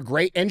females that are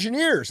great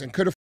engineers and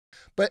could have,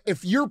 but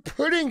if you're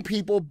putting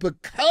people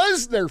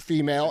because they're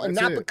female and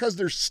not because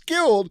they're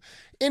skilled,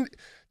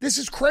 this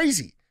is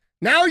crazy.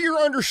 Now you're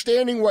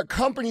understanding what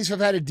companies have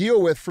had to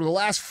deal with for the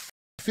last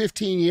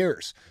 15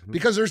 years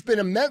because there's been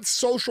immense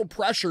social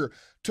pressure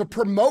to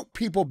promote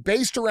people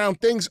based around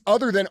things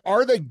other than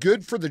are they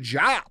good for the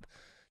job?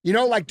 You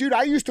know, like, dude,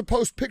 I used to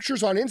post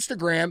pictures on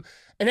Instagram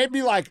and it'd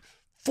be like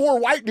 4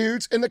 white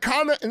dudes in the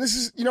comment, and this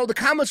is, you know, the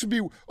comments would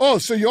be, oh,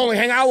 so you only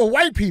hang out with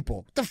white people.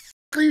 What the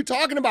fuck are you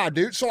talking about,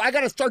 dude? So I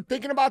got to start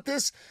thinking about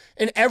this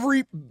in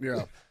every.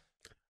 Yeah.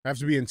 I have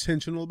to be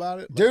intentional about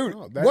it? Dude,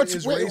 like, no,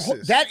 that's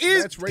racist.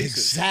 That's racist.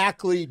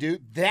 Exactly,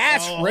 dude.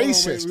 That's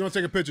racist. We're going to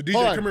take a picture.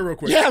 DJ, come here real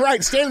quick. Yeah,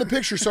 right. Stand in the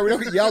picture so we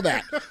don't get yelled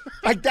at.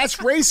 Like, that's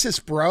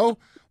racist, bro.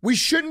 We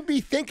shouldn't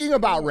be thinking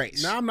about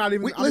race. No, I'm not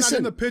even. I'm not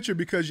in the picture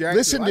because you actually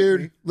listen, like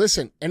dude. Me.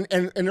 Listen, and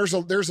there's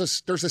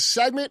a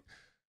segment.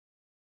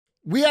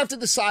 We have to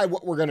decide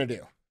what we're gonna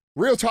do.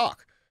 Real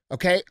talk,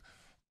 okay?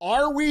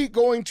 Are we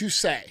going to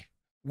say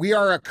we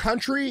are a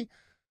country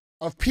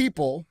of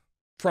people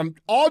from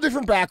all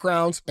different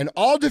backgrounds and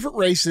all different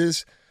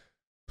races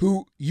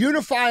who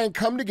unify and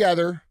come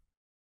together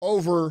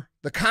over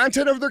the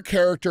content of their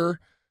character,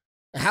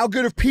 how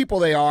good of people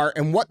they are,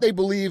 and what they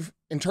believe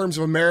in terms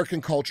of American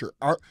culture?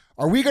 Are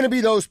we going to be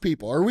those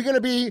people? Are we going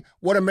to be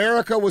what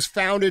America was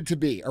founded to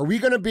be? Are we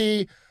going to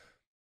be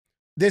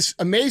this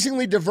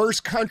amazingly diverse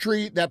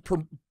country that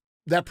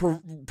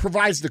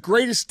provides the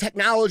greatest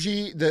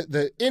technology,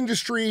 the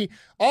industry,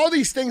 all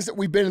these things that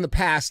we've been in the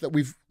past that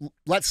we've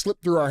let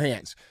slip through our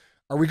hands.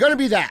 Are we going to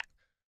be that?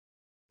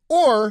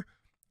 Or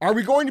are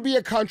we going to be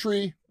a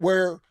country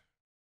where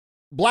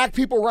black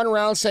people run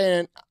around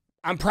saying,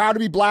 I'm proud to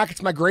be black,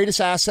 it's my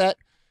greatest asset.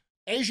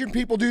 Asian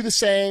people do the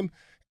same.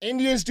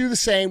 Indians do the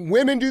same.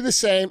 Women do the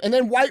same. And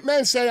then white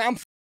men say, I'm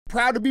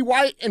proud to be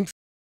white and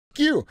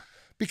you.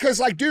 Because,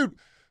 like, dude,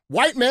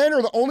 white men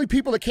are the only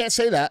people that can't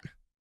say that.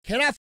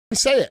 Cannot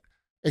say it.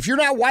 If you're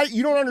not white,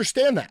 you don't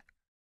understand that.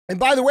 And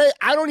by the way,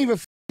 I don't even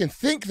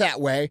think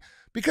that way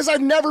because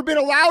I've never been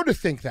allowed to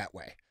think that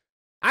way.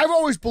 I've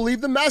always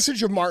believed the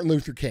message of Martin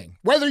Luther King.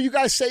 Whether you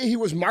guys say he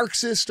was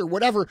Marxist or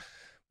whatever,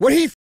 what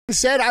he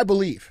said, I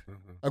believe.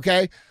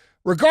 Okay?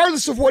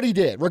 Regardless of what he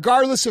did,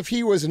 regardless if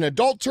he was an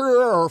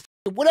adulterer or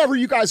whatever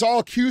you guys all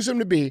accuse him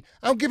to be,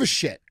 I don't give a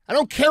shit. I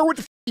don't care what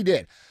the he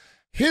did.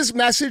 His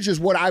message is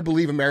what I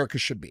believe America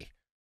should be.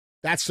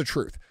 That's the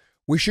truth.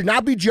 We should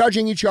not be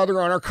judging each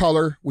other on our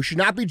color. We should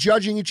not be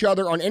judging each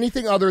other on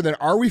anything other than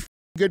are we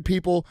good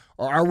people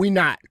or are we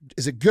not?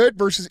 Is it good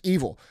versus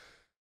evil?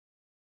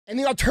 And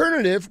the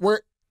alternative,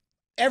 where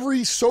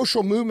every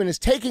social movement is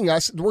taking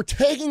us, we're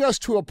taking us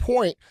to a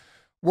point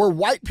where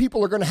white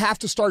people are going to have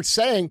to start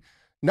saying,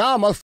 nah,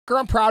 motherfucker,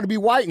 I'm proud to be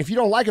white. And if you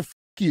don't like it,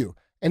 you.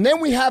 And then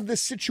we have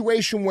this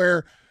situation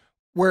where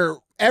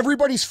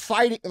everybody's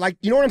fighting. Like,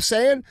 you know what I'm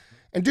saying?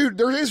 And dude,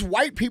 there is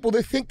white people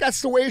that think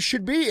that's the way it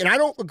should be. And I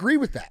don't agree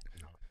with that.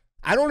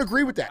 I don't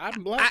agree with that.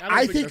 I'm black.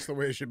 I don't think that's the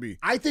way it should be.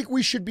 I think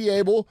we should be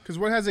able. Because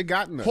what has it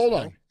gotten us? Hold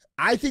on.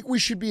 I think we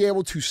should be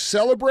able to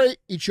celebrate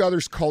each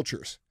other's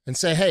cultures and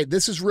say, hey,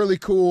 this is really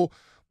cool.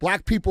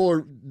 Black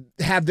people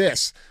have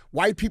this.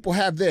 White people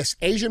have this.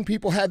 Asian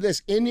people have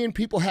this. Indian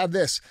people have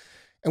this.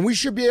 And we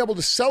should be able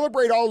to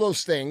celebrate all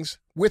those things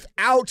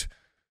without,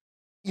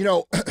 you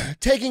know,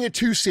 taking it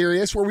too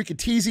serious, where we could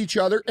tease each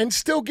other and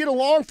still get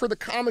along for the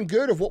common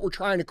good of what we're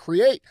trying to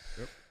create.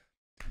 Yep.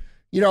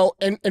 You know,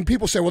 and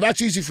people say, well,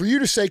 that's easy for you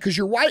to say because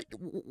you're white.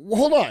 Well,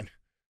 hold on.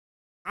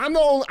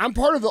 I'm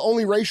part of the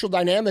only racial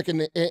dynamic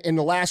in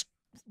the last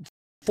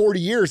 40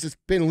 years that's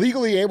been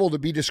legally able to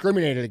be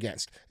discriminated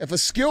against. If a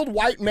skilled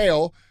white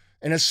male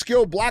and a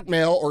skilled black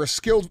male or a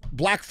skilled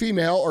black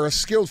female or a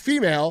skilled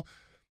female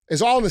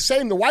is all the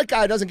same, the white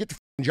guy doesn't get the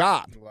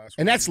job.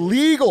 And that's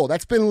legal.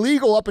 That's been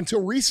legal up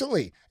until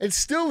recently. It's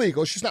still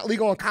legal. It's just not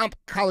legal on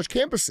college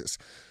campuses.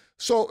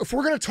 So if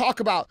we're going to talk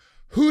about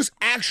who's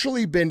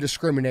actually been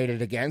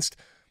discriminated against,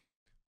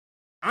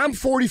 I'm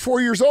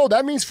 44 years old.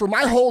 That means for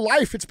my whole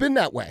life, it's been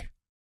that way.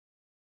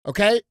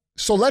 Okay?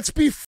 So let's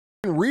be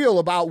real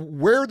about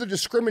where the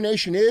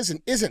discrimination is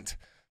and isn't.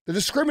 The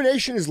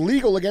discrimination is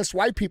legal against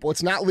white people.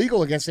 It's not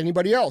legal against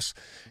anybody else.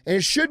 And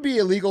it should be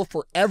illegal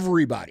for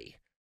everybody.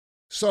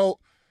 So,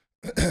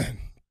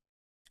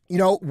 you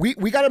know, we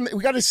got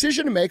a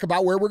decision to make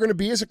about where we're going to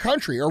be as a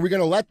country. Are we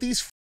going to let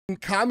these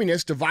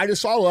communists divide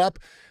us all up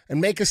and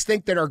make us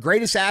think that our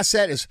greatest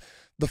asset is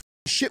the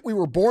shit we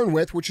were born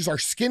with, which is our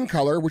skin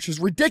color, which is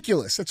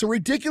ridiculous. That's a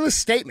ridiculous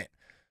statement.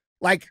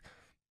 Like,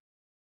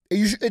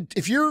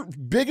 if your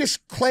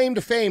biggest claim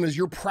to fame is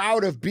you're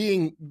proud of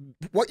being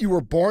what you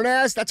were born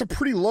as, that's a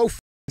pretty low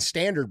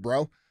standard,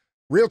 bro.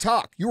 Real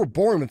talk. You were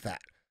born with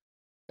that.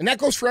 And that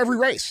goes for every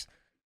race.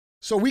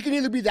 So we can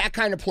either be that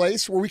kind of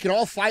place where we can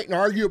all fight and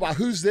argue about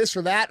who's this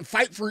or that and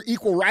fight for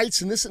equal rights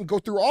and this and go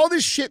through all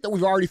this shit that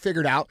we've already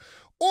figured out,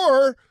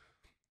 or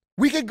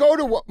we could go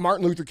to what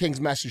Martin Luther King's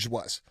message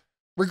was,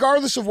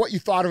 regardless of what you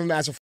thought of him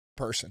as a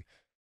person,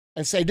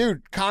 and say,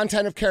 dude,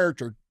 content of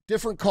character,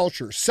 different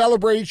cultures,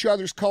 celebrate each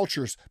other's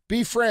cultures,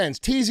 be friends,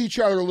 tease each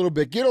other a little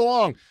bit, get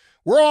along.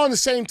 We're all on the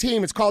same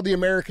team. It's called the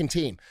American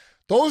team.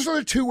 Those are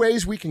the two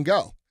ways we can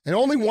go. And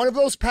only one of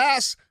those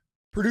paths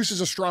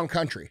produces a strong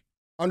country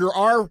under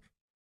our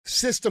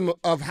system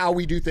of how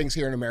we do things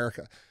here in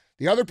America.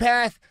 The other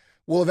path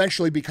will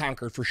eventually be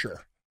conquered for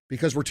sure,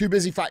 because we're too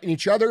busy fighting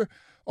each other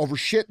over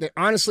shit that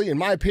honestly, in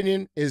my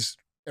opinion, is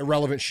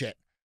irrelevant shit.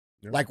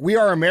 Yep. Like, we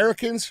are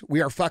Americans.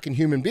 We are fucking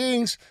human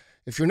beings.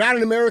 If you're not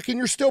an American,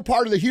 you're still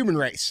part of the human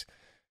race.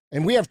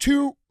 And we have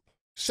two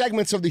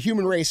segments of the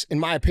human race, in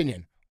my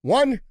opinion.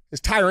 One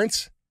is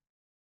tyrants,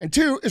 and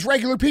two is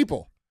regular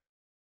people.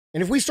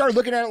 And if we started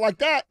looking at it like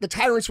that, the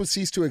tyrants would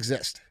cease to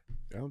exist.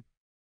 Yeah.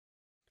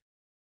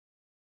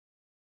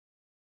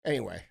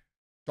 Anyway,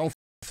 don't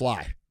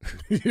fly.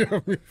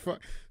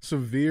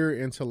 Severe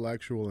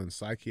intellectual and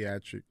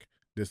psychiatric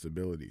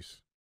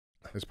disabilities.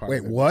 That's part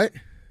Wait, of what?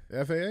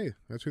 The FAA.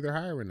 That's who they're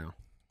hiring now.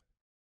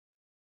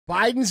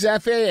 Biden's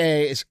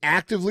FAA is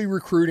actively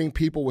recruiting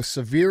people with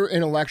severe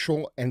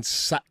intellectual and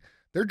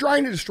they're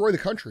trying to destroy the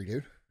country,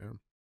 dude. Yeah.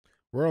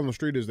 Word on the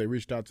street is they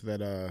reached out to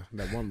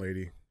that one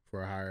lady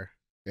for a hire.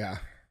 Yeah.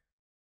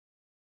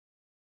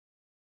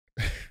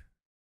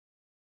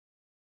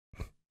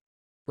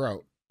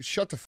 Bro,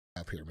 shut the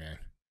up here, man.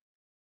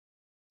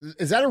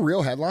 Is that a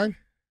real headline?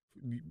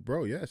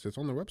 Bro, yes, it's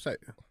on their website.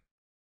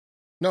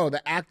 No,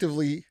 the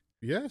actively.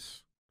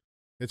 Yes.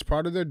 It's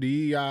part of their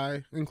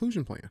DEI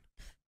inclusion plan.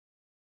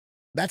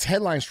 That's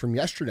headlines from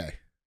yesterday.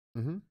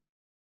 Mm-hmm.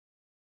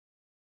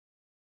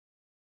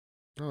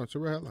 Oh, it's a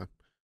real headline.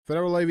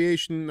 Federal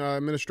Aviation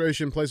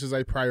Administration places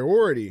a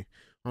priority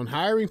on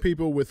hiring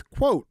people with,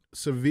 quote,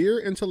 severe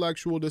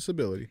intellectual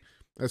disability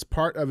as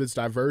part of its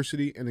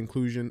diversity and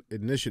inclusion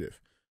initiative.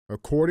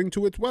 According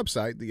to its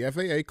website, the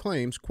FAA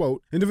claims,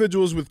 quote,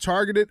 individuals with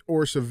targeted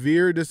or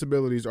severe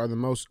disabilities are the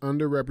most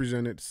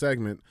underrepresented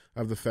segment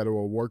of the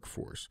federal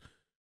workforce.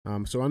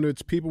 So under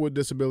its People with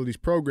Disabilities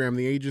program,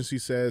 the agency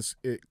says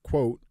it,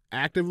 quote,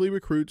 actively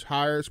recruits,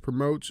 hires,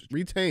 promotes,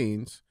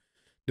 retains,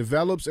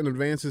 develops, and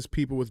advances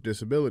people with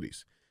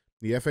disabilities.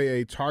 The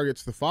FAA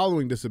targets the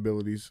following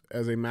disabilities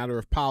as a matter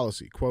of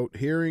policy, quote,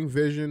 hearing,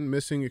 vision,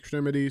 missing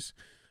extremities,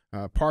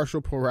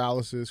 partial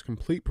paralysis,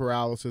 complete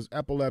paralysis,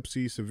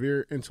 epilepsy,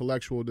 severe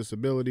intellectual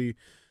disability,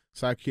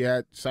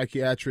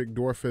 psychiatric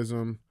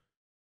dwarfism.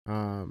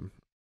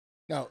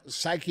 No,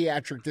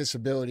 psychiatric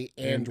disability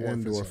and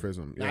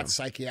dwarfism, not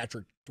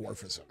psychiatric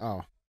dwarfism.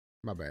 Oh,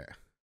 my bad.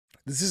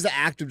 This is the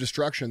act of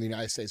destruction of the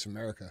United States of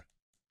America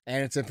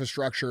and its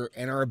infrastructure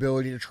and our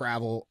ability to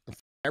travel,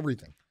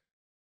 everything.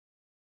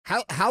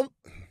 How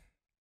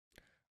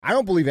I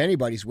don't believe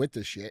anybody's with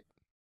this shit.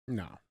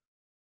 No.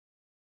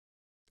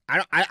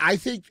 I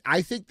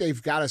think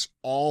they've got us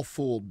all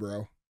fooled,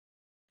 bro.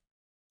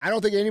 I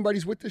don't think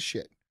anybody's with this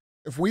shit.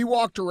 If we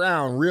walked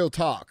around, real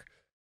talk,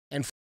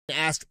 and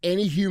asked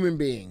any human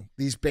being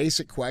these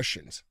basic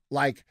questions,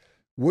 like,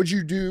 would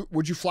you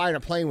fly in a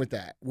plane with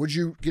that? Would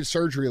you get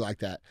surgery like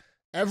that?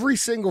 Every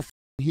single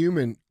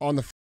human on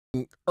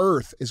the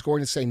earth is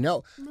going to say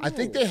no. I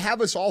think they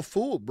have us all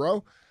fooled,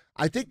 bro.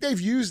 I think they've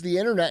used the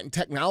internet and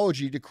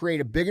technology to create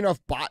a big enough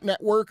bot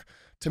network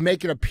to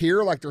make it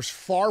appear like there's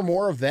far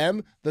more of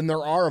them than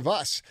there are of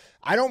us.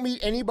 I don't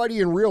meet anybody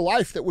in real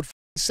life that would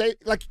say,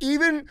 like,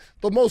 even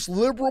the most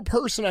liberal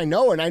person I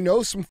know, and I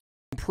know some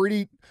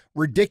pretty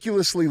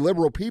ridiculously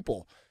liberal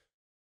people,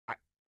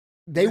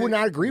 they would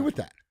not agree with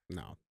that.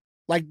 No.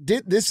 Like,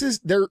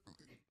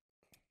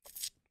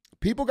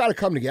 people got to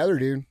come together,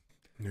 dude.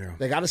 Yeah.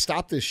 They got to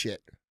stop this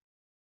shit.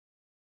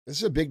 This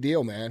is a big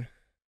deal, man.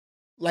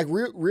 Like,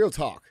 real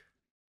talk.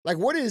 Like,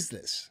 what is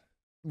this?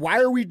 Why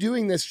are we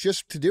doing this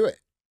just to do it?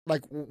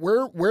 Like,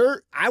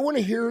 where I want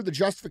to hear the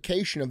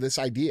justification of this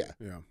idea.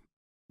 Yeah.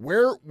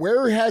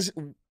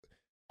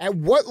 At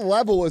what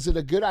level is it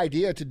a good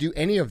idea to do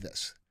any of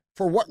this?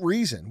 For what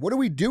reason? What are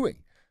we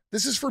doing?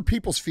 This is for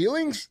people's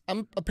feelings?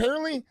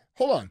 Apparently,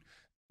 hold on.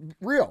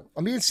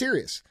 I'm being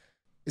serious.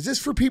 Is this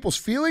for people's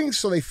feelings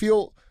so they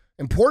feel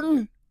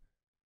important?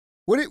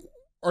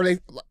 Are they,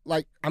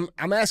 like,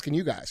 I'm asking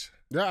you guys.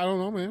 Yeah, I don't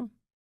know, man.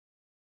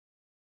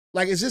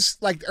 Like, is this,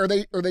 like, are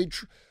they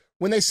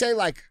when they say,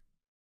 like,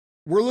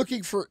 we're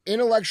looking for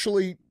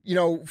intellectually,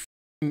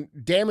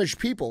 damaged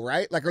people,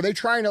 right? Like, are they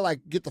trying to,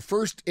 like, get the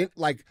first,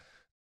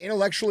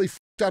 intellectually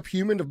fucked up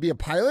human to be a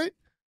pilot?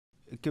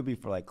 It could be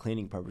for, like,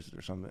 cleaning purposes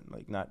or something,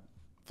 like not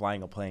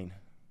flying a plane.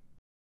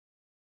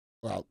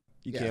 Well,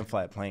 you can't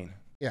fly a plane.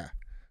 Yeah.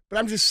 But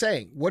I'm just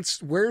saying,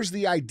 where's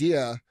the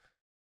idea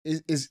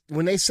is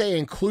when they say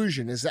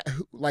inclusion, is that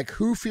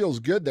who feels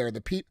good there?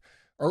 The people.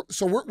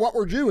 So what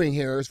we're doing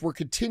here is we're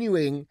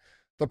continuing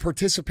the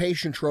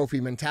participation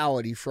trophy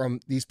mentality from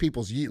these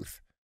people's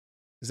youth.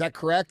 Is that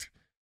correct?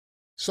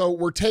 So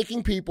we're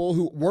taking people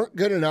who weren't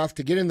good enough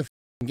to get in the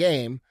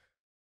game,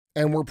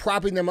 and we're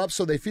propping them up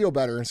so they feel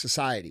better in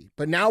society.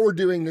 But now we're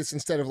doing this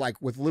instead of,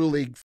 like, with Little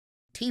League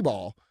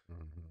T-ball,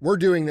 we're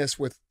doing this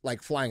with,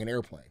 like, flying an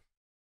airplane.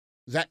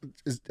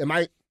 Am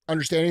I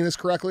understanding this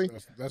correctly?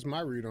 That's my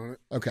read on it.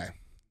 Okay.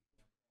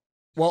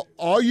 Well,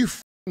 all you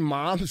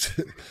moms,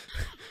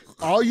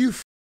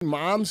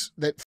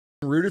 that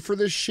rooted for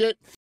this shit,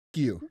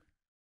 you.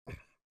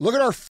 Look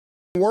at our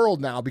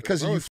world now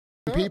because of you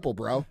people,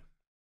 bro.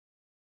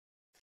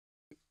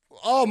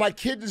 Oh, my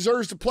kid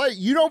deserves to play.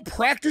 You don't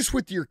practice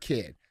with your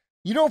kid.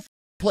 You don't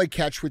play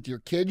catch with your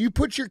kid. You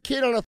put your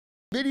kid on a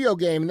video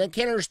game and they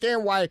can't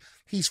understand why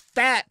he's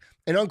fat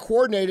and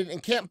uncoordinated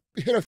and can't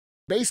hit a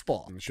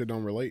baseball. And shit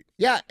don't relate.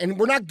 Yeah, and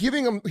we're not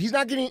giving him, he's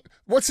not getting,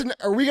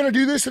 are we going to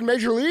do this in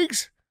major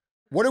leagues?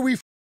 What are we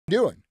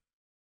doing?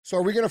 So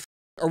are we going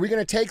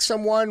to take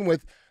someone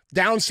with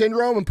Down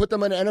syndrome and put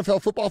them on an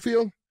NFL football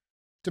field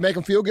to make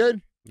them feel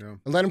good? Yeah.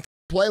 And let them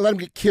play, let them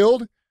get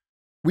killed?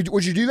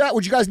 Would you do that?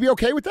 Would you guys be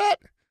okay with that?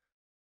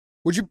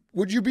 Would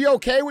you be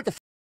okay with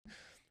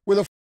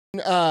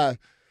all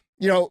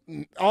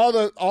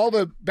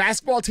the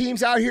basketball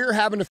teams out here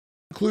having to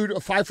include a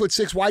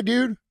 5'6" white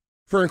dude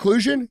for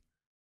inclusion?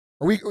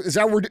 Is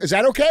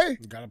that okay?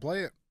 You gotta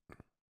play it.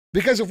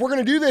 Because if we're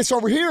gonna do this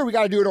over here, we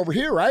gotta do it over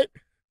here, right?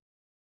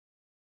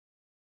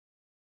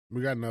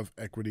 We got enough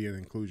equity and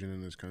inclusion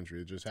in this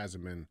country. It just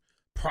hasn't been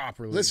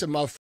properly. Listen,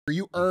 motherfucker,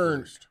 you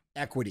earned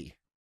equity.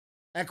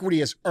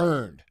 Equity is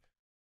earned.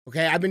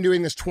 Okay, I've been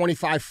doing this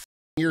 25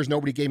 years.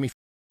 Nobody gave me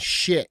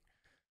shit.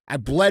 I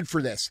bled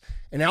for this.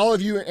 And all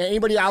of you,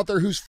 anybody out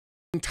there who's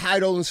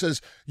entitled and says,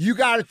 you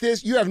got it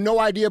this, you have no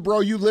idea,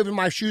 bro. You live in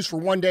my shoes for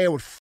one day, it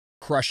would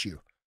crush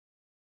you.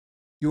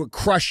 You would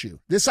crush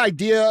you. This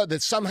idea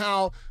that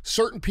somehow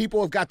certain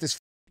people have got this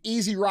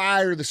easy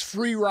ride or this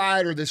free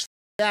ride or this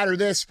that or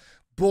this.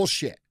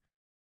 Bullshit.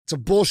 It's a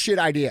bullshit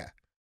idea.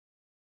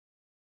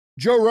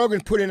 Joe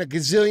Rogan put in a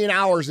gazillion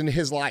hours into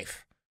his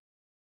life.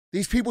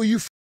 These people you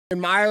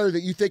admire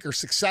that you think are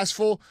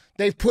successful,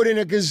 they've put in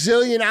a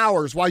gazillion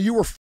hours while you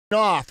were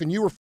off and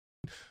you were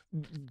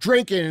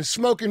drinking and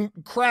smoking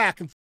crack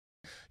and,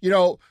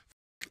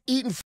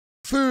 eating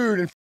food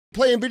and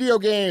playing video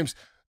games.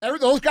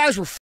 Those guys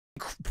were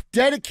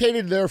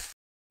dedicated to their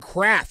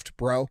craft,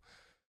 bro.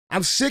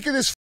 I'm sick of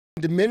this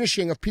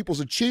diminishing of people's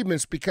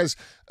achievements because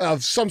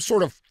of some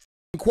sort of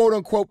quote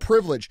unquote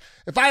privilege.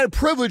 If I had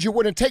privilege, it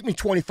wouldn't take me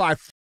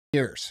 25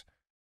 years.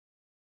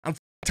 I'm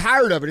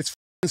tired of it. It's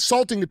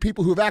insulting to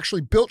people who have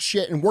actually built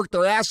shit and worked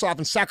their ass off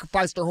and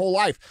sacrificed their whole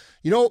life.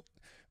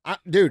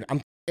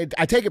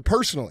 I take it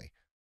personally.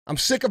 I'm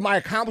sick of my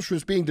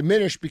accomplishments being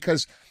diminished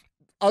because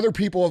other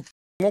people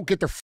won't get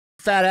their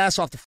fat ass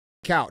off the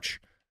couch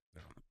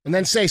and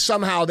then say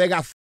somehow they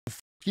got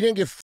you didn't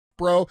get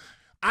bro.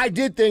 I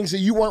did things that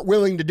you weren't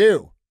willing to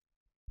do.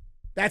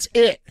 That's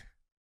it.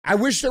 I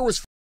wish there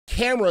was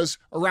cameras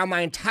around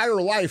my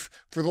entire life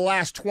for the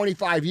last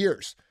 25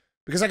 years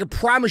because I can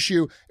promise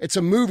you it's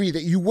a movie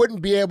that you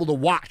wouldn't be able to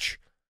watch.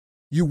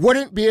 You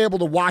wouldn't be able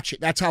to watch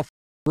it. That's how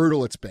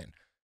brutal it's been.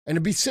 And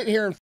to be sitting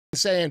here and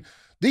saying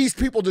these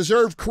people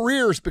deserve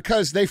careers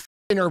because they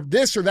are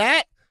this or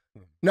that.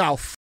 No,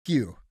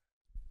 you.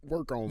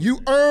 Work on you.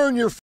 Earn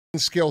your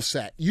skill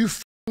set. You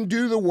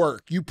do the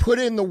work. You put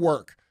in the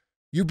work.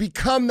 You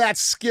become that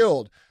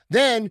skilled.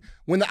 Then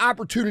when the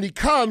opportunity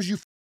comes, you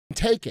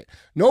take it.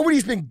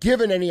 Nobody's been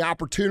given any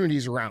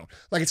opportunities around.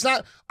 Like it's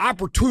not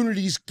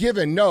opportunities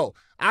given. No,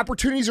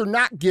 opportunities are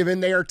not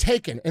given. They are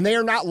taken and they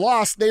are not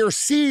lost. They are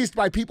seized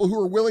by people who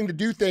are willing to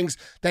do things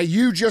that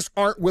you just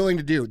aren't willing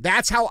to do.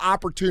 That's how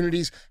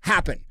opportunities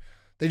happen.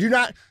 They do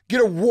not get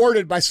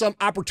awarded by some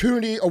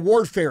opportunity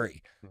award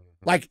fairy.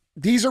 Like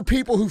these are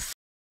people who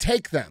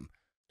take them.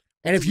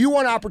 And if you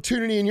want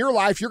opportunity in your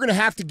life, you're going to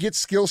have to get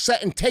skill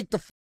set and take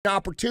the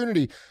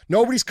opportunity.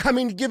 Nobody's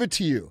coming to give it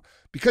to you.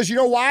 Because you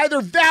know why?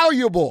 They're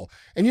valuable.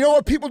 And you know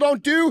what people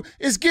don't do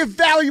is give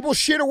valuable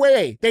shit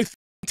away. They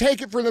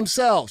take it for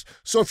themselves.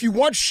 So if you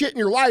want shit in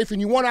your life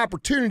and you want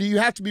opportunity, you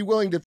have to be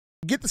willing to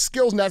get the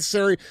skills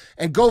necessary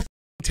and go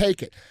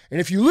take it. And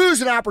if you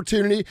lose an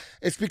opportunity,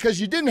 it's because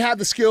you didn't have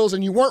the skills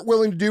and you weren't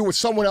willing to do what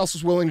someone else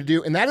was willing to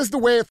do. And that is the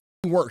way it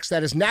works.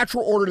 That is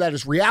natural order. That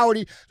is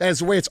reality. That is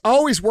the way it's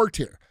always worked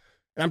here.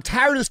 And I'm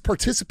tired of this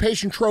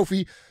participation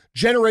trophy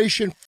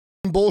generation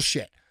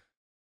bullshit.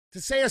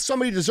 To say that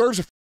somebody deserves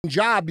a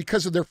job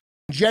because of their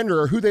gender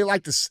or who they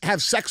like to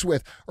have sex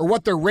with or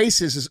what their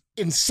race is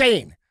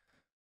insane.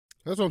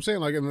 That's what I'm saying.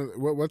 Like,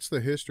 what's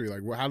the history?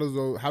 Like, how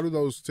do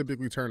those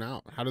typically turn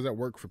out? How does that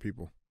work for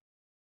people?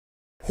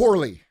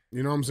 Poorly.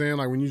 You know what I'm saying?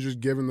 Like when you just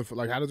given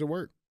how does it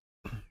work?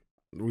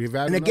 We've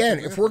had. And again,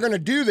 if we're going to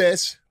do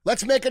this,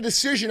 let's make a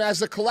decision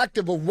as a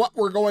collective of what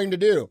we're going to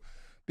do,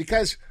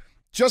 because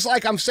just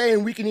like I'm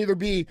saying, we can either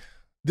be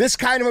this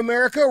kind of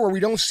America where we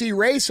don't see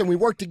race and we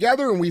work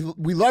together and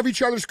we love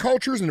each other's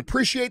cultures and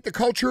appreciate the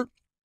culture,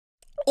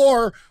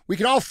 or we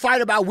can all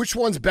fight about which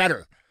one's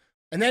better.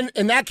 And then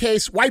in that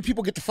case, white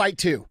people get to fight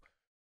too.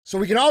 So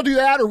we can all do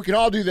that or we can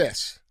all do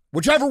this.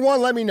 Whichever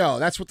one, let me know.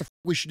 That's what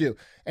we should do.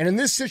 And in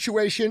this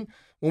situation,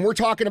 when we're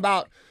talking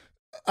about,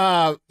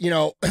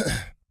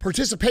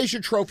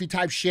 participation trophy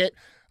type shit,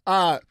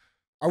 are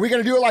we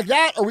going to do it like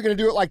that or are we going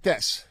to do it like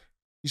this?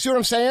 You see what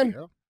I'm saying?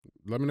 Yeah.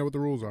 Let me know what the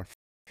rules are.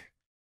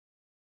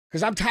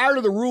 Because I'm tired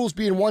of the rules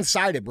being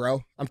one-sided,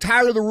 bro. I'm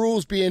tired of the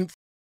rules being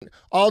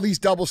all these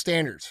double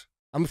standards.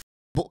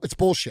 It's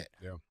bullshit.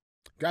 Yeah.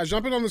 Guys,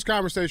 jump in on this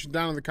conversation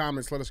down in the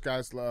comments. Let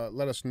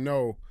us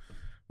know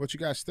what you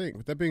guys think.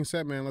 With that being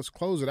said, man, let's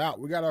close it out.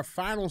 We got our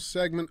final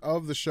segment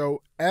of the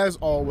show. As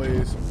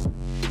always,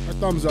 our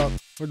thumbs up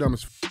or dumb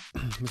as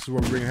This is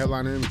where we bring a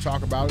headline in and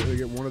talk about it. We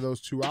get one of those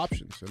two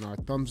options. And our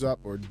thumbs up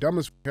or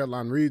dumbest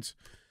headline reads,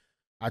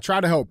 I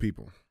try to help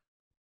people.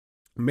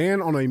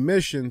 Man on a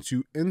mission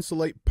to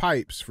insulate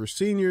pipes for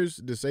seniors,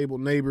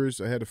 disabled neighbors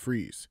ahead of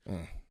freeze.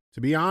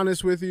 To be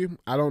honest with you,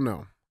 I don't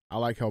know. I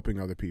like helping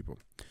other people.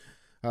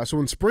 So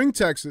in Spring,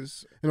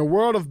 Texas, in a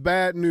world of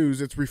bad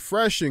news, it's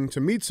refreshing to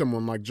meet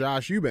someone like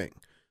Josh Eubank.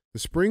 The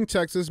Spring,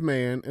 Texas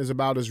man is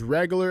about as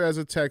regular as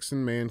a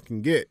Texan man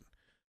can get.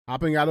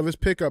 Hopping out of his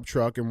pickup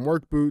truck in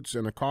work boots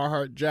and a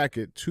Carhartt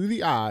jacket, to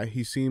the eye,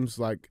 he seems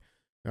like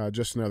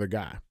just another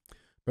guy.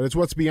 But it's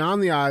what's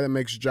beyond the eye that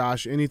makes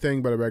Josh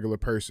anything but a regular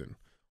person.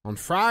 On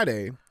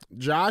Friday,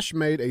 Josh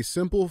made a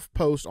simple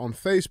post on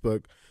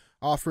Facebook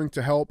offering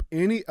to help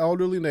any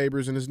elderly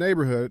neighbors in his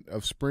neighborhood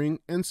of Spring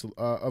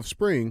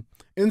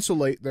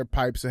insulate their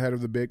pipes ahead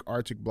of the big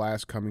Arctic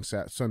blast coming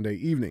Sunday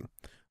evening.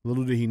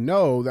 Little did he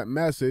know that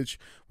message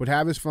would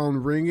have his phone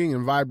ringing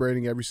and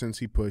vibrating ever since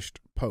he pushed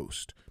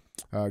post.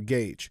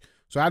 Gage.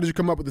 So how did you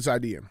come up with this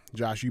idea?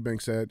 Josh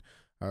Eubank said,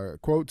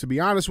 quote, to be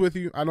honest with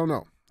you, I don't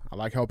know. I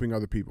like helping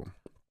other people.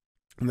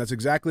 And that's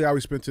exactly how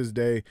he spent his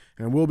day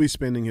and will be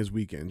spending his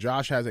weekend.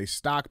 Josh has a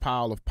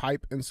stockpile of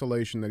pipe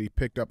insulation that he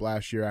picked up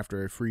last year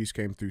after a freeze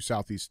came through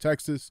southeast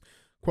Texas.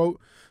 Quote,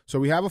 so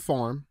we have a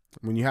farm.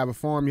 When you have a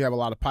farm, you have a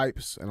lot of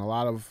pipes and a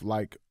lot of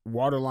like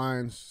water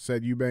lines,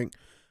 said Eubank.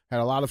 Had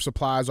a lot of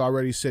supplies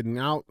already sitting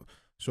out,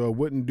 so it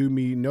wouldn't do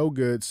me no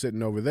good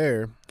sitting over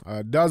there.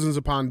 Dozens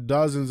upon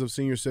dozens of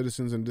senior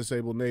citizens and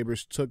disabled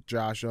neighbors took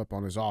Josh up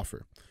on his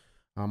offer.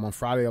 On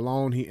Friday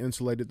alone, he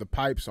insulated the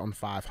pipes on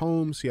 5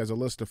 homes. He has a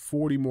list of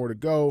 40 more to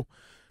go,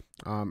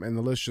 and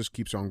the list just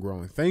keeps on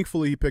growing.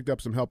 Thankfully, he picked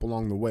up some help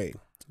along the way.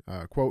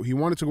 Quote, he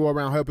wanted to go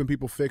around helping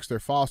people fix their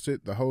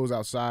faucet. The hose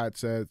outside,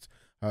 said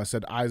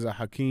Isa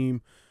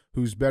Hakim,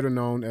 who's better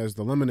known as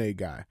the lemonade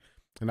guy.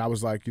 And I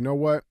was like, you know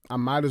what? I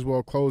might as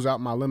well close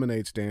out my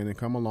lemonade stand and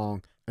come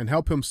along and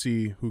help him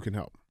see who can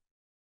help.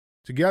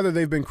 Together,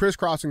 they've been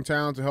crisscrossing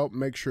town to help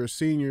make sure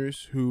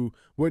seniors who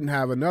wouldn't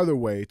have another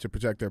way to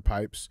protect their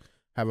pipes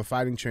have a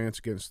fighting chance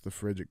against the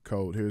frigid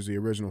cold. Here's the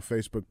original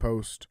Facebook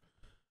post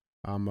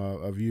of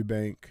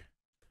Eubank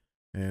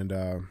and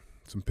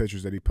some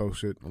pictures that he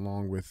posted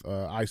along with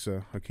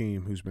Isa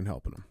Hakim, who's been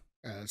helping him.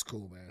 Yeah, that's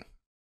cool, man.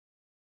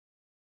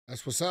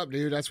 That's what's up,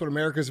 dude. That's what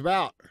America's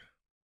about.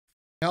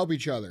 Help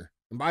each other.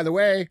 And by the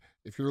way,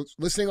 if you're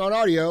listening on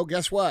audio,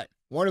 guess what?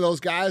 One of those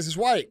guys is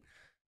white.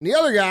 And the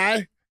other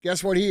guy,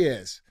 guess what he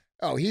is?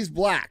 Oh, he's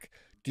black.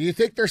 Do you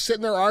think they're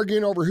sitting there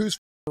arguing over whose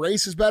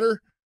race is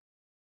better?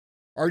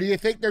 Or do you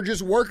think they're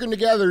just working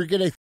together to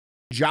get a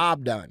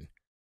job done?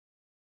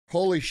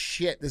 Holy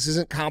shit, this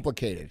isn't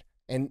complicated.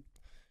 And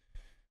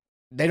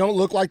they don't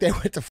look like they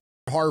went to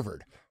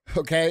Harvard,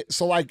 okay?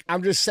 So, like,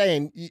 I'm just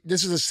saying,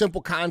 this is a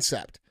simple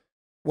concept.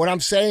 What I'm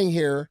saying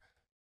here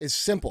is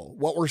simple.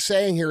 What we're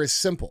saying here is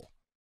simple.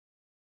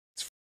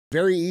 It's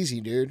very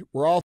easy, dude.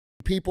 We're all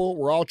people.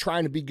 We're all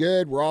trying to be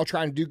good. We're all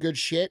trying to do good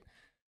shit.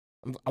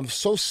 I'm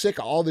so sick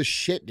of all this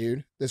shit,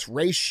 dude. This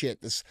race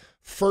shit, this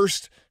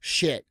first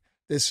shit,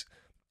 this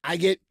I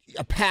get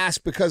a pass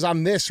because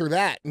I'm this or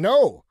that.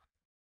 No.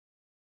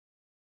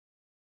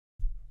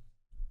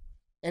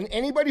 And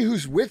anybody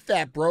who's with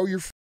that, bro,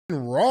 you're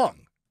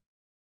wrong.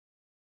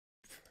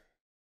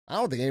 I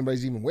don't think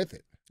anybody's even with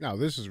it. No,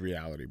 this is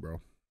reality,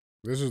 bro.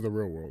 This is the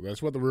real world.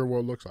 That's what the real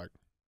world looks like.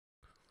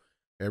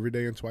 Every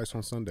day and twice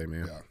on Sunday,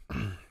 man.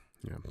 Yeah.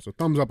 Yeah. So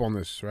thumbs up on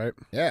this, right?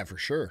 Yeah, for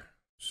sure.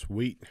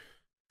 Sweet.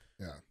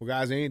 Yeah. Well,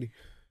 guys, Andy,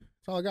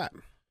 that's all I got.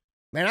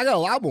 Man, I got a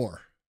lot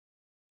more.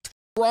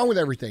 What's wrong with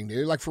everything,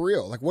 dude? Like, for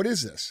real. Like, what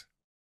is this?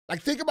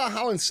 Like, think about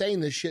how insane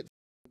this shit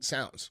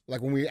sounds.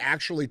 Like, when we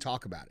actually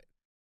talk about it.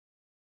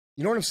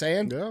 You know what I'm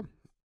saying? Yeah.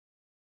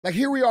 Like,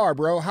 here we are,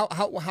 bro.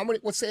 How many,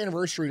 what's the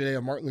anniversary today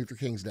of Martin Luther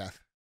King's death?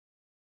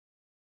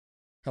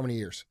 How many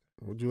years?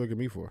 What'd you look at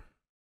me for?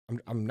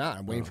 I'm not.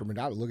 I'm waiting for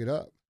Madonna to look it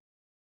up.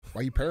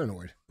 Why are you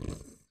paranoid?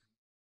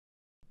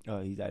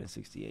 He died in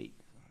 68.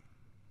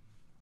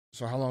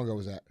 So how long ago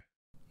was that?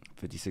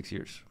 56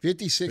 years.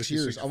 56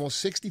 years. Almost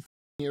 60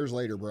 years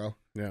later, bro.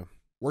 Yeah.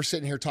 We're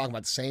sitting here talking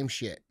about the same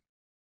shit.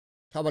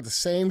 Talk about the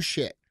same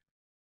shit.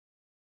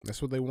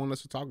 That's what they want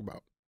us to talk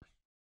about.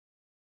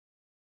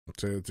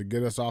 To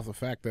get us off the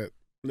fact that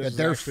this is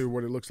they're actually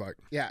what it looks like.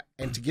 Yeah,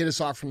 and to get us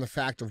off from the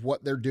fact of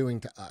what they're doing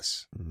to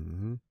us.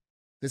 Mm-hmm.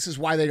 This is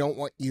why they don't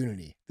want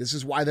unity. This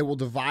is why they will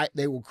divide.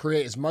 They will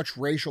create as much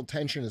racial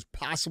tension as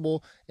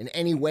possible in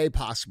any way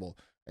possible,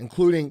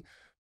 including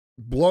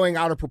blowing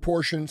out of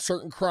proportion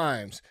certain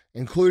crimes,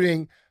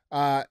 including,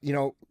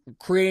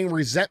 creating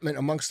resentment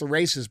amongst the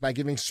races by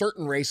giving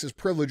certain races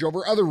privilege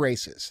over other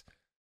races.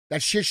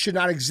 That shit should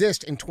not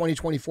exist in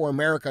 2024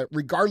 America,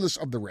 regardless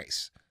of the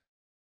race.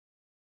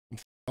 I'm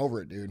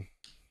over it, dude.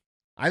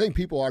 I think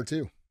people are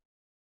too.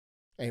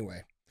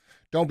 Anyway,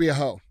 don't be a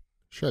hoe.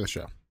 Share the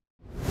show.